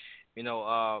that, you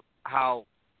know, how,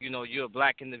 you know, you're a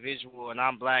black individual and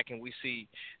I'm black and we see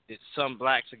that some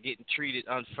blacks are getting treated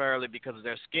unfairly because of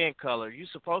their skin color. You're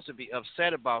supposed to be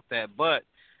upset about that, but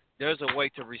there's a way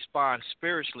to respond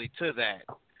spiritually to that.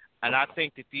 And I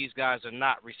think that these guys are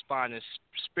not responding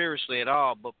spiritually at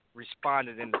all, but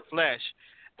responding in the flesh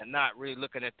and not really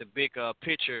looking at the big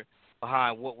picture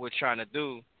behind what we're trying to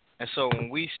do. And so when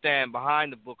we stand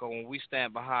behind the book or when we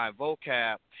stand behind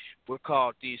VOCAB, we're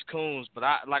called these coons. But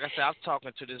like I said, I'm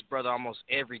talking to this brother almost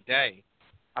every day.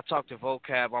 I talk to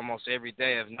VOCAB almost every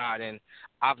day, if not. And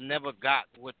I've never got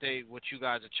what you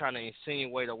guys are trying to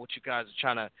insinuate or what you guys are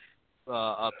trying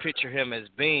to picture him as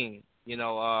being. You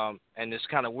know, and it's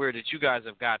kind of weird that you guys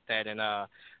have got that. And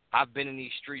I've been in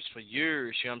these streets for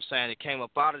years, you know what I'm saying? It came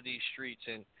up out of these streets,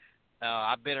 and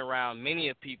I've been around many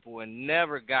of people and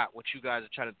never got what you guys are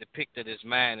trying to depict of this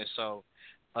man. And so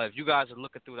if you guys are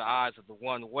looking through the eyes of the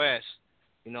One West,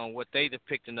 you know, what they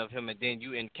depicting of him, and then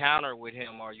you encounter with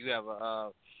him or you have,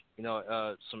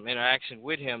 some interaction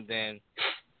with him, then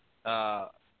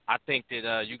I think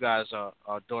that you guys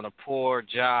are doing a poor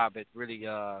job at really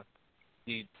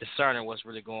discerning what's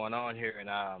really going on here,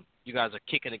 and you guys are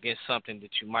kicking against something that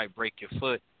you might break your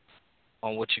foot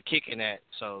on what you're kicking at,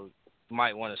 so you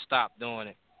might want to stop doing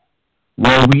it.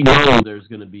 Well, we know there's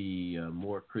going to be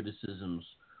more criticisms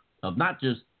of not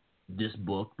just this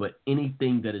book, but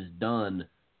anything that is done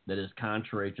that is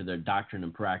contrary to their doctrine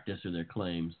and practice or their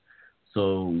claims.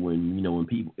 So when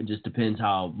people, it just depends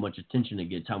how much attention it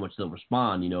gets, how much they'll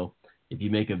respond. You know, if you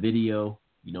make a video,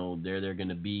 you know, they're going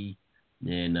to be.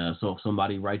 And so if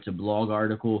somebody writes a blog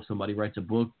article, if somebody writes a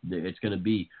book, it's going to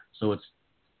be. So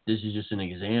this is just an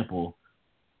example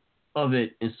of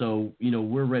it. And so, you know,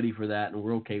 we're ready for that and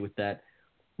we're okay with that.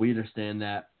 We understand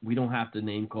that. We don't have to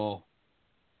name call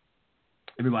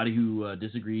everybody who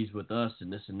disagrees with us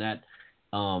and this and that.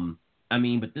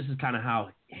 But this is kind of how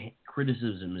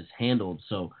criticism is handled.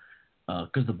 So,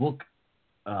 because the book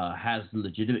has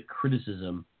legitimate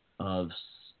criticism of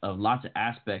lots of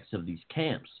aspects of these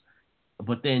camps.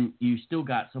 But then you still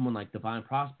got someone like Divine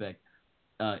Prospect.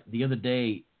 The other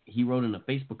day, he wrote in a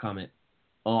Facebook comment,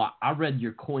 "Oh, I read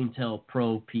your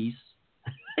COINTELPRO piece."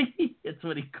 That's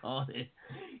what he called it.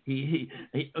 He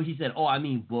said, "Oh, I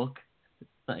mean book."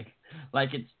 Like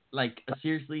it's like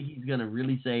seriously, he's gonna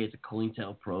really say it's a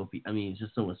COINTELPRO piece. I mean, it's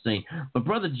just so insane. But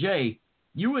Brother Jay,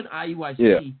 you and IUIC,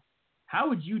 yeah. How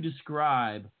would you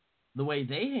describe the way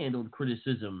they handled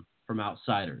criticism from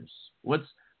outsiders?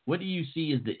 What do you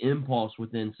see as the impulse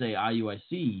within, say,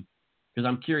 IUIC? Because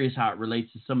I'm curious how it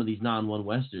relates to some of these non-One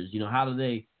Westers. You know, how do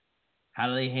they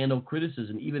handle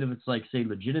criticism, even if it's like, say,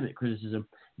 legitimate criticism,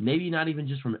 maybe not even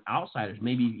just from outsiders,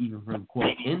 maybe even from,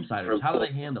 quote, insiders. How do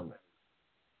they handle it?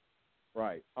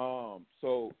 Right.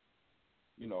 So,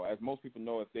 you know, as most people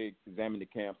know, if they examine the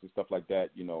camps and stuff like that,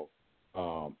 you know,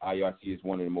 IUIC is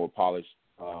one of the more polished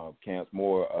camps,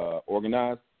 more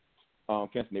organized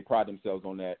camps, and they pride themselves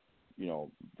on that, you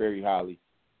know, very highly.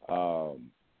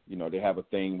 You know, they have a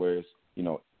thing where it's, you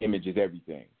know, image is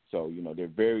everything. So, you know, they're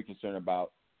very concerned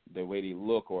about the way they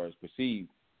look or is perceived.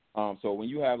 So when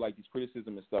you have like these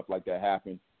criticism and stuff like that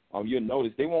happen, you'll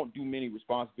notice they won't do many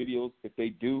response videos. If they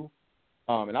do,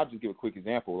 and I'll just give a quick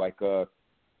example. Like,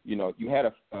 you know, you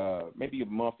had maybe a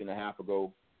month and a half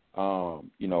ago,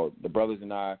 you know, the brothers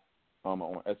and I on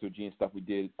SOG and stuff, we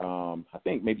did, I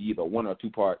think maybe either 1 or 2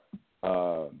 part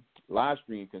live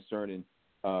stream concerning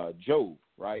Job,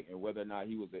 right, and whether or not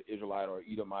he was an Israelite or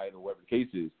Edomite or whatever the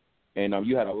case is. And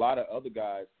you had a lot of other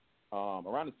guys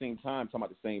around the same time talking about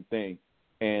the same thing.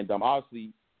 And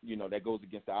obviously, you know, that goes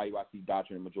against the IUIC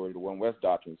doctrine and majority of the One West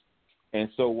doctrines. And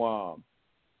so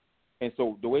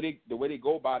the way they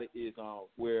go about it is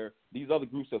where these other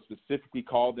groups have specifically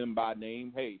called them by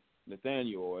name. Hey,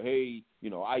 Nathaniel, or hey, you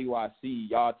know, IUIC,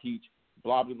 y'all teach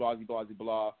blah blah blah blah blah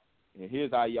blah. And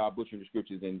here's how y'all butchering the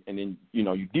scriptures, and then, you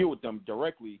know, you deal with them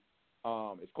directly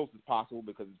as close as possible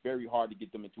because it's very hard to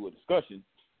get them into a discussion.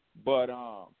 But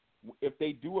if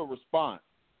they do a response,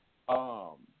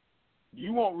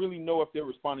 you won't really know if they're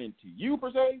responding to you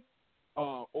per se,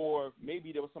 or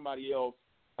maybe there was somebody else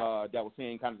that was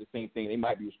saying kind of the same thing. They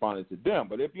might be responding to them.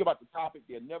 But if you're about the topic,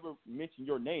 they'll never mention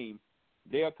your name.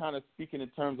 They're kind of speaking in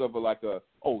terms of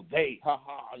they,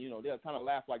 ha-ha, they'll kind of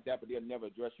laugh like that, but they'll never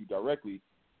address you directly.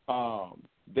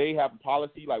 They have a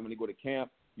policy, like when they go to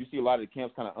camp, you see a lot of the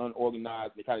camps kind of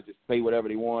unorganized. They kind of just say whatever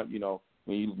they want,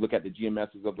 when you look at the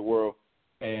GMSs of the world.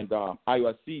 And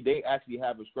IUIC, they actually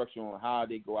have instruction on how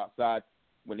they go outside.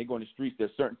 When they go in the streets, there's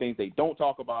certain things they don't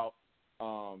talk about.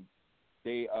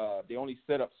 They only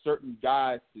set up certain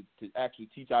guys to actually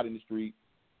teach out in the street.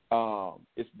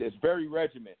 It's very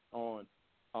regiment on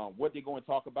what they're going to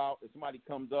talk about. If somebody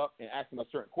comes up and asks them a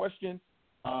certain question,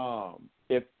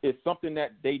 if it's something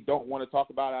that they don't want to talk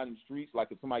about out in the streets, like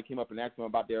if somebody came up and asked them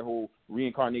about their whole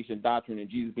reincarnation doctrine and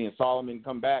Jesus being Solomon and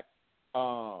come back,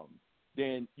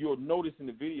 then you'll notice in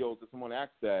the videos if someone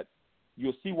asks that,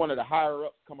 you'll see one of the higher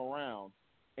ups come around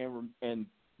and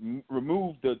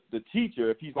remove the teacher,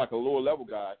 if he's like a lower level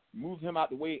guy, moves him out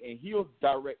the way, and he'll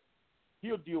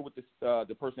deal with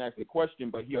the person asking the question,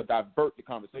 but he'll divert the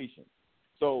conversation.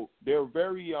 So they're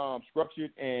very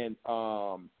structured and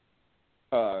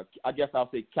I guess I'll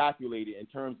say calculated in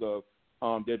terms of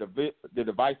their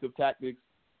divisive tactics,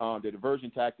 their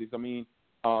diversion tactics.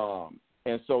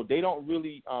 And so they don't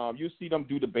really you see them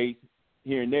do debates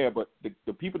here and there, but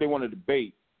the people they want to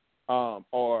debate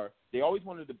they always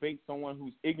want to debate someone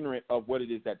who's ignorant of what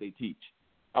it is that they teach.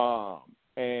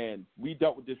 And we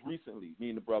dealt with this recently, me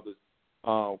and the brothers.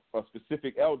 A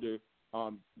specific elder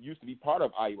used to be part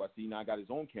of IUIC, now got his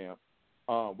own camp,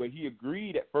 where he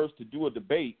agreed at first to do a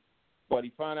debate, but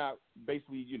he found out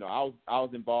basically, I was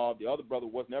involved. The other brother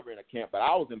was never in a camp, but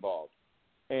I was involved.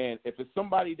 And if it's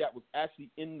somebody that was actually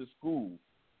in the school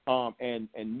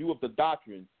and knew of the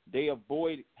doctrine, they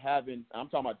avoid having, I'm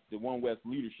talking about the One West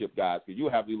leadership guys, because you'll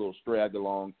have these little straggled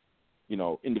along,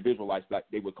 individualites, like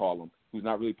they would call them, who's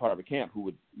not really part of a camp, who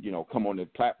would, come on the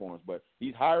platforms. But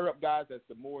these higher up guys, that's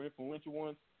the more influential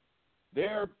ones,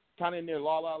 they're kind of in their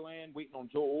la-la land, waiting on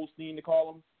Joel Osteen to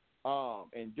call them,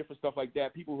 and different stuff like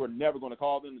that, people who are never going to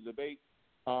call them to debate.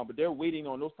 But they're waiting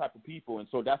on those type of people. And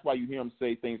so that's why you hear them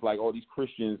say things like, oh, these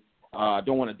Christians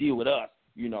don't want to deal with us.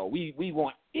 We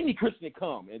want any Christian to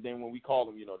come. And then when we call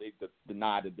them, they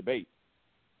deny the debate.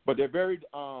 But they're very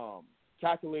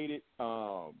calculated,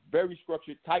 very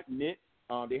structured, tight-knit.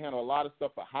 They handle a lot of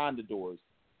stuff behind the doors.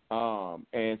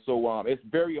 And so it's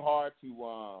very hard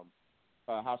to,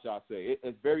 how shall I say,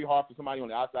 it's very hard for somebody on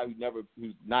the outside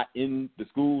who's not in the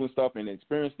school and stuff and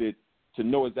experienced it to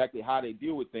know exactly how they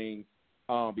deal with things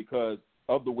because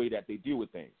of the way that they deal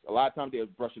with things. A lot of times they're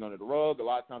brushing under the rug. A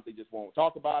lot of times they just won't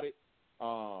talk about it.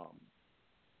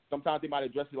 Sometimes they might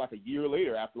address it like a year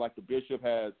later after like the bishop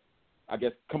has, I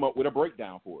guess, come up with a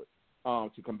breakdown for it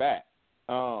to combat.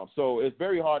 So it's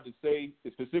very hard to say,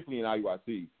 specifically in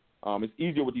IUIC. It's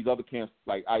easier with these other camps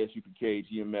like ISUPK,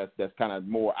 GMS, that's kind of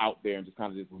more out there and just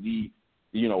kind of just lead,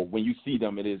 when you see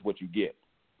them, it is what you get.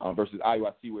 Versus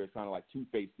IUIC where it's kind of like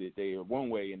two-faced. They are one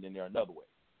way and then they're another way.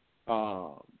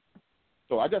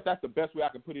 So I guess that's the best way I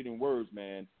can put it in words,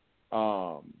 man,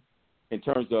 in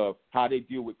terms of how they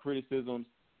deal with criticisms.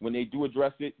 When they do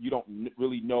address it, you don't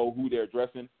really know who they're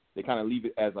addressing. They kind of leave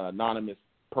it as an anonymous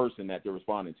person that they're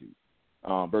responding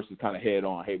to versus kind of head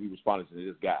on, hey, we responded to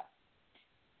this guy.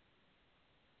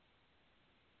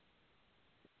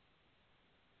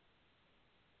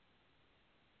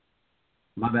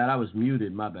 My bad, I was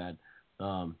muted. My bad.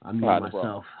 I muted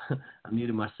myself. I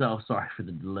muted myself. Sorry for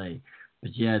the delay.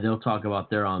 But yeah, they'll talk about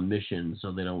they're on mission,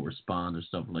 so they don't respond or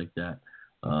stuff like that.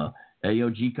 Hey, yo,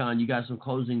 G-Con, you got some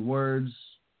closing words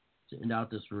to end out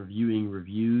this reviewing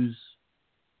reviews,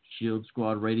 Shield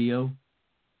Squad Radio?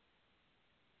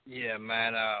 Yeah,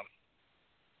 man.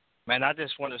 Man, I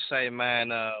just want to say,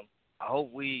 man, I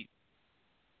hope we,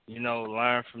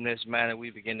 learn from this, man, and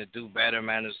we begin to do better,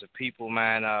 man, as a people,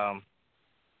 man.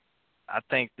 I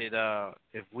think that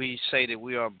if we say that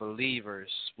we are believers,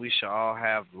 we should all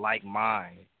have like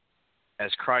mind,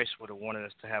 as Christ would have wanted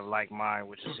us to have like mind,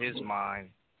 which is his mind.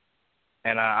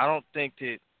 And I don't think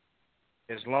that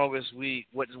as long as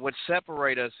what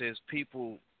separate us as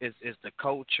people is the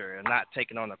culture and not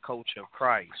taking on the culture of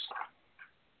Christ.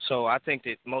 So I think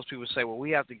that most people say, well,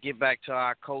 we have to get back to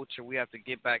our culture. We have to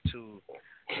get back to,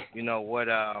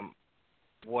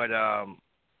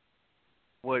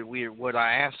 what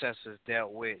our ancestors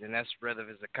dealt with, and that's whether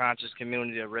it's a conscious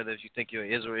community or whether if you think you're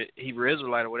an Hebrew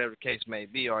Israelite or whatever the case may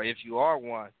be, or if you are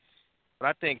one. But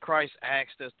I think Christ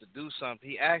asked us to do something.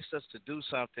 He asked us to do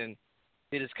something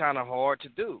that is kind of hard to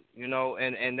do,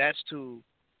 and that's to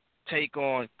take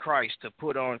on Christ, to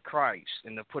put on Christ,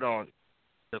 and to put on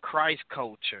the Christ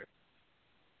culture.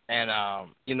 And,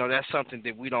 that's something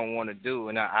that we don't want to do.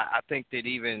 And I think that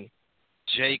even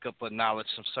Jacob acknowledged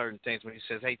some certain things when he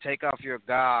says, hey, take off your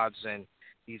gods and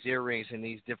these earrings and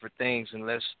these different things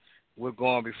unless we're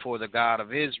going before the God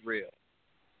of Israel.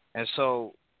 And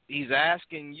so he's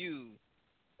asking you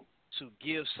to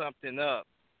give something up,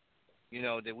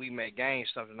 that we may gain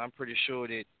something. I'm pretty sure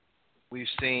that we've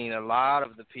seen a lot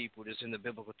of the people that's in the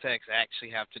biblical text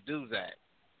actually have to do that,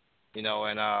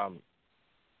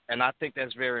 and I think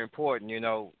that's very important,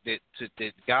 that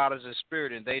God is a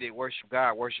spirit, and they that worship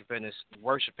God worship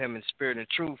Him in spirit and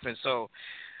truth. And so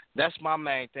that's my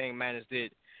main thing, man, is that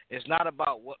it's not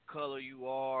about what color you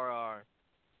are or,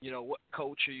 what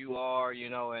culture you are,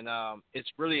 and it's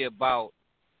really about,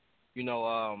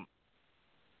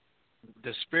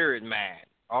 the spirit, man.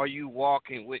 Are you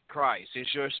walking with Christ? Is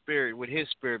your spirit with His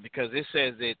spirit? Because it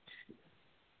says that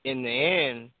in the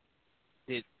end,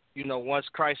 that, once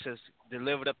Christ has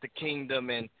delivered up the kingdom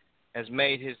and has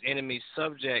made His enemies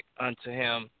subject unto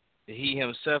Him, that He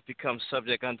Himself becomes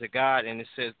subject unto God, and it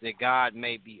says that God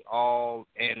may be all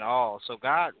in all. So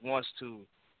God wants to,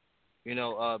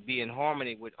 be in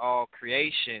harmony with all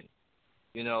creation,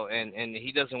 and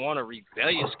He doesn't want a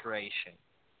rebellious creation.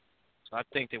 So I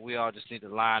think that we all just need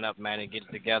to line up, man, and get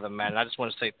it together, man. And I just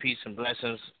want to say peace and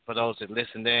blessings for those that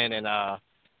listened in, and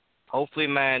hopefully,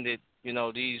 man, that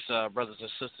these brothers and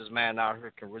sisters, man, out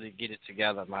here can really get it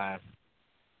together, man.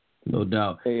 No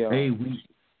doubt. We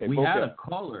VOCAB. had a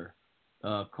caller,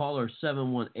 caller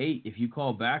 718. If you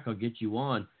call back, I'll get you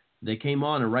on. They came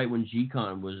on, and right when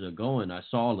G-Con was going, I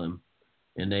saw them,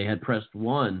 and they had pressed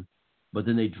 1, but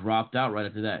then they dropped out right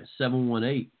after that.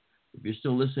 718. If you're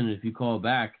still listening, if you call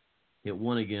back, hit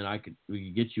 1 again. We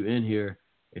could get you in here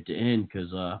at the end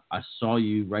because I saw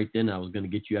you right then. I was going to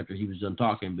get you after he was done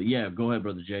talking. But yeah, go ahead,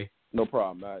 Brother Jay. No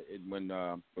problem.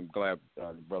 I'm glad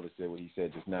the brother said what he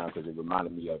said just now because it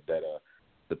reminded me of that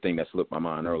the thing that slipped my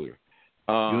mind earlier.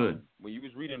 Good. When you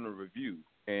was reading the review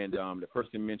and the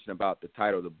person mentioned about the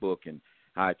title of the book and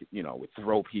how it could, would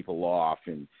throw people off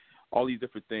and all these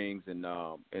different things, and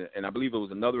I believe it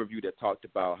was another review that talked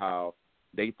about how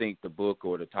they think the book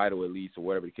or the title at least or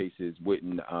whatever the case is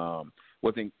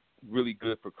wasn't really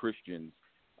good for Christians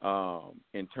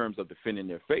in terms of defending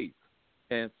their faith.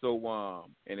 And so,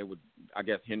 and it would, I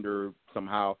guess, hinder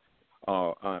somehow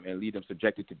and lead them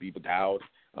subjected to be beguiled.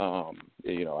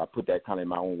 I put that kind of in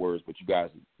my own words, but you guys,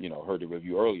 heard the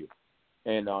review earlier.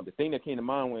 And the thing that came to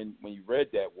mind when you read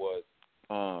that was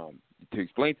to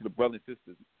explain to the brothers and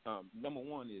sisters, number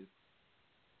one is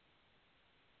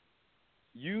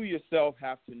you yourself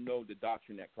have to know the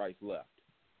doctrine that Christ left.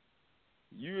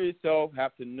 You yourself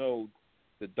have to know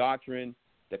the doctrine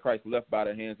that Christ left by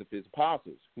the hands of His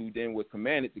apostles, who then was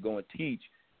commanded to go and teach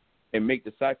and make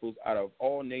disciples out of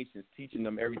all nations, teaching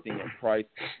them everything that Christ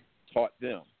taught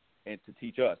them and to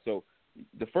teach us. So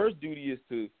the first duty is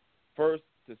to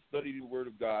study the Word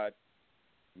of God,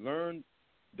 learn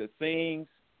the sayings,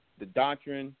 the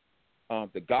doctrine,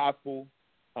 the gospel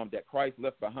that Christ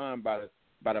left behind by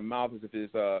the mouths of His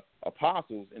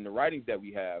apostles in the writings that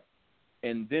we have.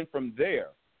 And then from there,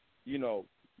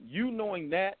 knowing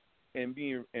that and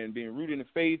being rooted in the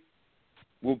faith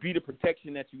will be the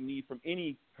protection that you need from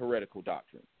any heretical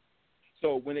doctrine.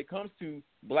 So when it comes to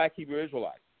Black Hebrew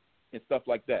Israelites and stuff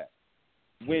like that,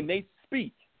 when they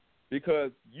speak,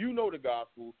 because you know the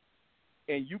gospel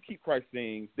and you keep Christ's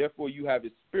sayings, therefore you have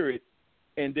His Spirit,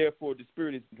 and therefore the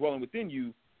Spirit is dwelling within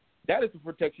you, that is the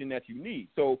protection that you need.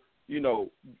 So,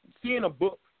 seeing a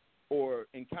book or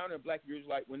encountering a Black Hebrew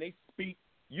Israelite, when they speak,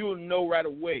 you'll know right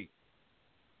away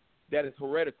that it's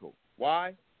heretical.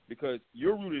 Why? Because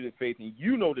you're rooted in faith and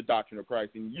you know the doctrine of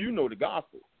Christ and you know the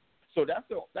gospel. So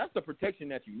that's the protection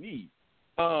that you need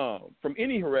from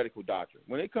any heretical doctrine.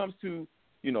 When it comes to,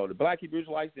 the Black Hebrew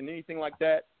Israelites and anything like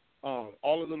that, all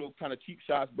the little kind of cheap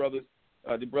shots the brothers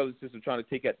and sisters trying to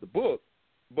take at the book.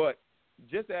 But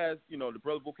just as, the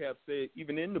brother VOCAB said,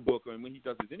 even in the book and when he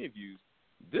does his interviews,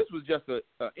 this was just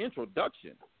an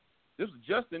introduction. This was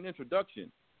just an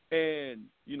introduction. And,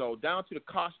 down to the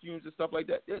costumes and stuff like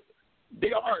that,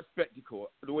 they are a spectacle,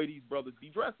 the way these brothers be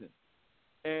dressing.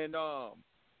 And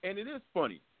it is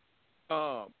funny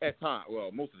at times.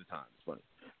 Well, most of the time it's funny.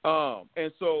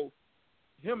 And so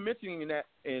him mentioning that,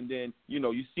 and then,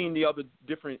 you've seen the other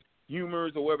different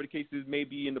humors or whatever the case is may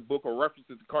be in the book or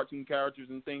references to cartoon characters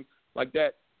and things like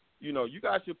that. You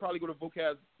guys should probably go to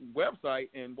VOCAB's website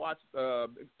and watch a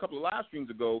couple of live streams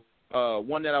ago,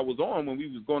 one that I was on when we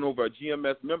was going over a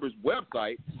GMS members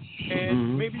website,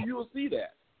 and maybe you'll see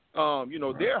that.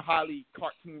 They're highly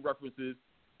cartoon references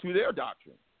to their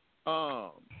doctrine.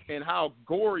 and how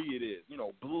gory it is.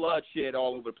 Bloodshed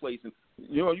all over the place. And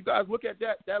you guys look at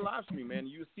that live stream, man, and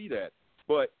you see that.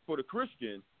 But for the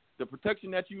Christian, the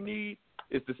protection that you need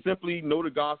is to simply know the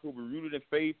gospel, be rooted in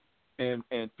faith, and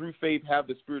through faith have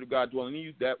the Spirit of God dwelling in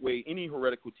you. That way, any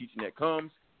heretical teaching that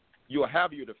comes, you'll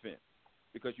have your defense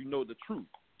because you know the truth.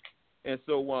 And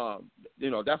so,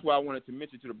 that's why I wanted to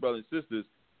mention to the brothers and sisters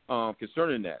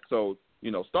concerning that. So,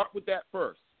 start with that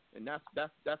first, and that's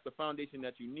the foundation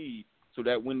that you need, so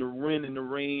that when the wind and the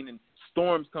rain and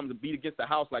storms come to beat against the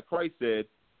house, like Christ said,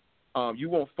 you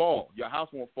won't fall. Your house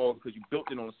won't fall because you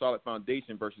built it on a solid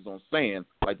foundation versus on sand,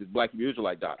 like this Black Hebrew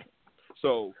Israelite doctrine.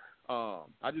 So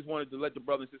I just wanted to let the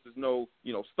brothers and sisters know,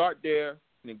 start there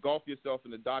and engulf yourself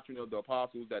in the doctrine of the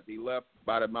apostles that they left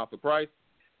by the mouth of Christ,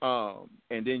 and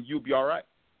then you'll be all right.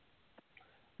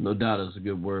 No doubt, that's a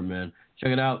good word, man.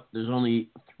 Check it out. There's only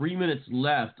 3 minutes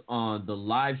left on the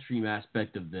live stream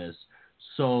aspect of this,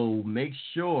 so make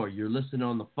sure you're listening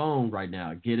on the phone right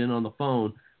now. Get in on the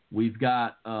phone. We've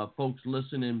got folks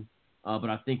listening, but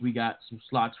I think we got some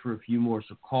slots for a few more,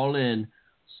 so call in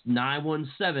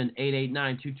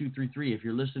 917-889-2233. If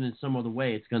you're listening some other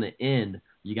way, it's going to end.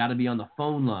 You got to be on the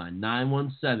phone line,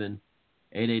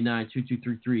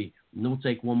 917-889-2233. And we'll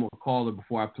take one more caller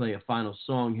before I play a final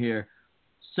song here.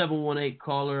 718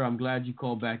 caller, I'm glad you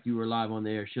called back. You were live on the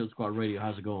air. Shield Squad Radio.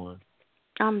 How's it going?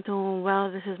 I'm doing well.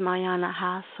 This is Mayana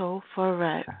Hassel for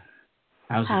Red.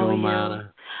 How's it going,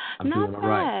 Mayana? I'm not doing bad, all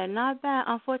right. Not bad.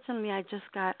 Unfortunately, I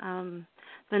just got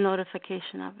the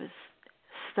notification I was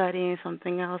studying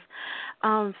something else.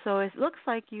 So it looks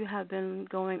like you have been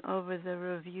going over the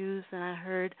reviews, and I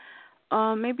heard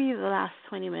maybe the last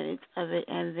 20 minutes of it,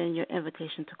 and then your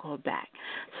invitation to call back.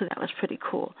 So that was pretty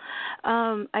cool.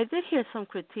 I did hear some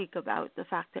critique about the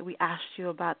fact that we asked you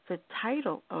about the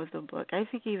title of the book. I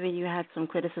think even you had some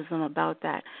criticism about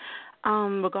that.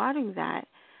 Regarding that,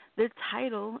 the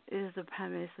title is the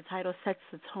premise. The title sets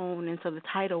the tone, and so the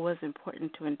title was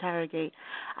important to interrogate.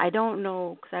 I don't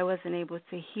know, because I wasn't able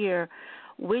to hear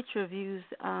which reviews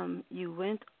you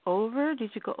went over.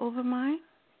 Did you go over mine?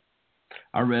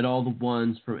 I read all the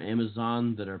ones from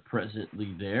Amazon that are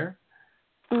presently there.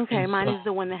 Okay, mine is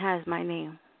the one that has my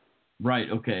name. Right,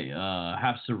 okay.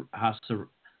 Hassel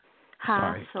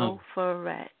for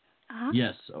Red. Uh-huh.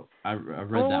 Yes, I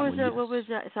read that one. What was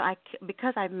that? So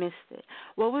because I missed it.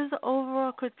 What was the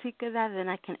overall critique of that? Then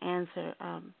I can answer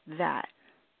that.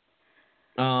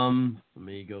 Let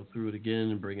me go through it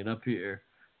again and bring it up here.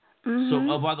 Mm-hmm.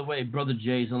 So, by the way, Brother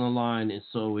Jay's on the line, and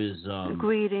so is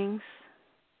greetings.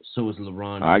 So is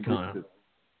LaRon.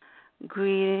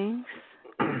 Greetings.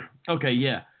 Okay,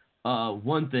 yeah.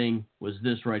 One thing was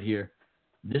this right here.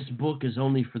 This book is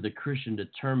only for the Christian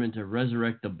determined to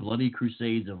resurrect the bloody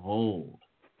crusades of old.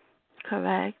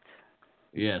 Correct.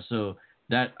 Yeah, so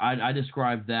that I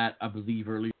described that, I believe,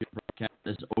 earlier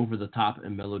as over the top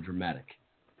and melodramatic.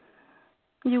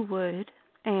 You would,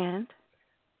 and?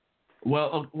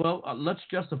 Well, let's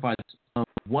justify this.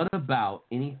 What about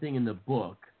anything in the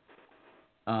book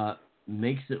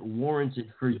makes it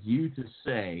warranted for you to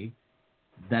say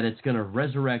that it's going to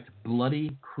resurrect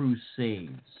bloody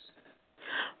crusades?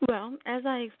 Well, as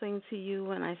I explained to you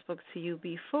when I spoke to you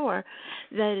before,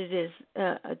 that it is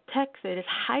a text that is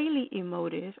highly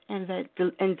emotive and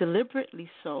deliberately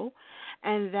so,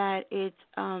 and that it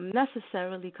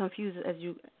necessarily confuses as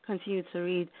you continue to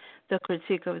read the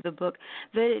critique of the book,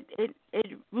 that it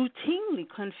routinely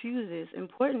confuses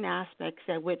important aspects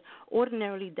that would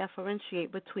ordinarily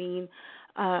differentiate between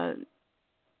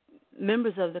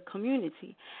members of the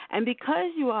community. And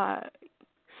because you are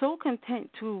so content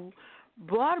to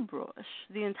broad brush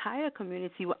the entire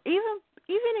community, even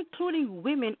including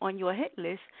women on your hit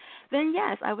list, then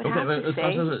yes, I would have to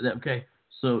say. Okay,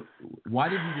 so why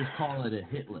did you just call it a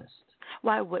hit list?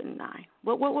 Why wouldn't I?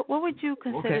 What would you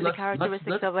consider the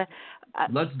characteristics of a?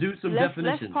 Let's do some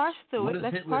definitions. Let's parse through what it.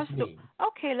 Does hit list mean?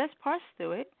 Okay, let's parse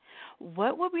through it.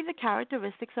 What would be the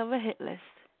characteristics of a hit list?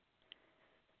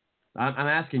 I'm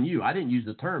asking you. I didn't use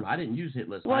the term. I didn't use hit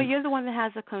list. Well, you're the one that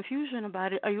has a confusion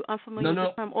about it. Are you unfamiliar with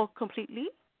the term or completely?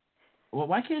 Well,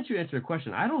 why can't you answer a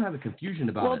question? I don't have a confusion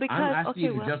about it. I'm asking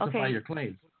you to justify your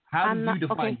claims. How do you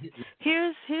define hit list?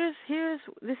 Here's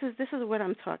this is what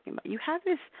I'm talking about. You have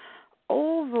this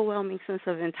overwhelming sense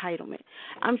of entitlement.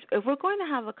 If we're going to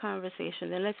have a conversation,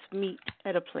 then let's meet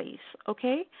at a place,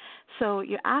 okay? So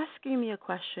you're asking me a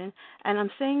question, and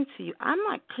I'm saying to you, I'm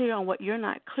not clear on what you're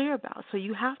not clear about, so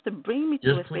you have to bring me to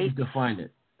a space. Just please define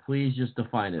it. Please just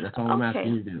define it. That's all I'm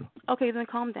asking you to do. Okay, then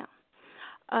calm down.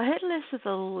 A hit list is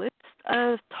a list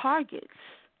of targets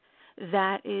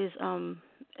that is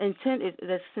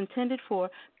intended for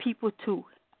people to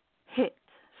hit.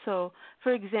 So,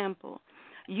 for example,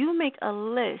 you make a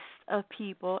list of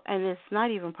people, and it's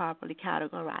not even properly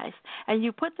categorized, and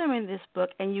you put them in this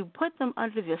book, and you put them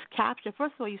under this caption.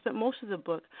 First of all, you spent most of the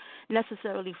book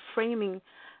necessarily framing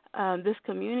this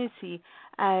community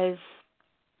as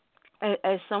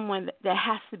someone that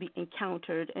has to be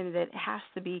encountered and that has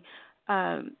to be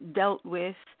dealt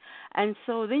with. And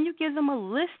so then you give them a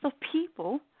list of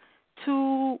people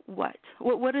to what?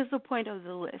 What is the point of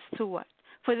the list? To what?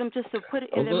 For them just to put it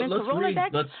in their mental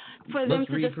Rolodex? For them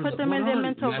to just put them in their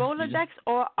mental Rolodex?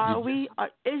 Or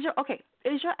is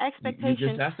your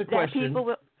expectation that people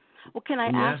will... Well, can I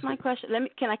ask my question?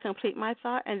 Can I complete my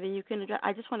thought, and then you can address...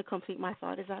 I just want to complete my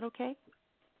thought. Is that okay?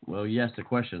 Well, you asked a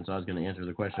question, so I was going to answer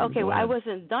the question. Okay, well, I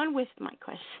wasn't done with my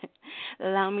question.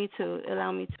 Allow me to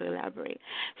elaborate.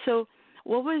 So,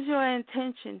 what was your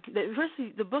intention?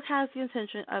 Firstly, the book has the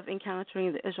intention of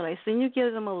encountering the Israelites. Then you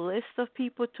give them a list of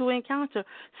people to encounter.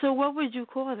 So, what would you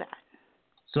call that?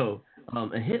 So,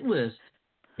 a hit list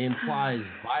implies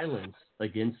violence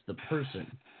against the person.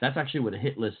 That's actually what a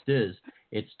hit list is.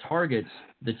 It's targets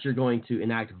that you're going to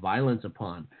enact violence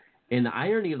upon. And the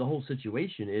irony of the whole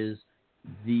situation is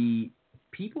the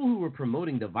people who are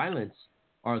promoting the violence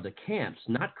are the camps,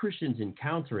 not Christians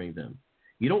encountering them.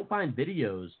 You don't find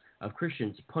videos of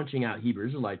Christians punching out Hebrew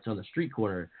Israelites on the street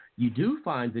corner. You do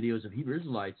find videos of Hebrew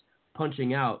Israelites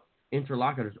punching out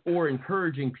interlocutors or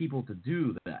encouraging people to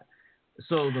do that.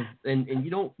 So and you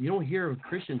don't hear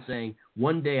Christians saying,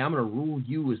 one day I'm going to rule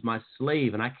you as my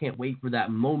slave and I can't wait for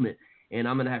that moment and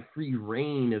I'm going to have free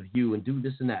reign of you and do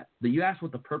this and that. But you asked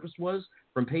what the purpose was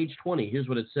from page 20. Here's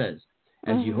what it says.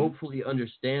 As you hopefully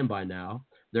understand by now,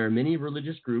 there are many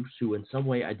religious groups who in some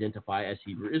way identify as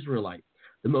Hebrew Israelite.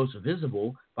 The most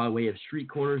visible, by way of street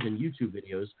corners and YouTube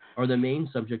videos, are the main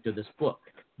subject of this book.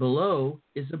 Below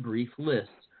is a brief list.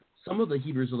 Some of the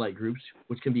Hebrew Israelite groups,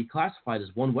 which can be classified as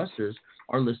one Westers,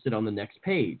 are listed on the next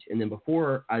page. And then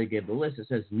before I give the list, it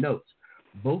says, note,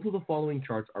 both of the following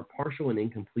charts are partial and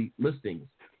incomplete listings.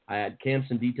 I add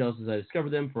camps and details as I discover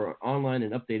them. For an online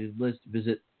and updated list,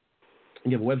 visit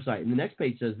and give a website. And the next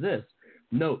page says this,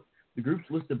 note, the groups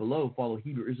listed below follow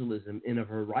Hebrew Israelism in a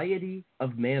variety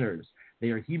of manners. They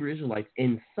are Hebrew Israelites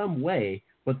in some way,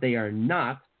 but they are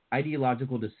not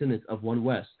ideological descendants of One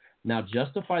West. Now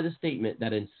justify the statement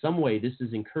that in some way this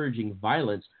is encouraging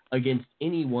violence against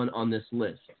anyone on this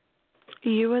list.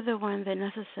 You were the one that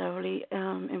necessarily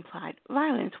implied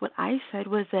violence. What I said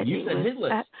was that you said hit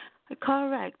list.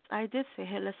 Correct. I did say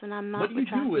hit list, and I'm not. What do you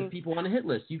do with people on a hit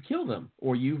list? You kill them,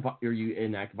 or you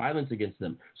enact violence against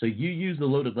them. So you use the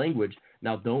loaded language.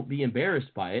 Now, don't be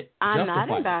embarrassed by it. I'm not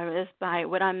embarrassed by it.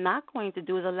 What I'm not going to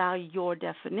do is allow your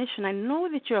definition. I know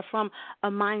that you're from a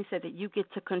mindset that you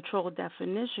get to control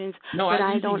definitions, but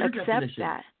I don't accept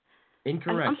that.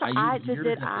 Incorrect. I'm sorry.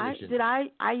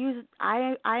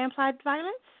 I implied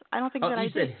violence? I don't think that I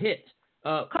did. You said hit.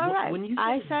 Correct. When you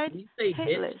said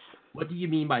hit list. What do you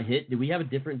mean by hit? Do we have a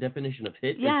different definition of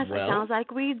hit yes, as well? Yes, it sounds like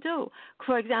we do.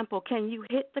 For example, can you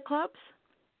hit the clubs?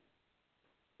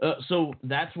 So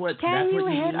that's what you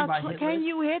mean by hit list? Can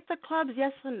you hit the clubs,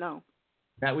 yes or no?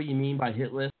 Is that what you mean by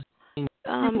hit list?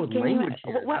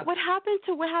 What happened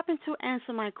to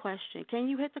answer my question? Can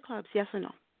you hit the clubs, yes or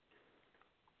no?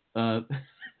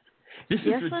 This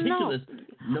yes is ridiculous.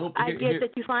 No? Nope. I get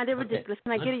that you find it ridiculous.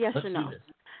 Can I get a yes or no?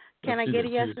 Can I get a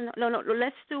yes or no? No.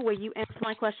 Let's do where you answer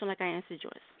my question like I answered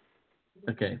yours.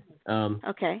 Okay.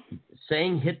 Okay.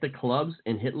 Saying hit the clubs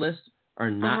and hit list are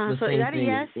not the same thing.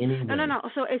 Yes? Anyway. No.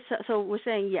 So we're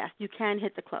saying yes. You can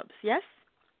hit the clubs. Yes.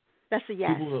 That's a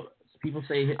yes. People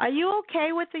say hit. Are you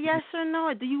okay with the yes or no?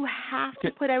 Or do you have to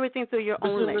put everything through your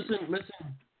own lens?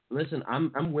 Listen.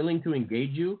 I'm willing to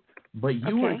engage you, but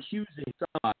you are accusing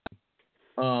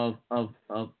somebody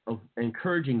of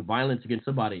encouraging violence against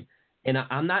somebody. And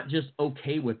I'm not just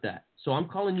okay with that. So I'm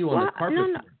calling you on the carpet.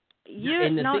 No.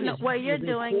 What you're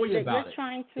doing is that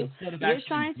you're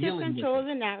trying to control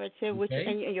the narrative, which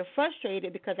and you're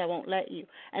frustrated because I won't let you.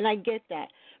 And I get that.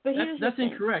 But that's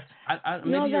incorrect.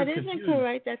 No, that is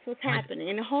incorrect. That's what's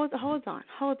happening. And hold on.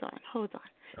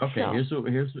 Okay, so,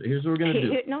 here's what we're gonna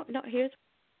do.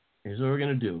 Here's what we're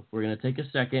gonna do. We're gonna take a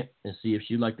second and see if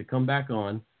she'd like to come back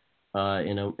on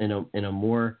in a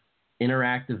more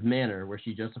interactive manner where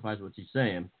she justifies what she's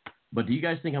saying. But do you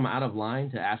guys think I'm out of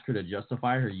line to ask her to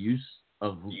justify her use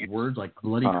of words like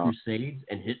bloody crusades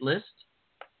and hit list?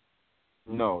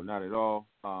 No, not at all.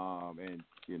 And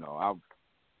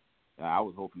I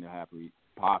was hoping to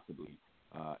possibly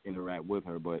interact with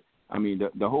her, but I mean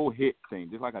the whole hit thing,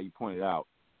 just like how you pointed out.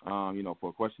 For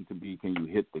a question to be, can you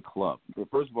hit the club? Well,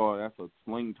 first of all, that's a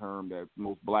slang term that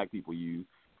most black people use.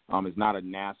 It's not a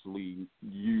nationally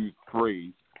used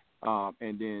phrase.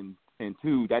 and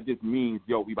two, that just means,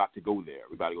 yo, we about to go there.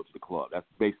 We about to go to the club. That's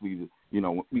basically,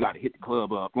 we got to hit the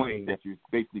club up. Playing that you're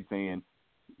basically saying,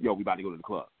 yo, we about to go to the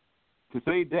club. To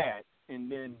say that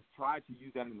and then try to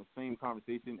use that in the same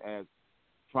conversation as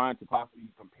trying to possibly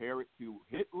compare it to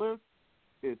Hitler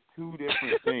is two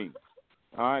different things.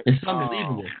 All right? It's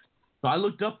unbelievable. So I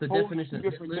looked up the definition of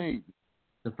different Hitler. things.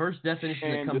 The first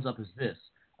definition that comes up is this: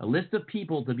 a list of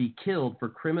people to be killed for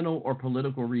criminal or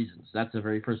political reasons. That's the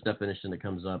very first definition that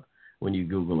comes up when you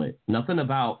Google it. Nothing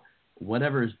about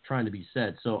whatever is trying to be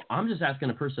said. So I'm just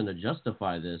asking a person to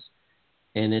justify this,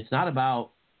 and it's not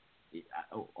about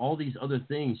all these other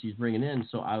things she's bringing in.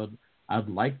 So I'd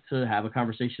like to have a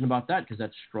conversation about that, because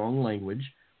that's strong language,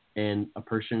 and a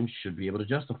person should be able to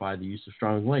justify the use of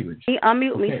strong language.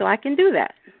 Unmute me so I can do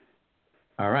that.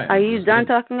 All right. Are you done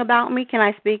talking about me? Can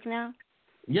I speak now?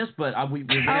 Yes, but we're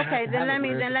going to okay. Then let me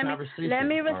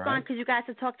respond, because right? you guys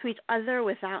to talk to each other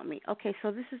without me. Okay.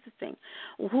 So this is the thing.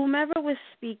 Whomever was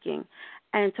speaking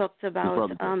and talked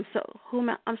about I'm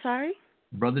sorry.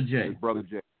 Brother Jay. Brother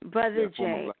Jay. Brother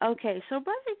Jay. Okay, so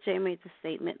Brother Jay made the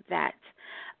statement that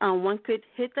one could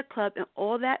hit the club, and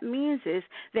all that means is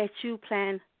that you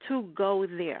plan to go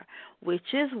there,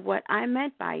 which is what I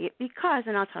meant by it, because,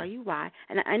 and I'll tell you why,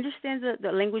 and I understand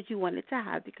the language you wanted to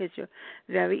have because you're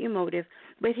very emotive,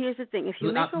 but here's the thing. If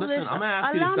you make a list,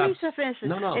 allow me to finish. I'm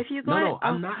not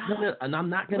gonna do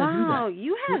that. Wow,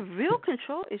 you have real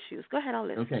control issues. Go ahead, I'll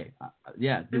listen. Okay,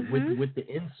 with the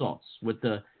insults, with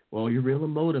the, well, you're real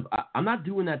emotive. I'm not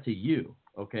doing that to you,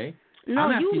 okay? No,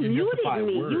 you muted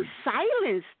me. Words. You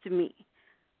silenced me.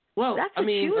 Well, that's what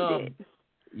you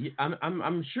did.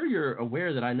 I'm sure you're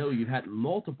aware that I know you've had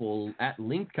multiple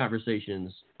at-length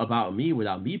conversations about me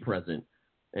without me present,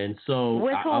 and so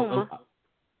with whom?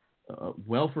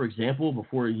 Well, for example,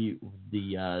 before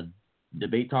the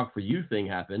debate talk for you thing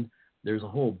happened, there's a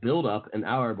whole build-up an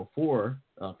hour before,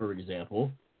 for example.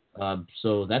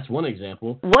 So that's one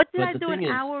example. What did I do an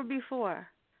hour before?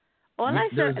 All I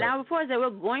said an hour before is that we're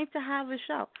going to have a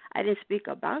show. I didn't speak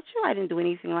about you. I didn't do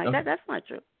anything like that. That's not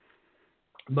true.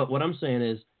 But what I'm saying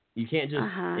is, you can't just.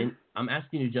 I'm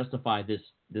asking you to justify this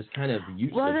kind of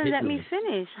use. Well, then let me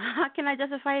finish. How can I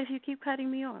justify it if you keep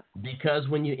cutting me off? Because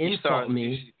when you insult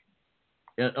me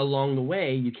along the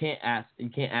way, you can't ask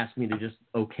me to just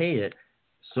okay it.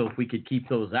 So if we could keep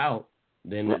those out,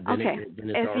 then it's all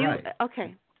right.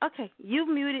 Okay, you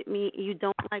muted me. You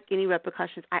don't like any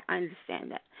repercussions. I understand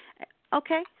that.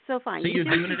 Okay, so fine. So you're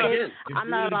doing it again. I'm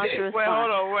not allowed to respond. Wait,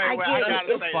 hold on, wait. I gotta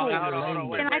say this. Hold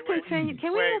on. Can I continue?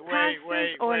 Can we move past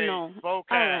this or no?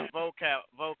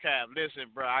 VOCAB. Listen,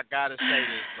 bro, I gotta say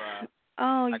this, bro.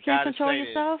 Oh, you can't control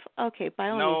yourself? Okay, by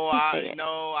all means.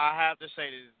 No, I have to say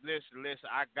this. Listen,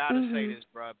 I gotta say this,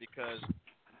 bro, because,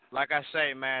 like I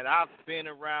say, man, I've been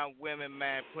around women,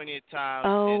 man, plenty of times.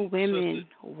 Oh, women.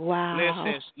 Sisters, wow.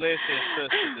 Listen, sister,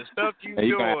 the stuff you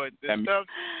doing,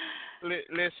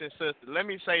 listen, sister, let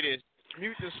me say this.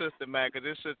 Mute the sister, man, because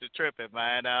this sister tripping,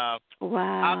 man.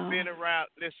 Wow. I've been around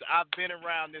this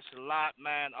a lot,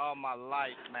 man, all my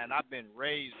life, man. I've been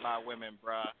raised by women,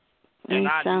 bro. And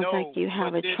it sounds know like you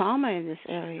have a trauma in this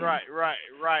area. Right.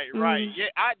 Yeah,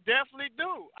 I definitely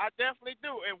do.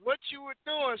 And what you were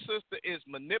doing, sister, is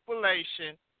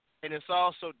manipulation, and it's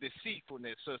also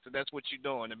deceitfulness, sister. That's what you're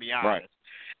doing, to be honest.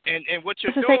 Right. And what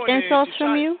you're doing is insults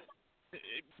from you?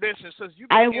 Listen, sister,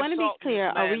 I want to be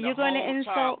clear. Are you going to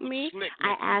insult me?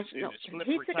 I asked. No,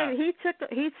 he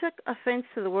took offense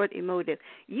to the word emotive.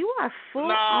 You are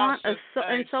full on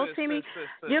insulting me.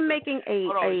 You're making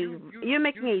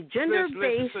a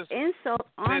gender-based insult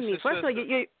on me. First of all,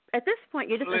 you're at this point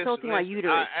you're just insulting my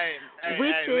uterus,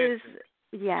 which is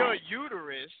yes. Your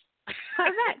uterus.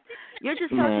 Correct. You're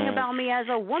just talking about me as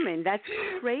a woman. That's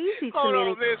crazy to me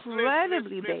and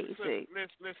incredibly basic.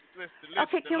 Listen.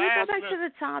 Okay, can we go back to the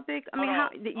topic? I mean,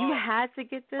 you had to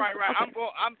get this. Right. Okay.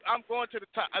 I'm going to the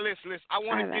top. Listen. I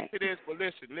want to get to this, but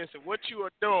listen. What you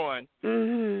are doing,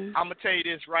 I'm gonna tell you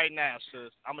this right now,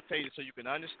 sis. I'm gonna tell you so you can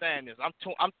understand this.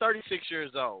 I'm 36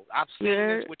 years old. I've seen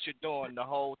this what you're doing the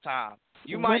whole time.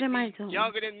 You might be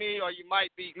younger than me, or you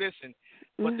might be. Listen,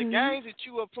 but the games that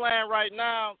you are playing right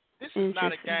now. This is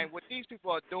not a game. What these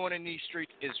people are doing in these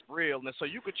streets is real. And so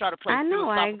you could try to play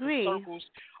philosophical circles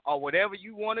or whatever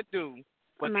you want to do.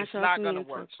 but I'm not it's not talking going to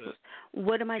into work, sis.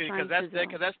 What am I trying to do?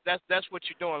 Because that's what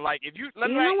you're doing. Like if you let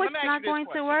you me know let what's me ask not you this going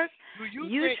question. to work? Do you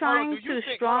You think, trying do you to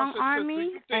think, strong sis, arm do me,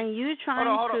 you think, and you trying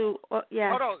hold on. to.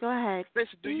 Yes, Hold on. go ahead.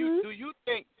 Listen, do you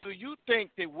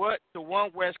think that what the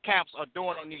One West camps are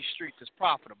doing on these streets is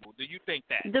profitable? Do you think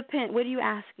that? Depend. What are you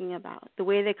asking about? The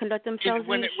way they conduct themselves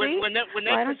in the street? When they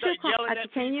Why don't you yelling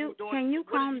at can people you doing, can you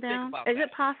what do calm you think down? about Is that?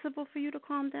 it possible for you to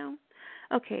calm down?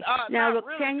 Okay. Now not look,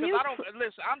 really, can you? I don't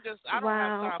listen. I don't wow.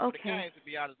 have time for Okay. the games, to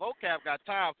be honest. VOCAB got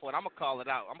time for it. I'm gonna call it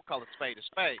out. I'm gonna call it spade a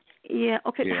spade. Yeah.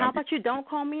 Okay. Yeah, how about you don't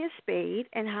call me a spade,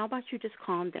 and how about you just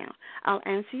calm down? I'll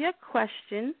answer your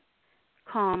question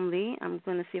calmly. I'm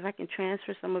going to see if I can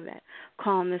transfer some of that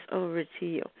calmness over to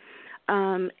you.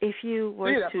 If you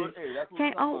were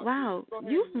oh wow,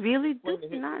 you really do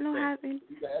not know how. Do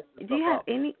you have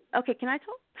any? Okay, can I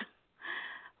talk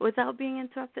without being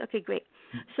interrupted? Okay, great.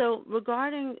 So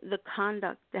regarding the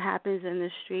conduct that happens in the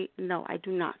street, no, I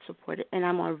do not support it, and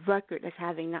I'm on record as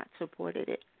having not supported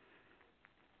it.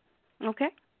 Okay.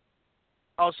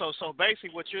 Oh, so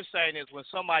basically what you're saying is when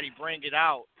somebody bring it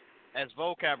out, as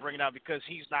VOCAB bring it out, because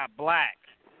he's not black,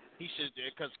 he should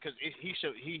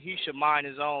he should mind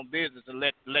his own business and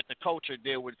let the culture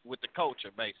deal with the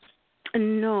culture, basically.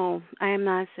 No, I am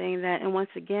not saying that. And once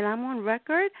again, I'm on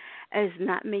record as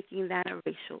not making that a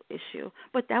racial issue.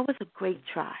 But that was a great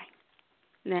try.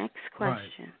 Next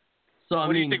question. Right. So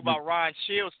what do you think about Ron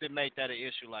Shields that made that an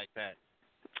issue like that?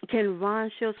 Can Ron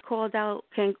Shields call out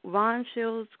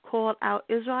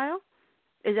Israel?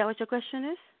 Is that what your question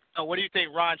is? So what do you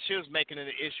think Ron Shields making it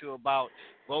an issue about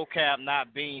VOCAB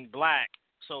not being black?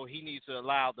 So he needs to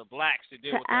allow the blacks to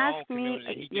deal with their own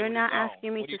community. You're not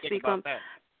asking me to speak on that.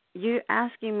 You're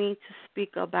asking me to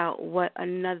speak about what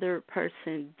another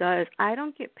person does. I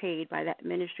don't get paid by that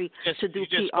ministry to do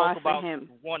PR for him.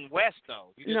 One West,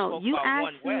 though. You just spoke you about asked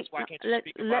One West. Why can't you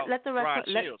speak about Ron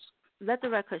Shields? Let the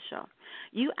record show.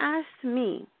 You asked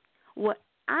me what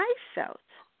I felt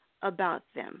about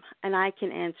them, and I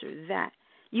can answer that.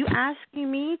 You asking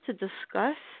me to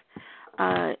discuss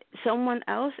someone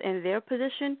else and their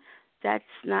position, that's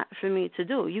not for me to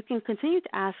do. You can continue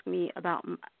to ask me about,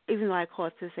 even though I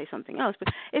called to say something else,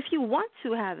 but if you want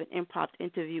to have an impromptu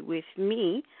interview with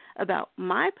me about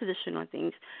my position on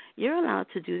things, you're allowed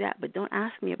to do that, but don't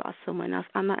ask me about someone else.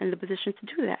 I'm not in the position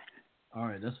to do that. All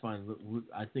right, that's fine.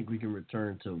 I think we can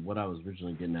return to what I was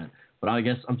originally getting at. But I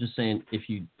guess I'm just saying, if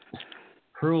you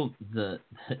hurl the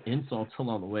insults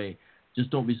along the way, just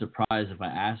don't be surprised if I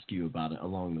ask you about it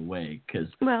along the way, because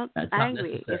I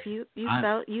agree. If you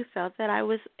felt that I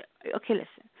was okay,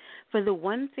 listen. For the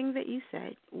one thing that you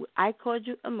said, I called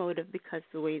you emotive because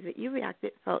the way that you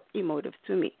reacted felt emotive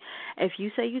to me. If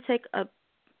you say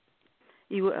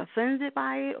you were offended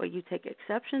by it or you take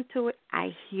exception to it,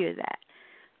 I hear that.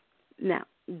 Now,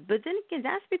 but then again,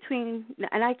 that's between,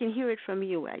 and I can hear it from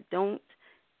you. I don't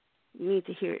need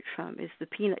to hear it from. It's the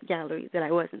peanut gallery that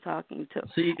I wasn't talking to.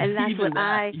 See, and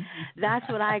that's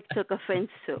what I took offense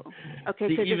to. Okay,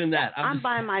 because I'm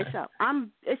by myself.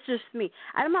 It's just me.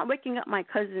 I'm not waking up my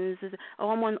cousins.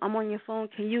 I'm on your phone.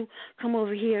 Can you come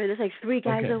over here? There's like 3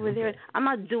 guys over there. I'm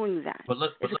not doing that.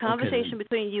 It's a conversation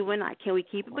between you and I. Can we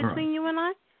keep it between you and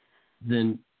I?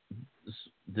 Then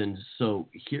so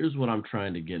here's what I'm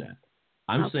trying to get at.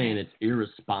 I'm saying it's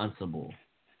irresponsible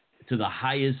to the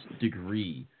highest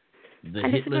degree. The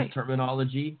hit list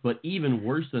terminology, but even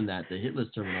worse than that, the hit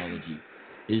list terminology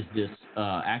is this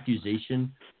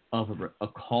accusation of a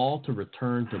call to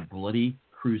return to bloody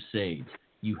crusades.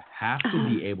 You have to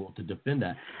be able to defend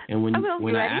that. And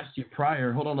when I asked you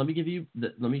prior, hold on, let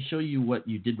me show you what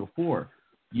you did before.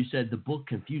 You said the book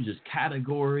confuses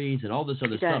categories and all this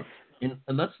other stuff. And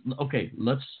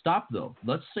let's stop though.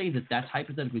 Let's say that that's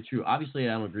hypothetically true. Obviously,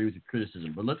 I don't agree with your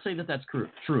criticism, but let's say that that's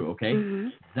true. Okay,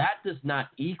 that does not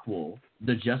equal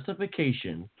the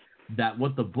justification that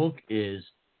what the book is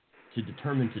to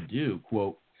determine to do.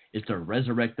 Quote is to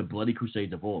resurrect the bloody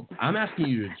crusades of old. I'm asking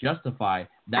you to justify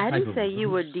that type of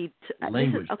language. I'll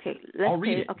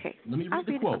read it. Okay, let me read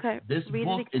the quote. Okay. This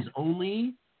book is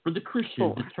only for the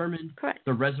Christian determined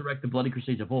to resurrect the bloody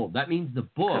crusades of old. That means the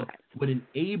book would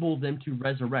enable them to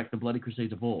resurrect the bloody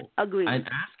crusades of old. Agreed. I'm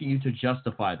asking you to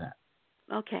justify that.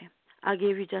 Okay. I'll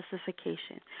give you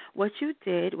justification. What you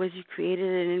did was you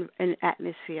created an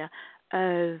atmosphere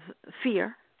of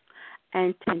fear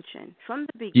and tension from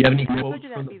the beginning. Do you have any quotes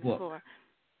from the book? Before.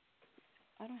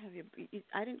 I don't have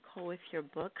I didn't call with your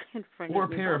book in front of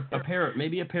me. Or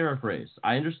maybe a paraphrase.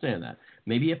 I understand that.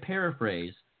 Maybe a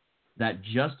paraphrase that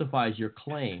justifies your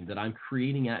claim that I'm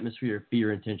creating atmosphere of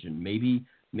fear and tension.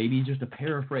 Maybe just a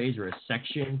paraphrase or a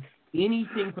section,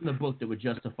 anything from the book that would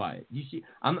justify it. You see,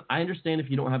 I understand if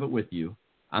you don't have it with you,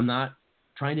 I'm not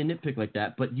trying to nitpick like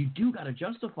that, but you do got to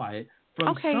justify it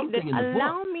from something in the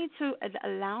book.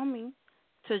 Allow me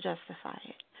to justify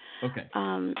it. Okay.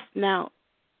 Now,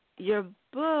 your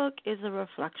book is a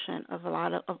reflection of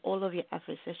all of your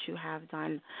efforts that you have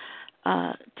done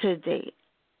to date,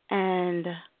 and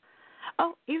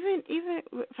even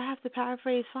if I have to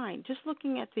paraphrase, fine. Just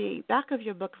looking at the back of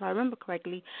your book, if I remember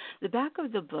correctly, the back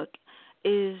of the book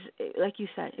is, like you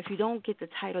said, if you don't get the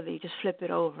title, then you just flip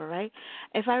it over, right?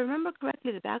 If I remember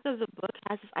correctly, the back of the book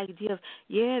has this idea of,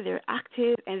 they're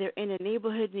active and they're in a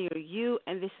neighborhood near you,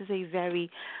 and this is a very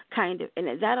kind of,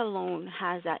 and that alone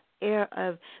has that air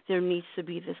of there needs to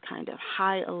be this kind of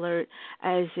high alert,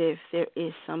 as if there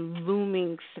is some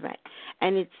looming threat,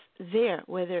 and it's there,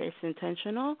 whether it's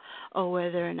intentional or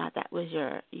whether or not that was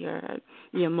your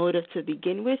motive to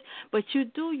begin with. But you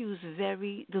do use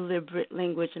very deliberate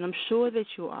language, and I'm sure that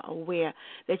you are aware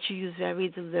that you use very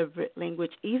deliberate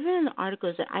language, even in the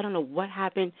articles that I don't know what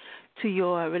happened to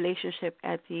your relationship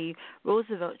at the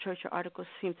Roosevelt Church. Your articles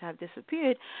seem to have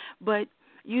disappeared, but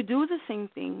you do the same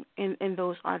thing in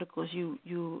those articles.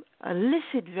 You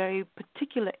elicit very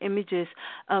particular images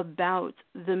about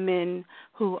the men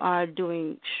who are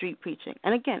doing street preaching.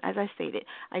 And again, as I stated,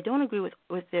 I don't agree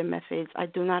with their methods. I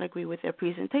do not agree with their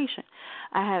presentation.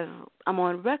 I'm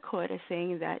on record as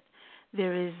saying that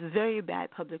there is very bad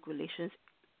public relations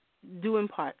due in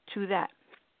part to that.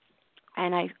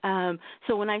 And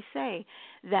so when I say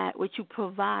that what you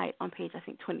provide on page, I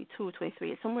think 22 or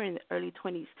 23, it's somewhere in the early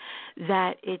 20s,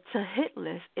 that it's a hit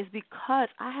list, is because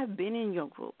I have been in your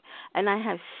group and I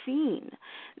have seen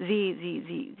the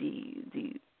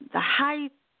high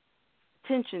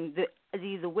tension,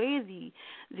 the way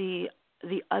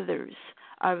the others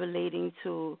are relating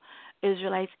to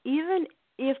Israelites, even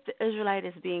if the Israelite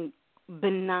is being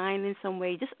benign in some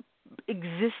way, just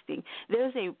existing.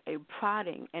 There's a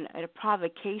prodding and a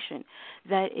provocation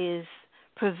that is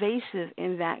pervasive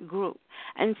in that group.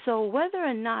 And so whether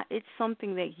or not it's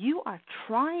something that you are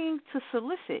trying to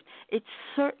solicit, it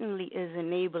certainly is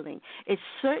enabling. It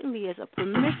certainly is a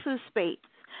permissive space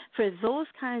for those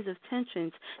kinds of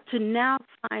tensions to now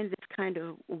find this kind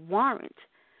of warrant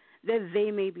that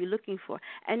they may be looking for.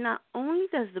 And not only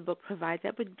does the book provide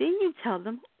that, but then you tell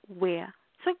them where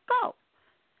to go.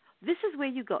 This is where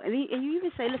you go. And you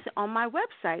even say, listen, on my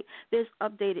website, there's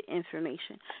updated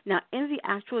information. Now, in the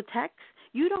actual text,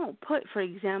 you don't put, for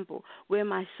example, where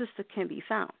my sister can be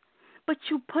found. But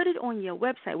you put it on your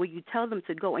website where you tell them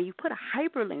to go, and you put a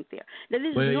hyperlink there. Now,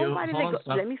 there's nobody that goes.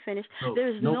 Let me finish.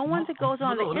 There's no one that goes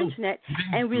on the internet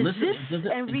and resists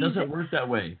and reads it. It doesn't work that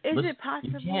way. Is it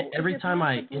possible? You can't, every time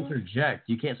I interject,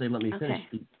 you can't say, let me finish.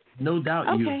 Okay. No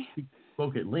doubt you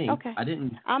spoke at length. Okay. I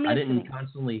didn't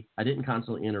constantly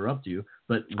interrupt you,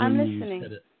 but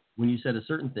when you said a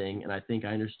certain thing, and I think I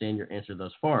understand your answer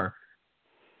thus far,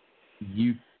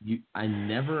 I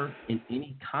never in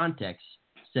any context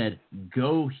said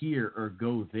go here or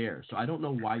go there. So I don't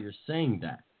know why you're saying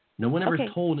that. No one ever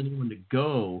told anyone to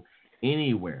go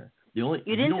anywhere. You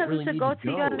didn't tell them to go to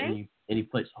your name? Any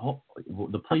place.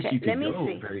 The place you can go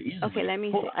very easily. Okay, let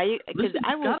me see. Because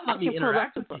I will let me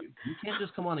interact with you. You can't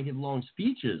just come on and give long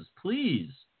speeches,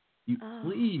 please.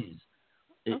 Please.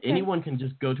 Okay. Anyone can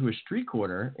just go to a street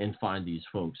corner and find these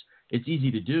folks. It's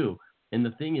easy to do. And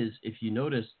the thing is, if you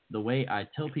notice the way I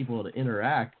tell people to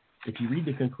interact, if you read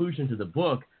the conclusion to the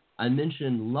book, I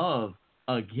mention love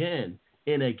again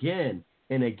and again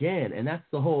and again. And that's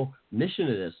the whole mission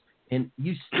of this. And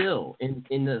you still, in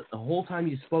the whole time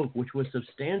you spoke, which was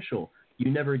substantial,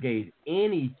 you never gave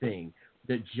anything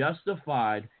that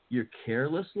justified your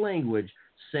careless language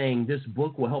saying this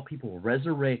book will help people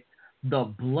resurrect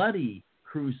the bloody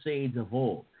crusades of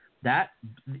old. That,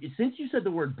 since you said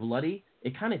the word bloody,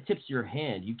 it kind of tips your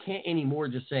hand. You can't anymore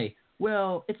just say,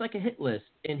 well, it's like a hit list,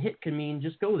 and hit can mean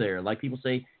just go there, like people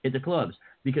say hit the clubs,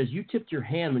 because you tipped your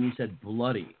hand when you said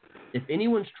bloody. If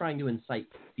anyone's trying to incite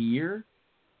fear,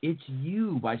 it's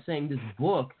you by saying this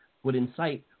book would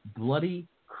incite bloody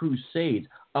crusades.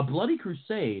 A bloody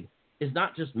crusade is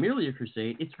not just merely a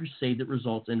crusade, it's a crusade that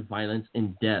results in violence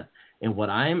and death. And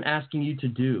what I am asking you to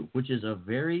do, which is a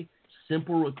very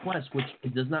simple request, which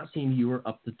it does not seem you are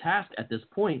up to task at this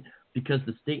point because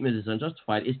the statement is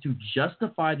unjustified, is to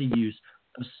justify the use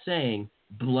of saying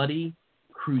bloody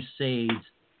crusades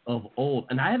of old.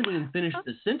 And I haven't even finished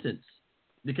the sentence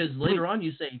because later on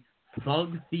you say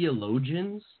thug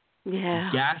theologians,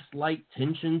 gaslight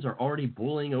tensions are already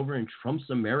boiling over in Trump's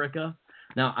America.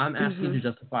 Now, I'm asking you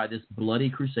to justify this bloody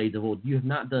crusades of old. You have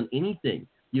not done anything.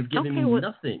 You've given me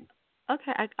nothing.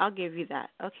 Okay, I'll give you that.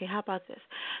 Okay, how about this?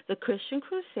 The Christian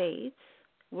Crusades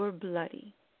were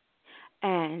bloody,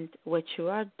 And what you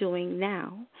are doing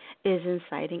now is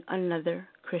inciting another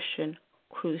Christian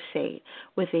crusade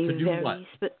with a To do very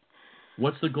what?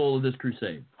 What's the goal of this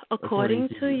crusade? according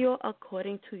to you.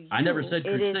 I never said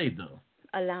crusade, though.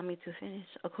 Allow me to finish.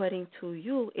 According to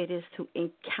you, it is to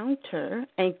encounter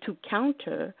and to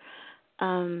counter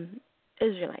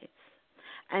Israelites.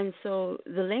 And so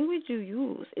the language you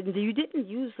use, you didn't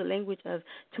use the language of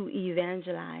to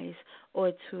evangelize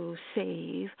or to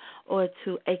save or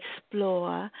to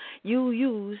explore. You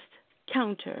used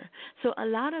counter. So a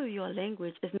lot of your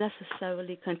language is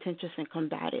necessarily contentious and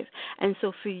combative. And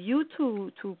so for you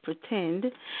to pretend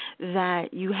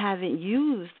that you haven't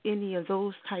used any of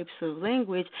those types of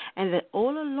language and that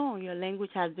all along your language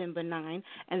has been benign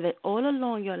and that all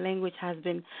along your language has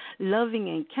been loving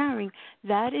and caring,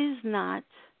 that is not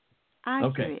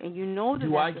accurate. Okay. And you know that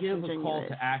do that's I give a disingenuous. call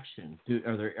to action?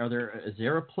 Is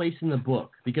there a place in the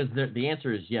book? Because the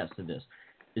answer is yes to this.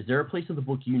 Is there a place in the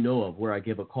book you know of where I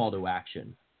give a call to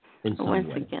action in some way?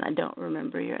 Once again, I don't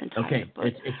remember your entire book.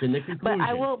 Okay, it's in the conclusion. But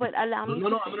I will. But allow me.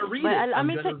 No, I'm going to read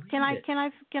it. Can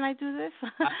I do this?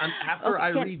 After I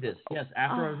read this, yes.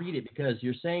 After I read it, because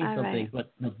you're saying something. Right.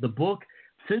 But the book,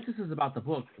 since this is about the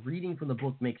book, reading from the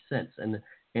book makes sense.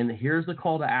 And here's the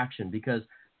call to action, because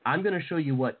I'm going to show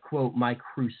you what, quote, my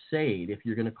crusade, if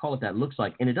you're going to call it that, looks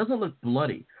like. And it doesn't look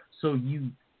bloody. So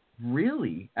you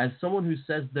really, as someone who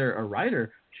says they're a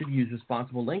writer, should use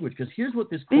responsible language. Because here's what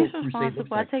this, quote, crusade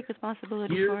looks like. I take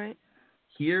responsibility for it.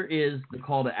 Here is the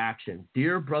call to action.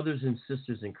 Dear brothers and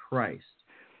sisters in Christ,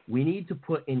 we need to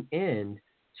put an end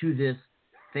to this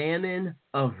famine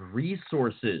of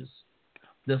resources.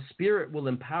 The Spirit will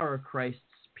empower Christ's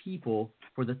people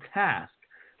for the task.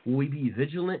 Will we be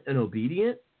vigilant and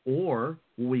obedient, or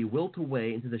will we wilt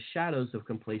away into the shadows of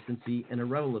complacency and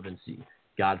irrelevancy?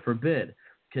 God forbid.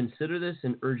 Consider this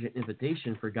an urgent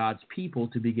invitation for God's people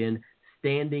to begin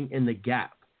standing in the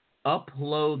gap.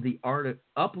 Upload the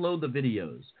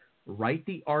videos, write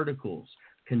the articles,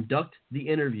 conduct the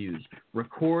interviews,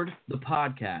 record the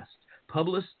podcast,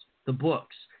 publish the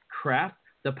books, craft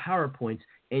the PowerPoints,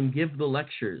 and give the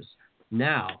lectures.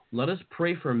 Now, let us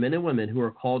pray for men and women who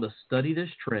are called to study this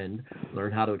trend,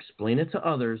 learn how to explain it to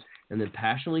others, and then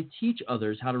passionately teach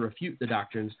others how to refute the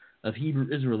doctrines of Hebrew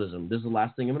Israelism. This is the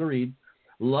last thing I'm going to read.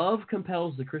 Love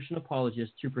compels the Christian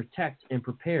apologist to protect and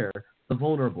prepare the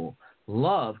vulnerable.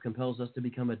 Love compels us to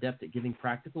become adept at giving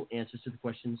practical answers to the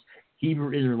questions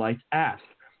Hebrew Israelites ask.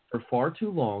 For far too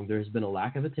long, there has been a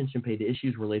lack of attention paid to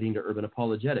issues relating to urban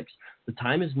apologetics. The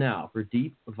time is now for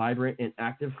deep, vibrant, and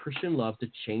active Christian love to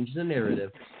change the narrative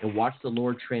and watch the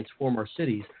Lord transform our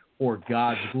cities for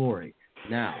God's glory.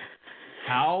 Now,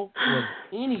 how was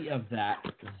any of that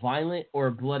violent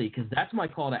or bloody? Because that's my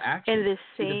call to action. In the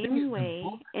same way,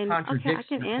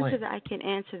 I can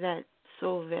answer that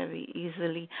so very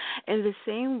easily. In the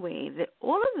same way that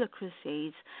all of the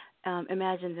Crusades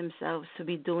imagine themselves to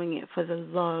be doing it for the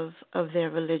love of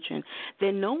their religion.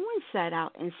 Then no one sat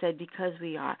out and said, because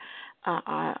we are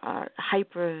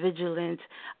hyper vigilant,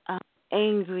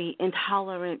 angry,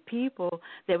 intolerant people,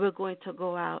 that we're going to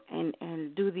go out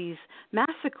and do these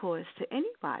massacres to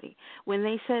anybody. When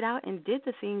they set out and did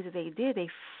the things that they did, they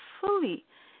fully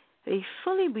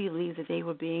believed that they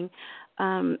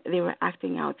were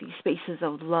acting out these spaces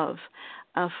of love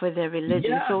for their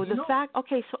religion. Yeah, so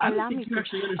allow me to.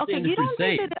 Okay, you don't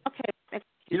think that. Okay.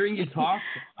 Hearing you talk,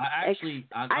 I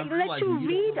let you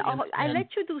read. I let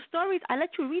you do stories. I let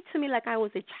you read to me like I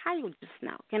was a child just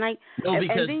now. Can I? No,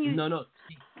 because no.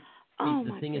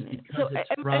 The thing is, because it's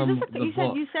from the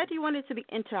book. You said you wanted to be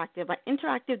interactive. By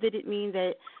interactive, did it mean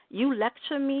that you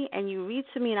lecture me and you read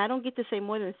to me and I don't get to say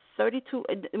more than 30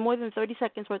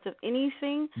 seconds worth of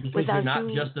anything because you're not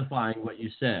justifying what you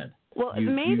said. Well,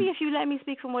 if you let me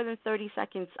speak for more than 30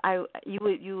 seconds, you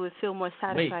would feel more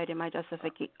satisfied in my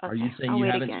justification. Okay, are you saying you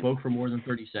haven't spoke for more than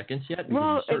 30 seconds yet?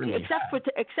 Because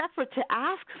except for to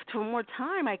ask for more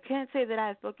time, I can't say that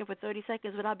I've spoken for 30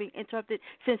 seconds without being interrupted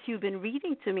since you've been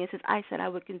reading to me and since I said I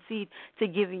would concede to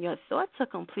giving your thoughts a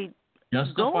complete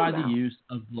justify the use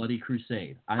of bloody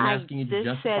crusade. I'm asking you to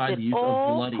justify the use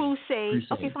of bloody crusade.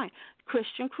 Okay, fine.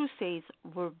 Christian crusades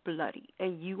were bloody,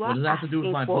 and you are what does that have to do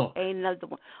with my book? Another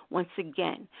one. Once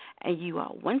again,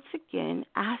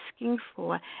 asking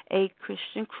for a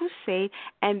Christian crusade,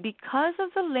 and because of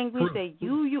the language that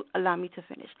you allow me to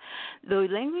finish, the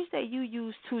language that you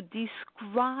use to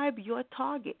describe your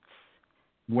targets.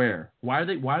 Where? Why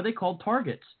are they called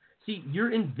targets? See,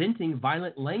 you're inventing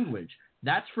violent language.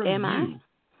 That's from you.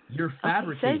 You're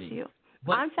fabricating. Says you.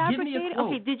 But I'm fabricating. Give me a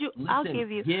quote. Okay, did you? Listen, I'll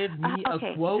give you. Give me a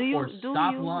quote or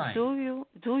stop lying.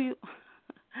 Do you?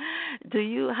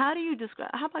 How do you describe?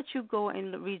 How about you go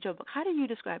and read your book? How do you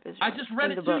describe Israel? I just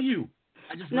read it to book? you.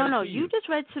 No, you just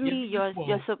read to me your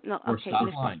no. Or Okay, stop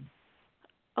listen. lying.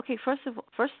 Okay, first of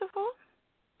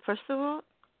all,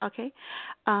 okay.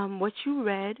 What you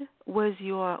read was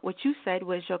what you said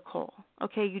was your call.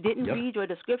 Okay, you didn't read your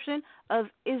description of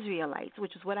Israelites,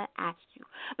 which is what I asked you.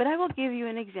 But I will give you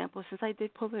an example since I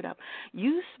did pull it up.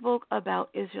 You spoke about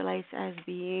Israelites as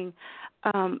being,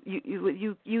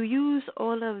 you use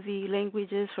all of the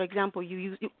languages. For example,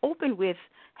 you open with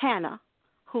Hannah,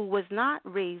 who was not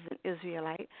raised an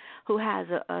Israelite, who has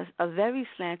a very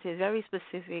slanted, very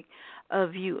specific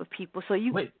view of people. So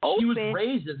you she was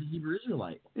raised as a Hebrew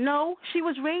Israelite. No, she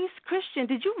was raised Christian.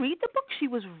 Did you read the book? She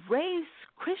was raised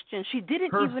Christian. She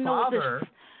didn't even know what this.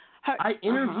 I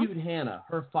interviewed Hannah.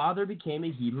 Her father became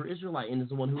a Hebrew Israelite and is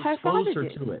the one who her exposed her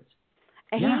did. to it.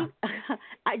 And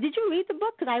did you read the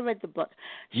book? Because I read the book.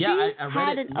 I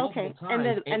read it multiple times.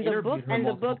 And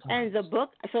the book.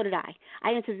 So did I.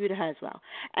 I interviewed her as well.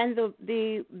 And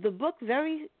the book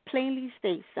very plainly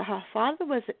states that her father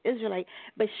was an Israelite,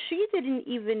 but she didn't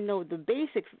even know the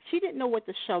basics. She didn't know what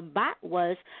the Shabbat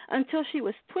was until she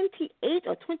was 28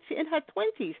 or 20 in her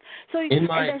 20s. So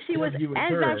that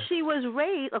she was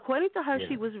raised, according to her,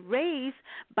 she was raised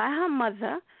by her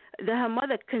mother. Her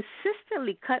mother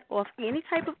consistently cut off any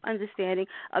type of understanding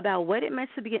about what it meant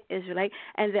to be an Israelite,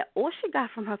 and that all she got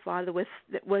from her father was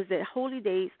that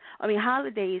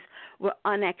holidays were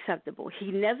unacceptable.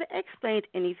 He never explained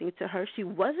anything to her. She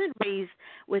wasn't raised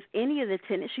with any of the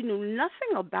tenets. She knew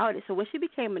nothing about it. So when she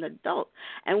became an adult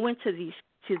and went to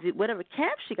the whatever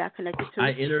camp she got connected to,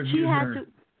 I interviewed her.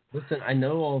 Listen, I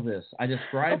know all this. I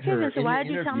described her in the interview. So why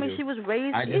did you tell me she was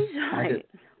raised Israelite?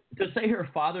 To say her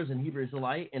father's an Hebrew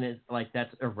Israelite and it's like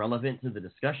that's irrelevant to the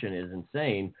discussion is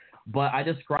insane. But I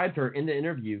described her in the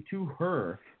interview to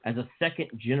her as a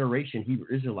second generation Hebrew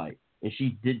Israelite, and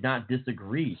she did not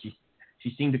disagree.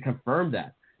 She seemed to confirm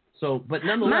that. So, but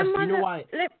nonetheless, you know why?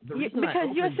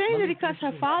 Because you're saying that because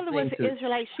her father was an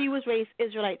Israelite, she was raised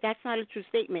Israelite. That's not a true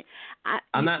statement.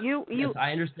 I'm not. Yes,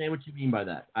 I understand what you mean by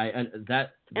that.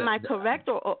 Am I correct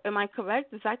or am I correct?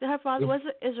 The fact that her father was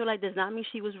an Israelite does not mean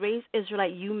she was raised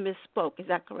Israelite. You misspoke. Is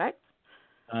that correct?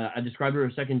 I described her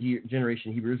as second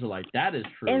generation Hebrew Israelite. That is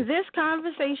true. In this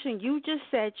conversation, you just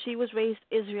said she was raised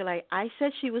Israelite. I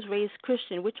said she was raised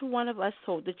Christian. Which one of us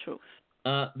told the truth?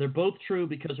 They're both true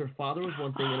because her father was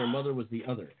one thing and her mother was the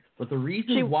other. But the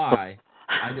reason why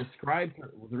I described her,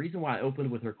 the reason why I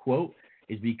opened with her quote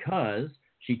is because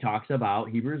she talks about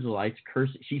Hebrew Israelites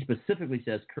she specifically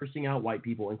says cursing out white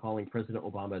people and calling President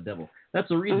Obama a devil. That's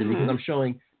the reason, because I'm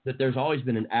showing that there's always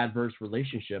been an adverse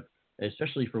relationship,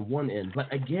 especially from one end.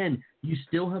 But again, you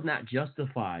still have not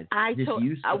justified this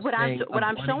use of what I'm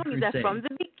showing crusade. you that from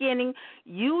the beginning,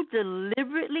 you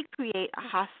deliberately create a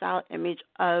hostile image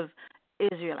of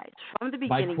Israelites from the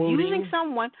beginning, using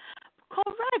someone.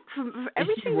 Correct.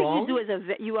 Everything that you do is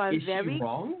you are very. Is she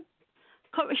wrong?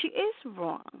 She is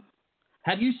wrong.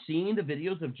 Have you seen the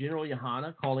videos of General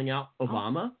Yohanna calling out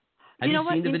Obama? Have you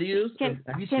seen the videos?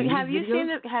 Have you seen the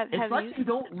videos? It's like you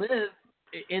don't live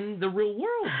in the real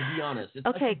world, to be honest. It's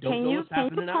okay, like you don't know what's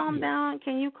happening out calm here. down?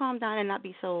 Can you calm down and not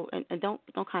be so and don't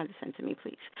condescend to me,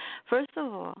 please? First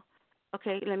of all,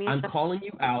 okay, let me. I'm calling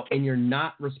you out, and you're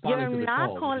not responding to the call. You're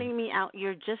not calling me out.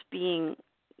 You're just being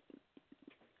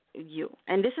you.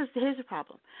 And here's the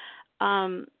problem.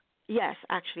 Yes,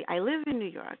 actually, I live in New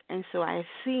York, and so I've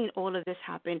seen all of this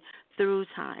happen through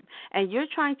time. And you're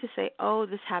trying to say, oh,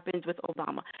 this happens with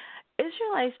Obama.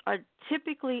 Israelites are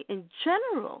typically, in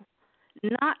general,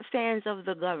 not fans of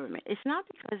the government. It's not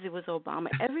because it was Obama.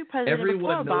 Every president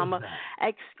before Obama.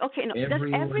 Does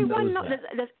everyone know?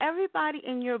 Does everybody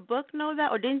in your book know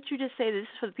that, or didn't you just say this is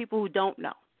for the people who don't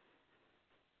know?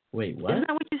 Wait, what? Isn't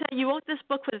that what you said? You wrote this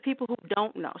book for the people who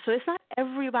don't know. So it's not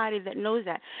everybody that knows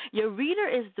that. Your reader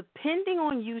is depending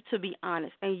on you to be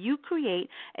honest, and you create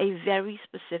a very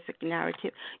specific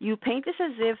narrative. You paint this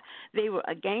as if they were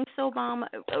against Obama.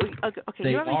 Okay,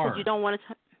 you already said you don't want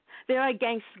to. They're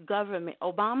against government.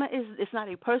 Obama it's not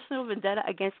a personal vendetta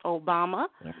against Obama.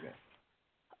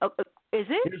 Okay. Is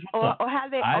it? Or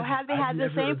have they had the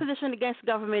same position against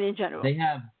government in general? They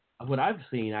have. What I've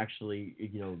seen, actually,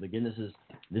 again,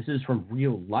 this is from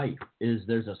real life. Is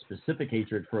there's a specific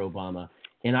hatred for Obama,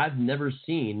 and I've never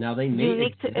seen. Now they may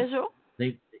unique exist, to Israel.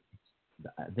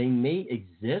 They may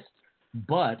exist,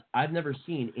 but I've never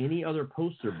seen any other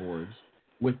poster boards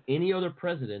with any other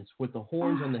presidents with the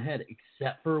horns on the head,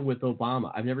 except for with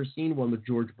Obama. I've never seen one with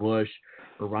George Bush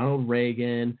or Ronald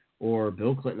Reagan or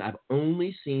Bill Clinton. I've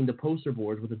only seen the poster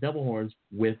boards with the devil horns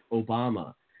with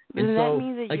Obama. And then so, that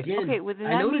means that again, then I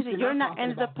that noticed means that you're not talking in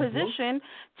the about the book. position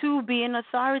to be an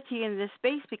authority in this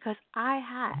space because I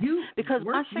have. Because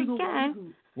once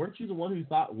again, weren't you the one who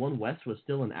thought One West was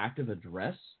still an active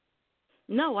address?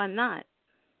 No, I'm not.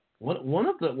 One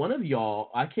of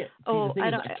y'all, I can't. Oh,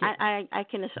 I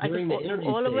can.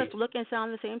 All of us look and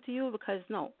sound the same to you because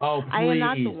no. Oh, please. I am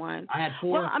not the one. I had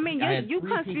four. Well, I mean, you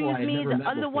confused me. The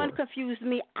other one confused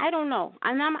me. I don't know.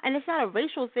 And it's not a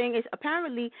racial thing. It's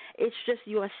apparently it's just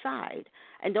your side.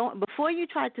 And before you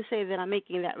try to say that I'm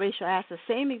making that racial, I asked the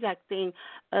same exact thing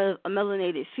of a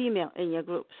melanated female in your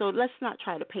group. So let's not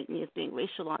try to paint me as being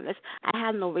racial on this. I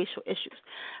have no racial issues.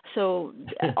 So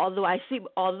although I see,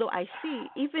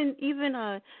 even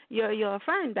your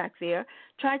friend back there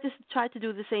tried to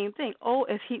do the same thing. Oh,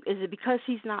 is it because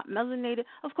he's not melanated?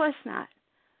 Of course not.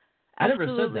 I never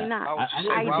said that. Not.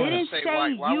 I didn't say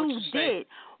you did.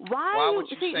 Why would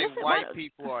you say white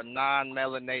people are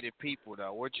non-melanated people,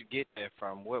 though? Where'd you get that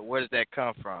from? Where does that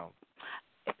come from?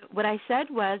 What I said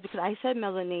was, because I said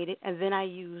melanated, and then I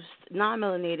used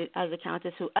non-melanated as a counter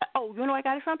to. You know where I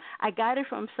got it from? I got it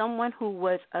from someone who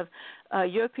was of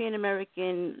European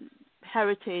American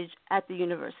heritage at the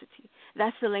university.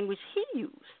 That's the language he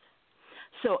used.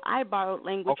 So I borrowed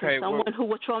language from someone who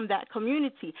was from that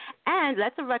community. And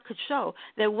let the record show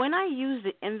that when I used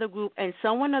it in the group and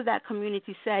someone of that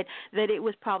community said that it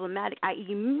was problematic, I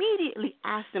immediately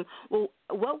asked them, well,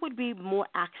 what would be more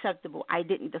acceptable? I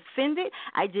didn't defend it.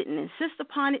 I didn't insist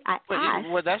upon it. I asked.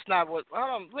 Well, that's not what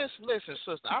listen,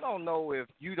 sister, I don't know if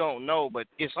you don't know, but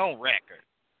it's on record.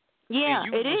 Yeah,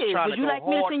 it is. Would you like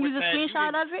me to send you the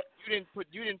screenshot of it?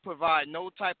 You didn't provide no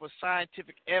type of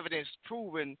scientific evidence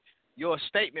proving your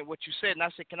statement, what you said, and I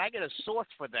said, can I get a source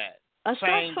for that? A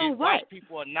source for what? White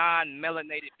people are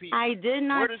non-melanated people. I did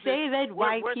not say that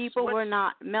white people were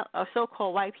not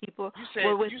so-called white people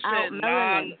were without melanin.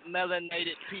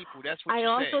 Non-melanated people. That's what I you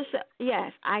also said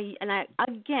yes. I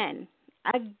again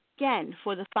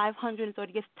for the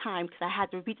 530th time because I had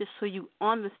to repeat this to you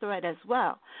on the thread as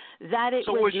well. That it was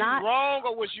not. So was you wrong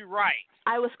or was you right?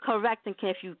 I was correct, and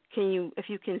if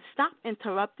you can stop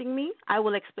interrupting me, I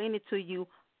will explain it to you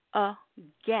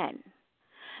again.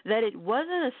 That it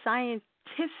wasn't a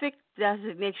scientific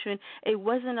designation. It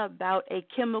wasn't about a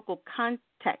chemical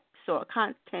context or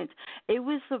content. It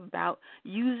was about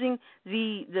using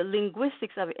the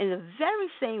linguistics of it in the very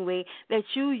same way that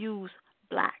you use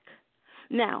black.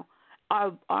 Now,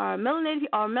 are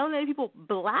melanated people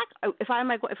black? If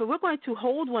we're going to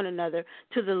hold one another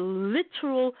to the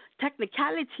literal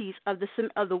technicalities of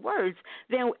the words,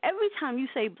 then every time you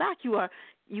say black, you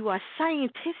are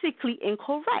scientifically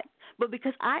incorrect. But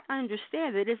because I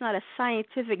understand that it's not a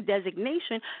scientific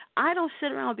designation, I don't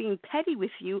sit around being petty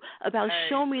with you about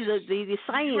show me the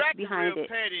science behind it. You're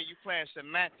petty. You're playing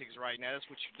semantics right now. That's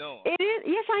what you're doing. It is.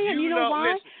 Yes, I am. You know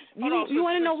why? You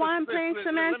want to know why I'm playing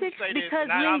semantics? Because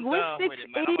linguistics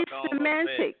is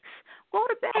semantics. Go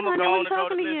to bed, honey. I'm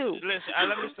talking to you. Listen,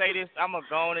 let me say this. I'm going to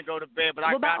go on and go to bed, but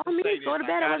I got to say this. Go to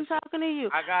bed. I wasn't talking to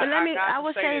you. I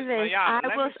will say this.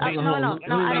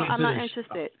 I'm not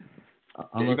interested.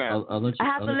 I'll let you. I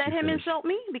have to let him insult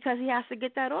me because he has to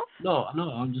get that off. No,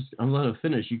 I'm letting him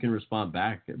finish. You can respond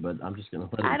back, but I'm just gonna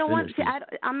let him finish.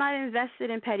 I'm not invested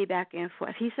in petty back and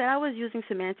forth. He said I was using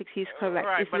semantics. He's correct.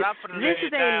 Right, but I'm gonna lay it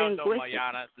down, though,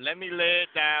 Mariana. Let me lay it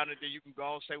down, and then you can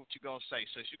go and say what you're gonna say.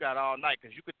 Since you got all night,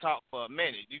 because you could talk for a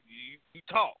minute. You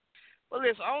talk. But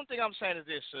listen, the only thing I'm saying is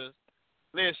this, sis.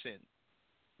 Listen,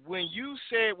 when you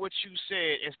said what you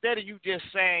said, instead of you just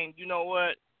saying, you know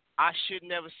what, I should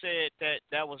never said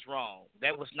that was wrong.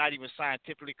 That was not even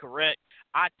scientifically correct.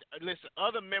 Listen,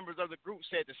 other members of the group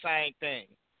said the same thing.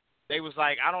 They was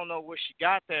like, I don't know where she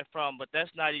got that from, but that's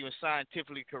not even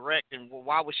scientifically correct, and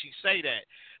why would she say that?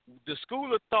 The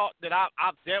school of thought that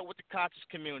I've dealt with the conscious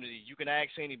community, you can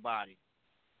ask anybody.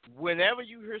 Whenever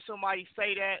you hear somebody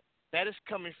say that, that is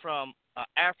coming from an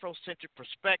Afrocentric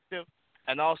perspective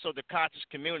and also the conscious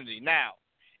community. Now,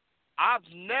 I've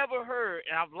never heard,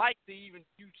 and I'd like to even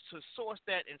use to source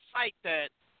that and cite that,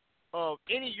 of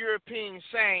any European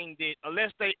saying that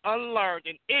unless they unlearned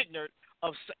and ignorant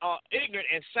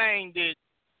and saying that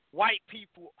white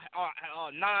people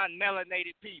are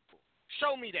non-melanated people.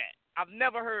 Show me that. I've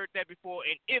never heard that before,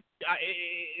 and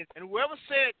and whoever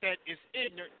said that is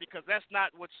ignorant because that's not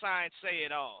what science say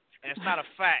at all, and it's not a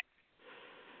fact.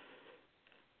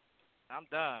 I'm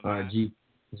done. All right, G.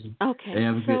 Okay. Hey,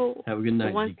 have a good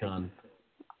night, G-Con.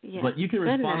 Yeah. But you can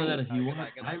respond to that if you want.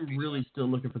 I'm really still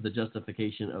looking for the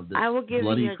justification of this. I will give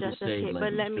bloody you your justification,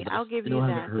 but I'll give you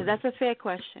that because that's a fair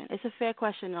question. It's a fair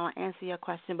question, and I'll answer your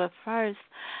question. But first,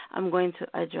 I'm going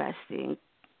to address the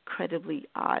incredibly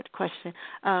odd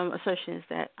assertions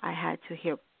that I had to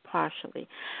hear partially.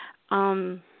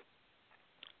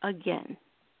 Again,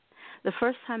 the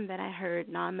first time that I heard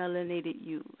non-melanated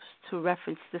used to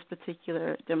reference this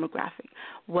particular demographic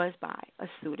was by a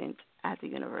student at the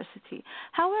university.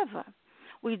 However,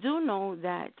 we do know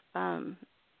that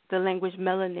the language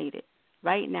melanated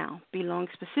right now belongs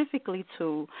specifically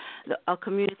to a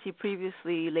community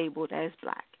previously labeled as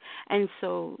black. And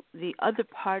so the other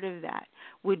part of that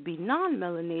would be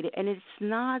non-melanated, and it's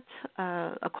not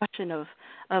a question of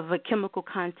a chemical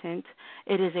content.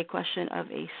 It is a question of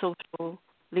a social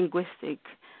linguistic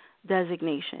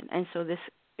designation. And so this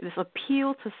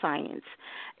appeal to science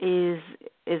is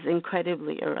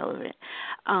incredibly irrelevant.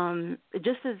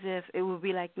 Just as if it would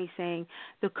be like me saying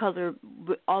the color,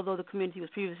 although the community was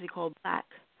previously called black,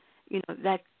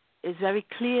 that is very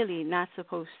clearly not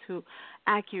supposed to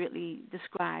accurately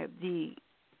describe the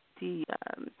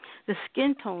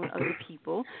skin tone of the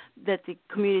people that the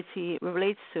community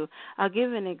relates to. I'll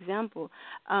give an example.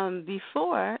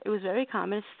 Before, it was very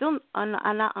common, it's still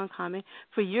not uncommon,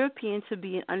 for European to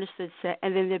be an understood set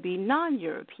and then there'd be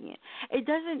non-European.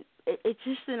 It's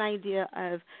just an idea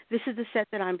of this is the set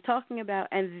that I'm talking about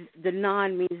and the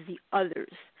non means the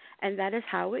others. And that is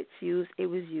how it's used. It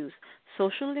was used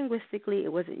social linguistically.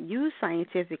 It wasn't used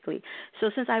scientifically.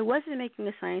 So since I wasn't making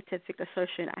a scientific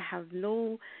assertion, I have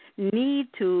no need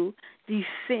to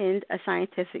defend a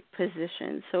scientific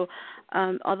position. So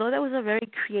although that was a very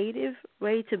creative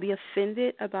way to be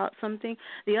offended about something,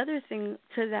 the other thing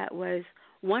to that was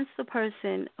once the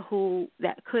person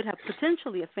that could have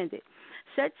potentially offended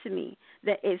said to me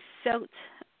that it felt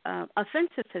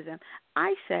offensive to them,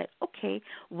 I said, okay,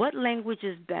 what language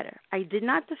is better? I did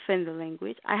not defend the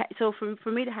language. So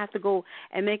for me to have to go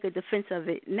and make a defense of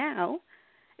it now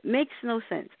makes no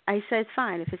sense. I said,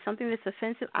 fine, if it's something that's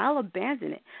offensive, I'll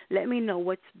abandon it. Let me know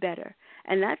what's better.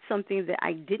 And that's something that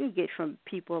I didn't get from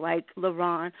people like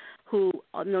LaRon, who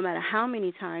no matter how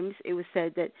many times it was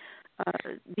said that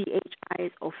BHI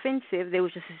is offensive, there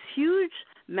was just this huge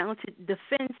mounted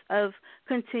defense of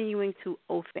continuing to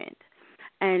offend.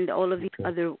 And all of these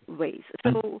other ways.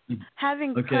 So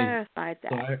having clarified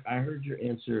that. So I heard your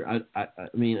answer. I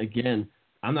mean, again,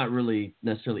 I'm not really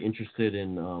necessarily interested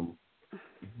in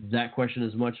that question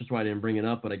as much. That's why I didn't bring it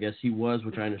up, but I guess he was,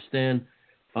 which I understand.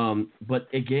 But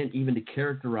again, even to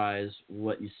characterize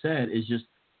what you said is just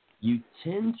you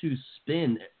tend to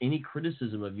spin any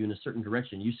criticism of you in a certain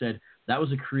direction. You said that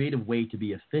was a creative way to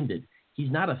be offended. He's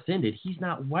not offended. He's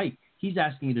not white. He's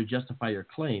asking you to justify your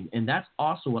claim. And that's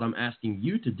also what I'm asking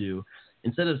you to do.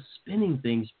 Instead of spinning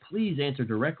things, please answer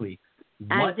directly.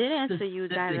 I did answer you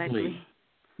directly.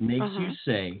 Makes you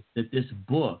say that this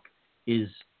book is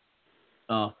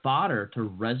fodder to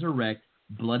resurrect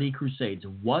bloody crusades?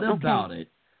 What about it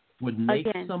would make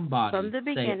somebody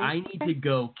say, I need to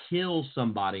go kill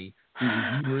somebody who's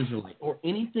a Hebrew Israelite or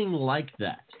anything like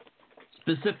that?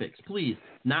 Specifics, please,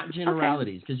 not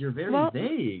generalities, because you're very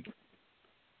vague.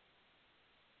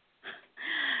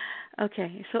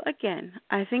 Okay, so again,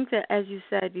 I think that as you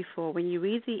said before, when you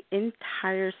read the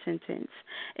entire sentence,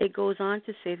 it goes on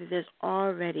to say that there's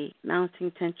already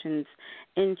mounting tensions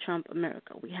in Trump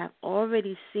America. We have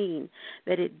already seen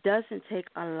that it doesn't take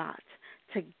a lot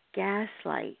to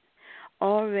gaslight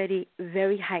already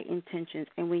very heightened tensions.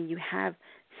 And when you have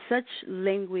such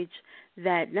language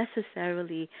that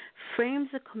necessarily frames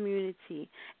a community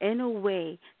in a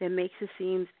way that makes it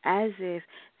seem as if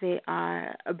they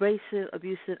are abrasive,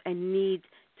 abusive, and need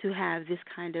to have this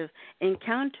kind of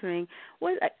encountering.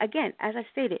 Well, again, as I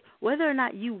stated, whether or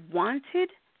not you wanted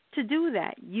to do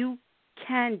that, you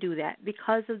can do that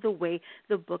because of the way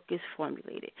the book is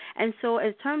formulated. And so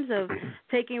in terms of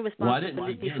taking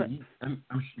responsibility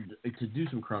to do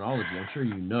some chronology, I'm sure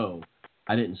you know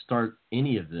I didn't start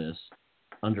any of this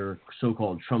under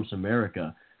so-called Trump's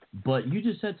America, but you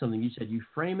just said something. You said you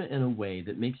frame it in a way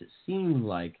that makes it seem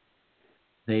like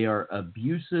they are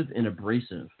abusive and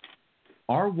abrasive.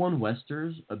 Are One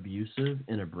Westers abusive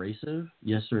and abrasive?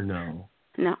 Yes or no?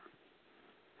 No.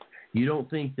 You don't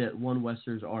think that One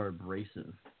Westers are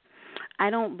abrasive? I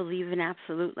don't believe in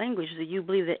absolute language. So you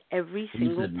believe that every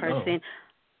single person...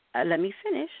 No. Let me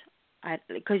finish.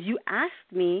 Because you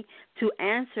asked me to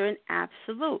answer an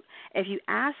absolute. If you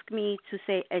ask me to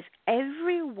say, as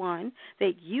everyone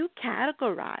that you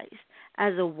categorized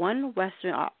as a One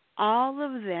Western, are all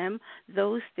of them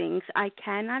those things, I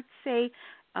cannot say,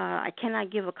 I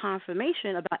cannot give a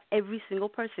confirmation about every single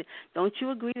person. Don't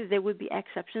you agree that there would be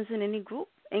exceptions in any group,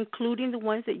 including the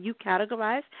ones that you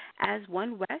categorize as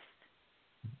One West?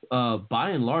 By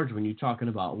and large, when you're talking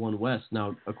about One West,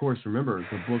 now, of course, remember,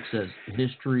 the book says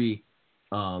history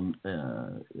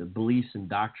beliefs and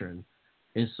doctrine.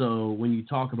 And so when you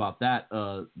talk about that,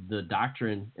 the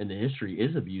doctrine and the history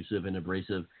is abusive and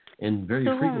abrasive, and very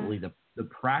frequently the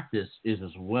practice is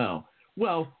as well.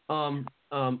 Well,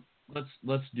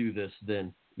 let's do this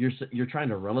then. You're trying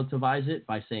to relativize it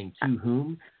by saying to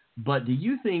whom, but do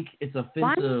you think it's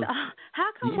offensive?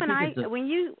 How come wait,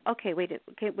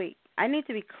 I need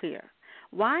to be clear.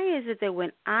 Why is it that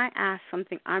when I ask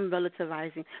something, I'm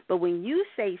relativizing, but when you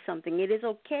say something, it is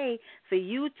okay for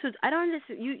you to? I don't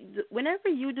understand. Whenever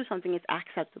you do something, it's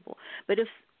acceptable. But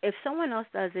if someone else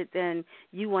does it, then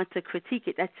you want to critique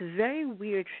it. That's very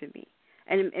weird for me,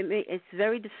 and it's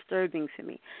very disturbing for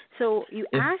me. So you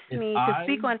asked me to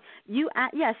speak on you.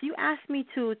 Yes, you asked me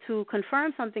to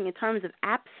confirm something in terms of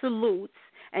absolutes.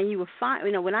 And you were fine.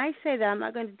 When I say that I'm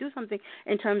not going to do something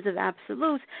in terms of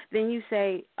absolutes, then you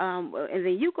say, and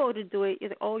then you go to do it. You're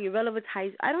like, oh, you're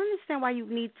relativize. I don't understand why you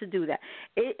need to do that.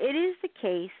 It is the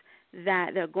case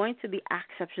that there are going to be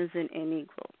exceptions in any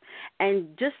group,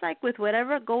 and just like with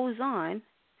whatever goes on,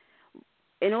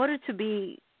 in order to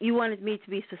be, you wanted me to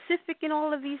be specific in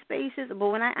all of these spaces. But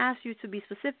when I asked you to be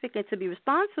specific and to be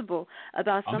responsible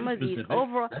about some of these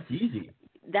overall, that's easy.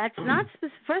 That's not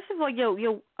specific. First of all,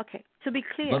 okay, to be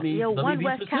clear, your One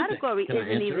West category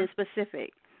isn't even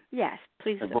specific. Yes,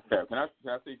 please do. Okay, can I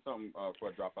say something before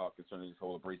I drop out concerning this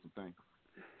whole abrasive thing?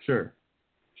 Sure.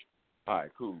 All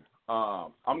right, cool.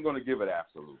 I'm going to give it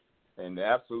absolute. And the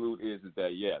absolute is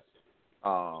that, yes,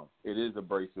 it is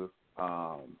abrasive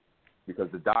because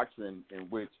the doctrine in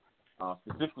which,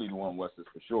 specifically the One West is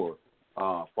for sure,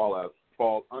 fall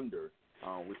under,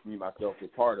 which me, myself,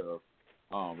 is part of,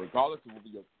 regardless of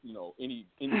any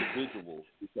individual,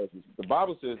 because the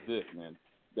Bible says this, man,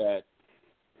 that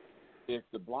if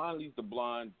the blind leads the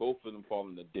blind, both of them fall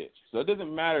in the ditch. So it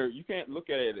doesn't matter. You can't look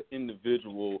at it as an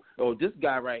individual. Oh, this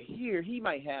guy right here, he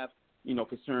might have,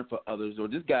 concern for others, or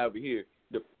this guy over here.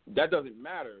 That doesn't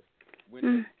matter when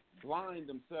they're blind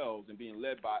themselves and being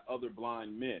led by other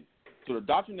blind men. So the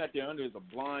doctrine that they're under is a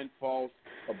blind, false,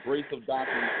 abrasive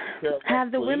doctrine.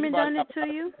 Have the women done it to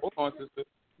you? Hold on, sister.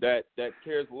 That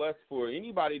cares less for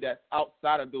anybody that's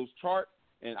outside of those charts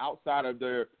and outside of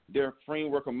their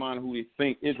framework of mind who they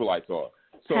think Israelites are.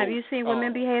 So, have you seen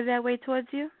women behave that way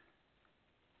towards you?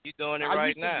 You doing it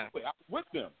right now? I'm with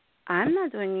them. I'm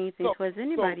not doing anything towards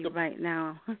anybody right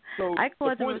now. I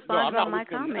call them responsible on my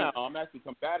comments. I'm actually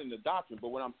combating the doctrine, but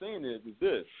what I'm saying is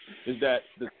that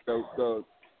the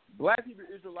Black Hebrew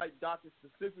Israelite doctrine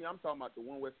specifically, I'm talking about the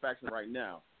One West faction right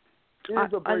now.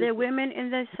 Are there women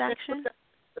in this section?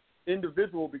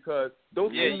 Individual, because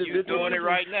those individuals. You're doing it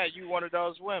right now. You one of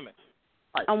those women.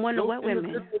 Right. I'm one of what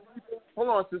women? Hold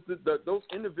on, sister. Those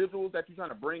individuals that you're trying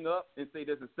to bring up and say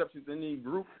there's exceptions in any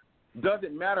group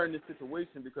doesn't matter in this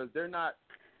situation because they're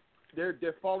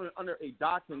following under a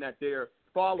doctrine that they're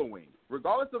following,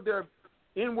 regardless of their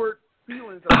inward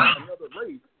feelings about another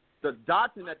race. The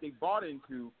doctrine that they bought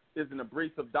into is an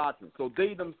abrasive doctrine. So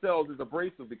they themselves is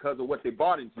abrasive because of what they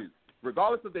bought into.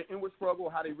 Regardless of their inward struggle,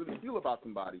 how they really feel about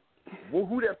somebody,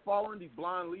 who they're following, these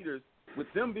blind leaders,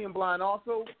 with them being blind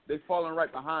also, they're falling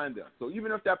right behind them. So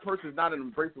even if that person is not an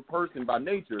abrasive person by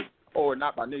nature, or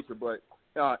not by nature, but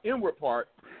inward part,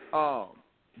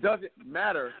 doesn't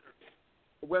matter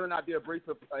whether or not they're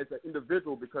abrasive as an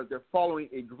individual because they're following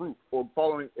a group or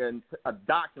following a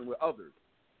doctrine with others.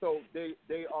 So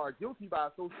they are guilty by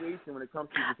association when it comes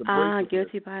to this abrasiveness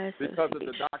guilty by association. because of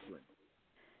the doctrine.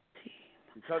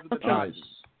 Because of the doctrine.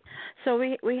 So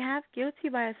we have guilty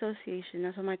by association.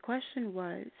 Now, so my question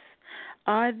was,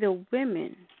 are the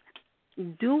women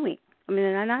doing,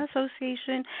 not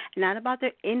association, not about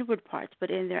their inward parts,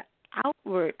 but in their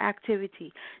outward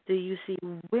activity, do you see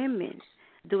women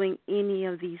doing any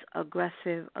of these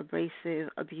aggressive, abrasive,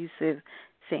 abusive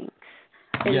things?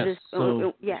 Yes.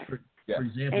 Yes. For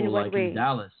example, like in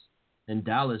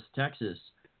Dallas, Texas,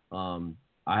 I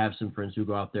have some friends who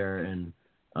go out there and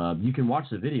you can watch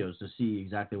the videos to see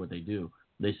exactly what they do.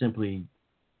 They simply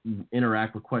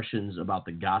interact with questions about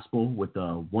the gospel with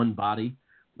one body.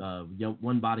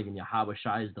 One body in Yahweh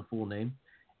Shai is the full name.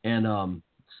 And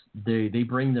they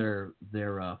bring their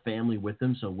family with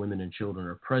them, so women and children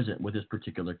are present with this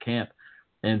particular camp.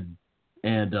 And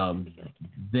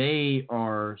they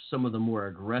are some of the more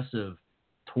aggressive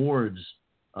towards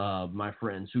my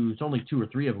friends, who's only 2 or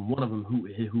 3 of them. One of them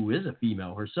who is a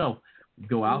female herself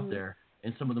go out there.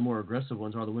 And some of the more aggressive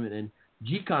ones are the women. And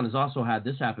G-Con has also had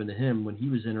this happen to him when he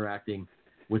was interacting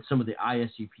with some of the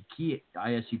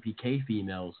ISUPK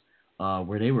females,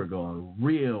 where they were going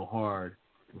real hard,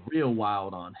 real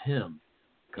wild on him.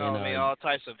 Calling me all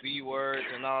types of V words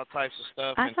and all types of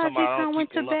stuff. I thought G-Con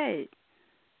went to bed.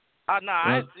 I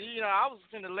was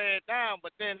going to lay it down,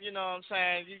 but then, you know what I'm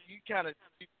saying, you kind of,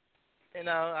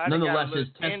 I nonetheless, got a his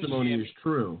testimony is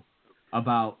true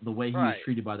about the way he was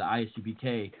treated by the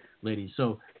ISUBK ladies.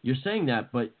 So you're saying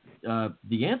that, but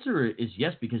the answer is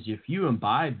yes, because if you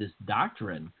imbibe this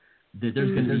doctrine that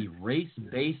there's going to be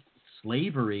race-based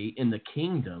slavery in the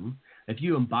kingdom, if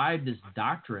you imbibe this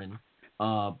doctrine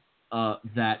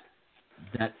that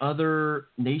other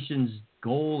nations'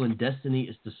 goal and destiny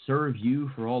is to serve you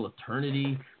for all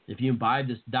eternity, if you imbibe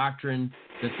this doctrine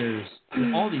that there's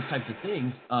all these types of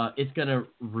things, it's going to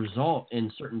result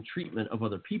in certain treatment of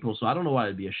other people. So I don't know why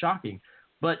it'd be shocking.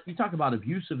 But you talk about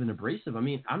abusive and abrasive. I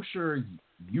mean, I'm sure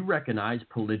you recognize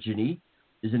polygyny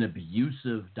is an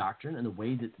abusive doctrine, and the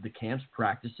way that the camps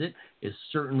practice it is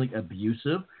certainly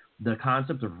abusive. The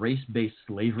concept of race-based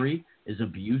slavery is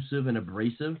abusive and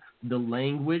abrasive. The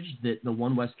language that the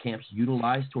One West camps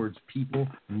utilize towards people,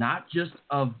 not just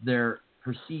of their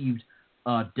perceived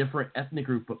different ethnic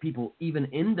group, but people even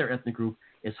in their ethnic group,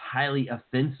 is highly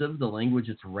offensive. The language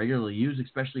that's regularly used,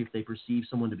 especially if they perceive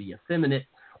someone to be effeminate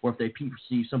or if they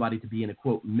perceive somebody to be in a,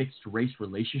 quote, mixed race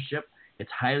relationship, it's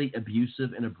highly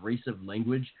abusive and abrasive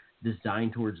language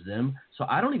designed towards them. So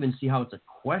I don't even see how it's a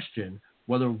question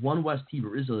whether One West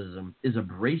Hebrew Israelism is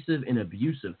abrasive and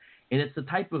abusive. And it's the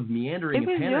type of meandering and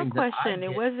pandering that I get. It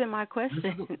was your question. It wasn't my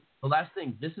question. The last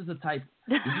thing, this is the type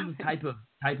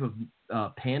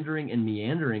of pandering and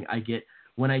meandering I get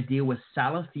when I deal with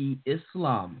Salafi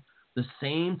Islam. The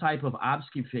same type of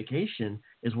obfuscation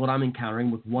is what I'm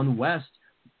encountering with One West,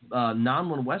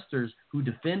 non-One Westers who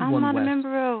defend One West. I'm not a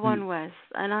member of One West,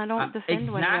 and I don't defend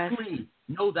One West. Exactly.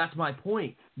 No, that's my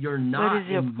point. You're not, what is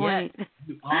your point? Yet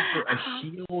you offer a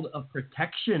shield of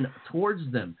protection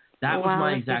towards them. That was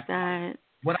my exact point.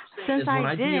 What I'm saying is when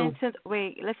I deal...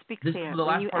 Wait, let's be clear. This is the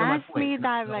last part of my point. When you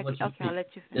ask me directly... Okay, I'll let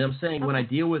you finish. And I'm saying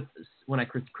when I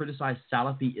criticize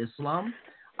Salafi Islam,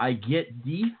 I get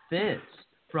defense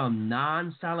from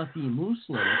non-Salafi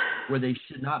Muslims where they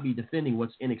should not be defending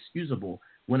what's inexcusable.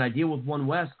 When I deal with One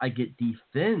West, I get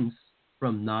defense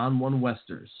from non-One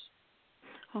Westers.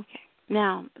 Okay.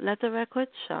 Now, let the record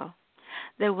show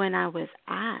that when I was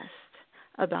asked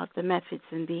about the methods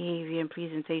and behavior and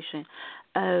presentation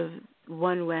of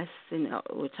One West,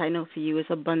 which I know for you is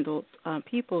a bundled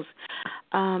peoples,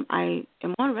 I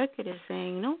am on record as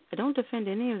saying, no, I don't defend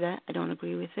any of that. I don't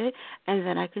agree with it, and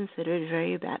that I consider it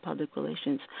very bad public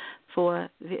relations for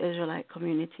the Israelite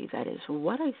community. That is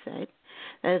what I said.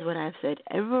 That is what I've said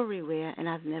everywhere, and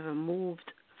I've never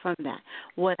moved from that.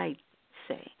 What I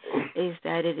say is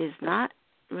that it is not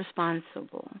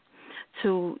responsible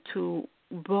to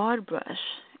broad brush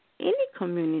any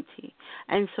community,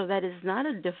 and so that is not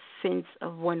a defense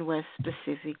of One West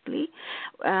specifically.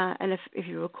 And if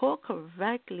you recall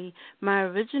correctly, my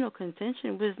original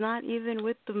contention was not even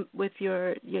with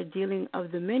your dealing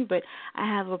of the men, but I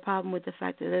have a problem with the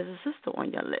fact that there's a sister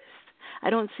on your list. I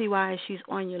don't see why she's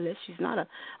on your list. She's not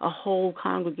a whole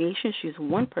congregation. She's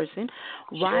one person.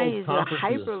 Why is it a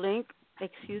hyperlink?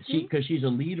 Excuse me? Because she's a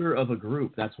leader of a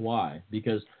group. That's why.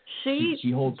 Because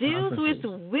she holds deals with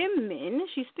women.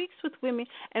 She speaks with women.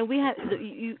 And we have,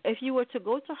 if you were to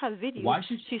go to her video,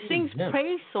 she sings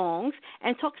praise songs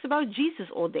and talks about Jesus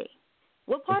all day.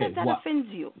 What part of that offends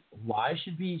you? Why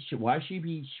should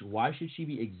she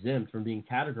be exempt from being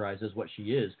categorized as what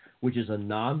she is, which is a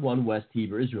non-One West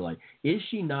Hebrew Israelite? Is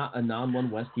she not a non-One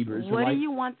West Hebrew Israelite? What do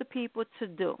you want the people to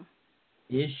do?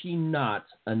 Is she not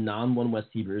a non-One West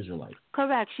Hebrew Israelite?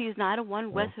 Correct. She is not a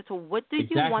One West. So what do you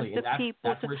want the people to do?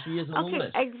 That's where she is on the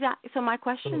list. Exactly. So my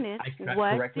question is,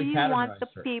 what do you want the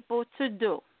people to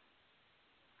do?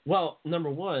 Well, number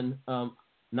one,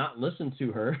 not listen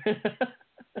to her.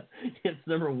 It's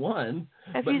number one.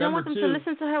 If you don't want them to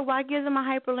listen to her, why give them a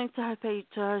hyperlink to her page,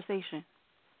 to her station?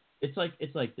 It's like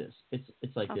this.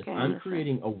 It's like this. I'm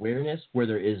creating awareness where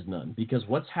there is none, because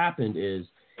what's happened is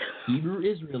Hebrew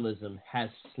Israelism has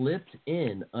slipped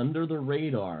in under the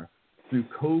radar through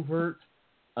covert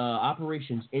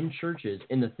operations in churches.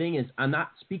 And the thing is, I'm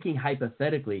not speaking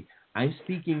hypothetically. I'm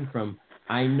speaking from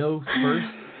I know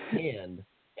firsthand,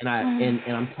 and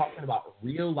I'm talking about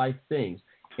real life things.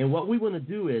 And what we want to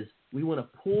do is we want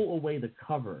to pull away the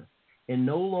cover and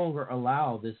no longer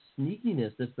allow this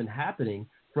sneakiness that's been happening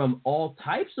from all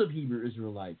types of Hebrew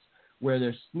Israelites, where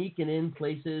they're sneaking in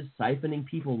places, siphoning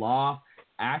people off,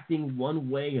 acting one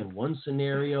way in one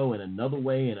scenario and another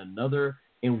way in another.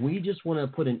 And we just want to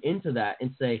put an end to that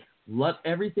and say, let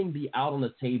everything be out on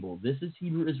the table. This is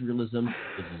Hebrew Israelism.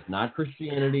 This is not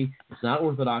Christianity. It's not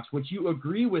Orthodox, which you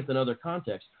agree with in other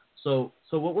contexts. So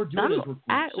what we're doing is we're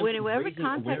simply whenever raising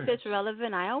context awareness. is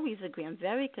relevant, I always agree. I'm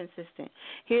very consistent.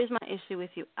 Here's my issue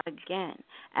with you. Again,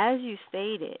 as you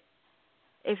stated,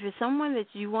 if it's someone that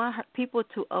you want people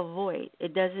to avoid,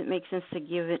 it doesn't make sense to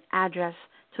give an address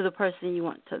to the person you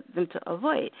want them to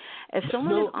avoid. If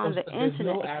someone is on the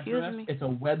internet, excuse me. It's a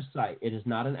website. It is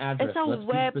not an address. It's a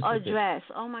web address.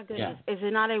 Oh, my goodness. Yeah. Is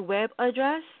it not a web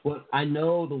address? Well, I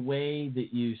know the way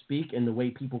that you speak and the way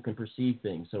people can perceive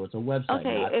things. So it's a website.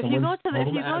 Okay, if you go to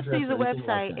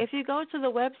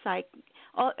the website,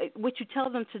 what you tell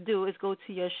them to do is go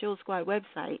to your Shield Squad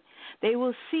website. They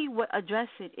will see what address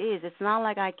it is. It's not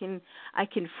like I can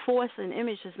force an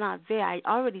image that's not there. I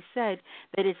already said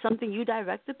that it's something you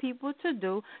direct the people to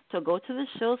do, to go to the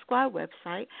Shield Squad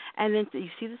website, and then you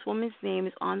see this woman's name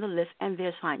is on the list, and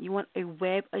there's fine. You want a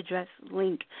web address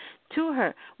link to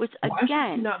her, which again. Why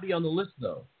should she not be on the list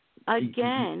though?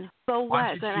 Again, for what?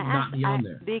 Why should she not be on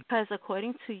there? Because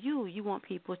according to you, you want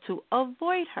people to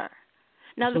avoid her.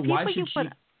 Now, so the people why should she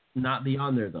not be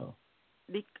on there though?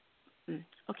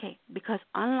 Okay, because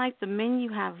unlike the men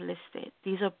you have listed,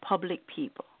 these are public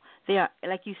people. They are,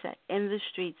 like you said, in the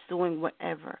streets doing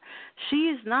whatever. She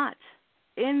is not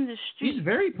in the streets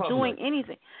doing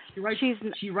anything. She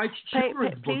writes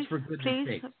children's books for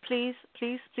goodness sake. Please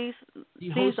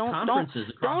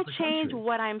don't change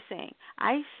what I'm saying.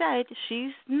 I said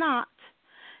she's not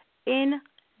in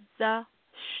the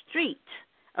street.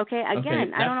 Okay,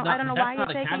 again, I don't know why you're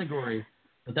taking. Category,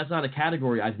 but that's not a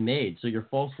category I've made. So you're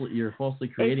falsely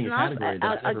creating a category.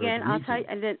 I'll tell you,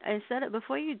 and then instead of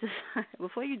before you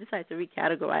decide to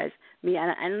recategorize me,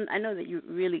 and I know that you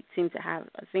really seem to have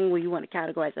a thing where you want to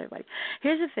categorize everybody.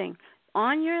 Here's the thing: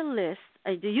 on your list,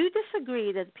 do you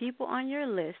disagree that people on your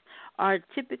list are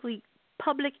typically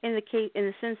public in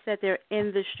the sense that they're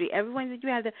in the street? Everyone that you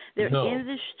have, they're in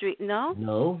the street. No?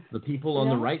 No. The people on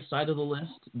the right side of the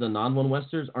list, the non-One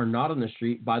Westers, are not on the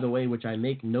street, by the way, which I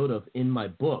make note of in my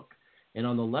book. And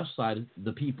on the left side,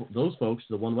 the people, those folks,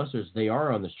 the One Westers, they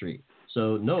are on the street.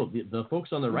 So, no, the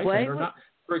folks on the right side are not.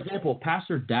 For example,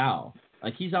 Pastor Dow,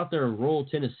 like he's out there in rural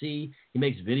Tennessee. He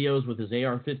makes videos with his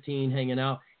AR-15 hanging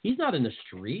out. He's not in the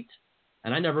street,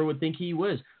 and I never would think he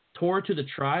was. Torah to the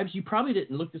Tribes, you probably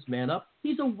didn't look this man up.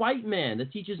 He's a white man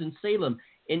that teaches in Salem,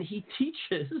 and he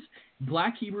teaches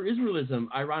Black Hebrew Israelism,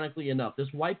 ironically enough.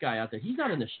 This white guy out there, he's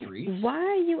not in the streets. Why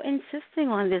are you insisting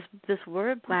on this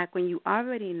word black when you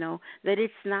already know that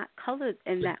it's not colored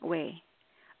in that way?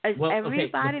 Is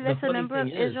everybody that's a member of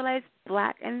Israelites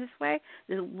black in this way?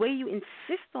 The way you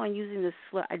insist on using this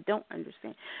slur, I don't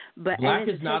understand. But black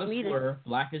is not a slur.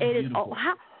 Black is beautiful.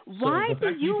 Why do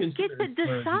you get to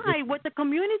decide what the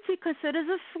community considers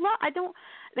a slur? I don't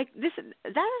like this. That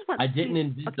is what I didn't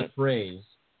invent the phrase.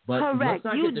 But correct.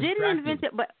 You didn't invent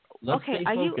it, but let's okay.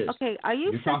 Are you let's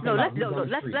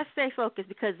stay focused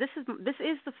because this is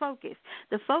the focus.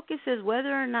 The focus is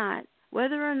whether or not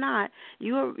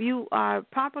you are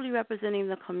properly representing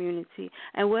the community,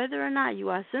 and whether or not you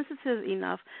are sensitive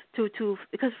enough to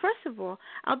because first of all,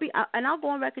 I'll go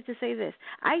on record to say this: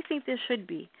 I think there should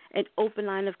be an open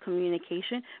line of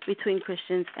communication between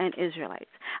Christians and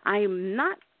Israelites. I am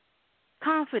not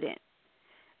confident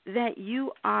that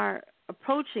you are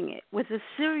approaching it with a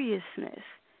seriousness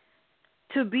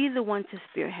to be the one to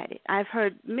spearhead it. I've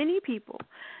heard many people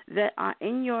that are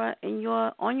on your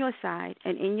side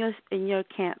and in your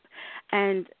camp,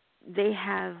 and they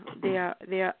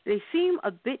seem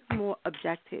a bit more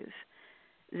objective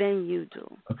than you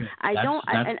do. Okay,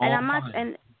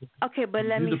 okay, but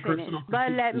let me finish.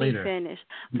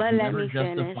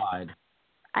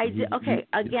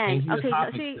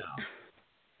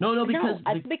 No, because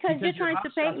you're trying to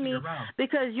paint me.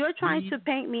 Because you're trying to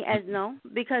paint me as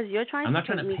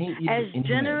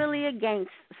generally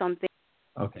against something.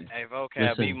 Okay. Hey,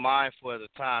 VOCAB, be mindful of the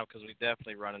time because we're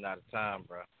definitely running out of time,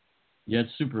 bro. Yeah,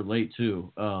 it's super late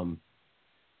too. I'll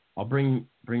bring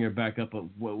her back up. But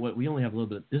we only have a little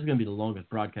bit. This is gonna be the longest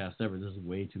broadcast ever. This is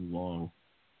way too long.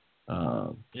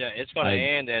 Yeah, it's gonna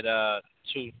end at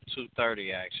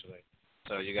 2:30 actually.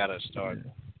 So you gotta start.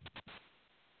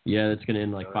 Yeah, it's going to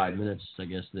end in like 5 minutes, I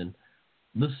guess, then.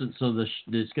 Listen, so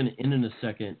it's going to end in a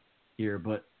second here,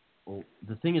 but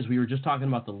the thing is we were just talking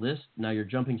about the list. Now you're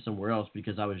jumping somewhere else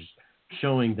because I was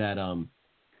showing that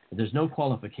there's no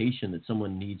qualification that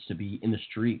someone needs to be in the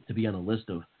street to be on a list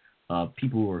of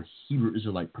people who are Hebrew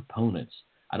Israelite proponents.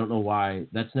 I don't know why.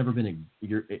 That's never been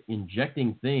you're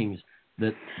injecting things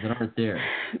that aren't there.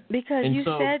 Because you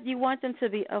said you want them to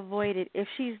be avoided. If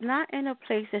she's not in a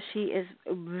place that she is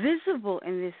visible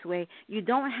in this way, you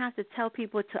don't have to tell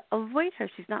people to avoid her.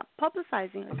 She's not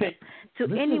publicizing herself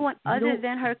to anyone other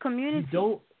than her community.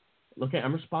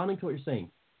 I'm responding to what you're saying.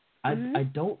 I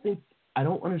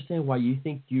don't understand why you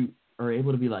think you are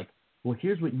able to be like, well,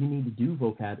 here's what you need to do,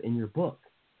 vocab, in your book.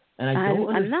 And I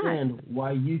don't understand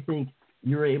why you think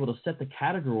you're able to set the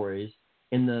categories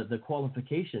and the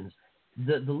qualifications.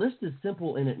 The list is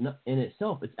simple in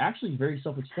itself. It's actually very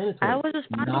self-explanatory. I was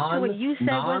responding to what you said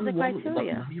was the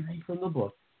criteria. Let me read from the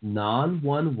book.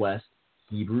 Non-One West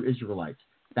Hebrew Israelites.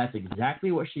 That's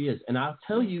exactly what she is. And I'll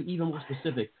tell you even more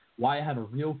specific why I have a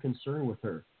real concern with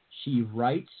her. She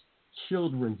writes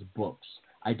children's books.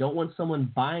 I don't want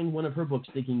someone buying one of her books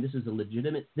thinking this is a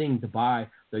legitimate thing to buy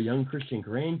their young Christian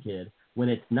grandkid when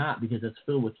it's not, because it's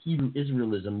filled with Hebrew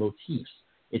Israelism motifs.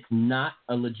 It's not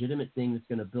a legitimate thing that's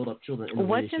going to build up children.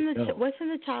 What is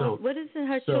in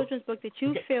her children's book that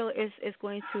you feel is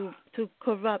going to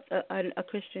corrupt a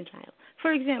Christian child?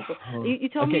 For example, you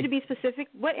told me to be specific.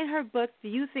 What in her book do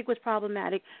you think was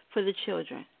problematic for the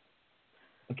children?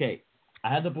 Okay,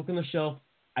 I had the book on the shelf.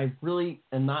 I really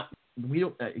am not. We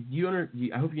don't.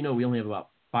 I hope you know we only have about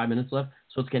 5 minutes left,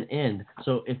 so it's going to end.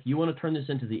 So if you want to turn this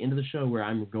into the end of the show where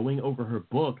I'm going over her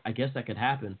book, I guess that could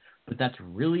happen. But that's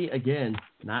really, again,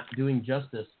 not doing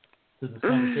justice to the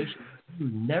conversation. You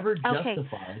never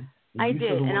justified. I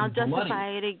did, and I'll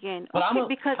justify it again. But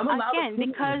because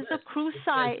the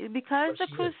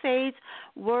Crusades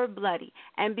were bloody,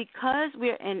 and because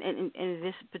we're in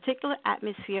this particular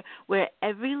atmosphere where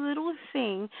every little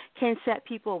thing can set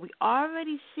people, we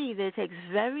already see that it takes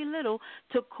very little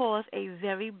to cause a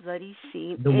very bloody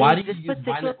scene in this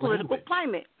particular political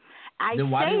climate.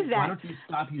 Why don't you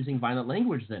stop using violent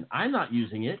language then? I'm not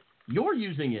using it. You're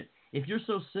using it. If you're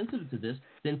so sensitive to this,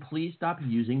 then please stop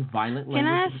using violent language. Can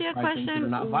I ask you a question? That are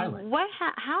not violent.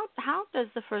 How does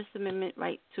the First Amendment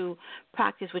right to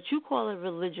practice what you call a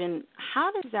religion,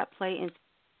 how does that play into?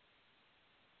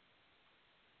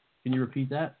 Can you repeat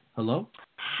that? Hello?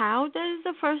 How does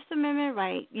the First Amendment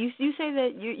right, you say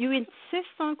that you insist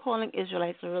on calling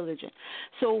Israelites a religion.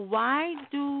 So why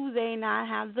do they not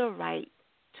have the right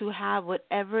to have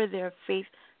whatever their faith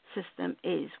system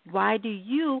is? Why do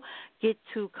you get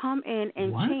to come in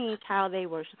and change how they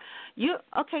worship?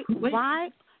 Why?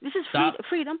 This is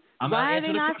freedom. Why are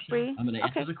they not free? I'm going to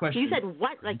answer the question. You said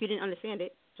what? Like you didn't understand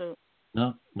it. So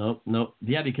no.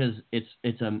 Yeah, because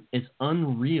it's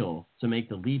unreal to make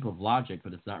the leap of logic,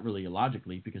 but it's not really a logic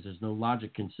leap because there's no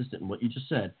logic consistent in what you just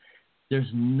said.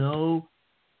 There's no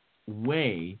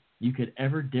way you could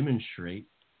ever demonstrate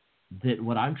that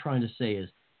what I'm trying to say is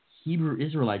Hebrew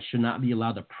Israelites should not be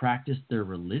allowed to practice their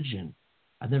religion.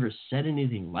 I've never said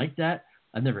anything like that.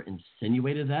 I've never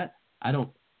insinuated that. I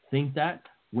don't think that.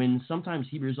 When sometimes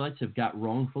Hebrew Israelites have got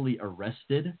wrongfully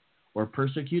arrested or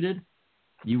persecuted,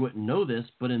 you wouldn't know this,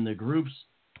 but in the groups,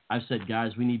 I've said,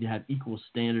 guys, we need to have equal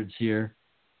standards here,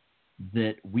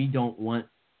 that we don't want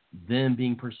them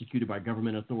being persecuted by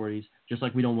government authorities, just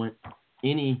like we don't want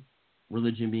any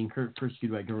religion being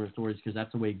persecuted by government authorities, because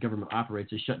that's the way government operates.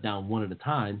 They shut down one at a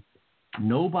time.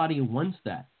 Nobody wants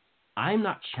that. I'm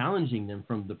not challenging them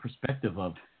from the perspective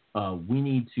of we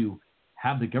need to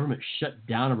have the government shut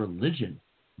down a religion.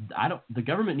 The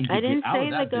government needs to get out of that. I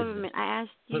didn't say the government. I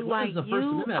asked you why you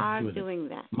are doing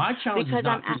that. My challenge is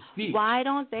not free speech. Why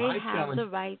don't they have the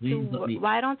right to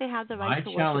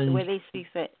work the way they see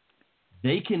fit?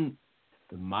 They can.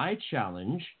 My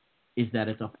challenge is that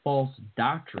it's a false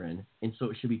doctrine, and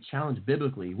so it should be challenged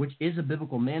biblically, which is a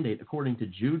biblical mandate according to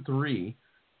Jude 3.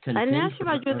 I didn't ask you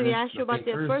about Jude 3. I asked you about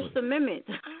the First Amendment.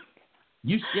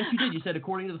 Yes, you did. You said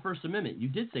according to the First Amendment. You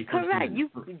did say First Correct.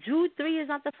 Amendment. Jude 3 is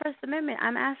not the First Amendment.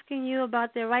 I'm asking you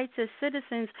about their rights as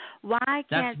citizens. Why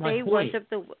can't they worship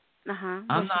the?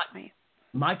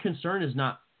 My concern is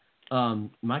not.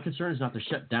 To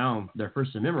shut down their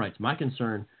First Amendment rights. My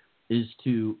concern is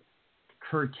to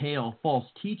curtail false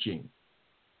teaching.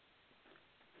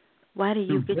 Why do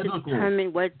you get to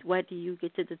determine what do you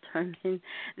get to determine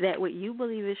that what you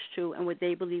believe is true and what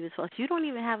they believe is false? You don't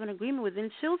even have an agreement within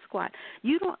Shield Squad.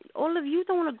 All of you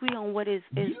don't agree on what is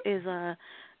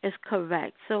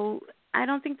correct. So I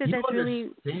don't think that's really.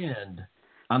 Understand?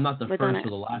 I'm not the first or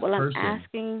the last person. I'm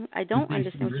asking. I don't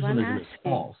understand what I'm asking. Is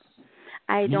false.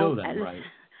 I don't. You know that, right?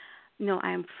 No,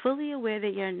 I am fully aware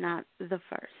that you're not the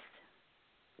first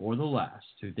or the last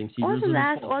who thinks or Hebrew the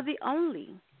last is false. or the only.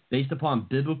 Based upon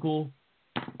biblical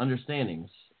understandings,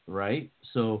 right?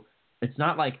 So it's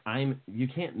not like you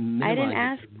can't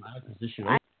minimize my position.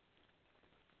 I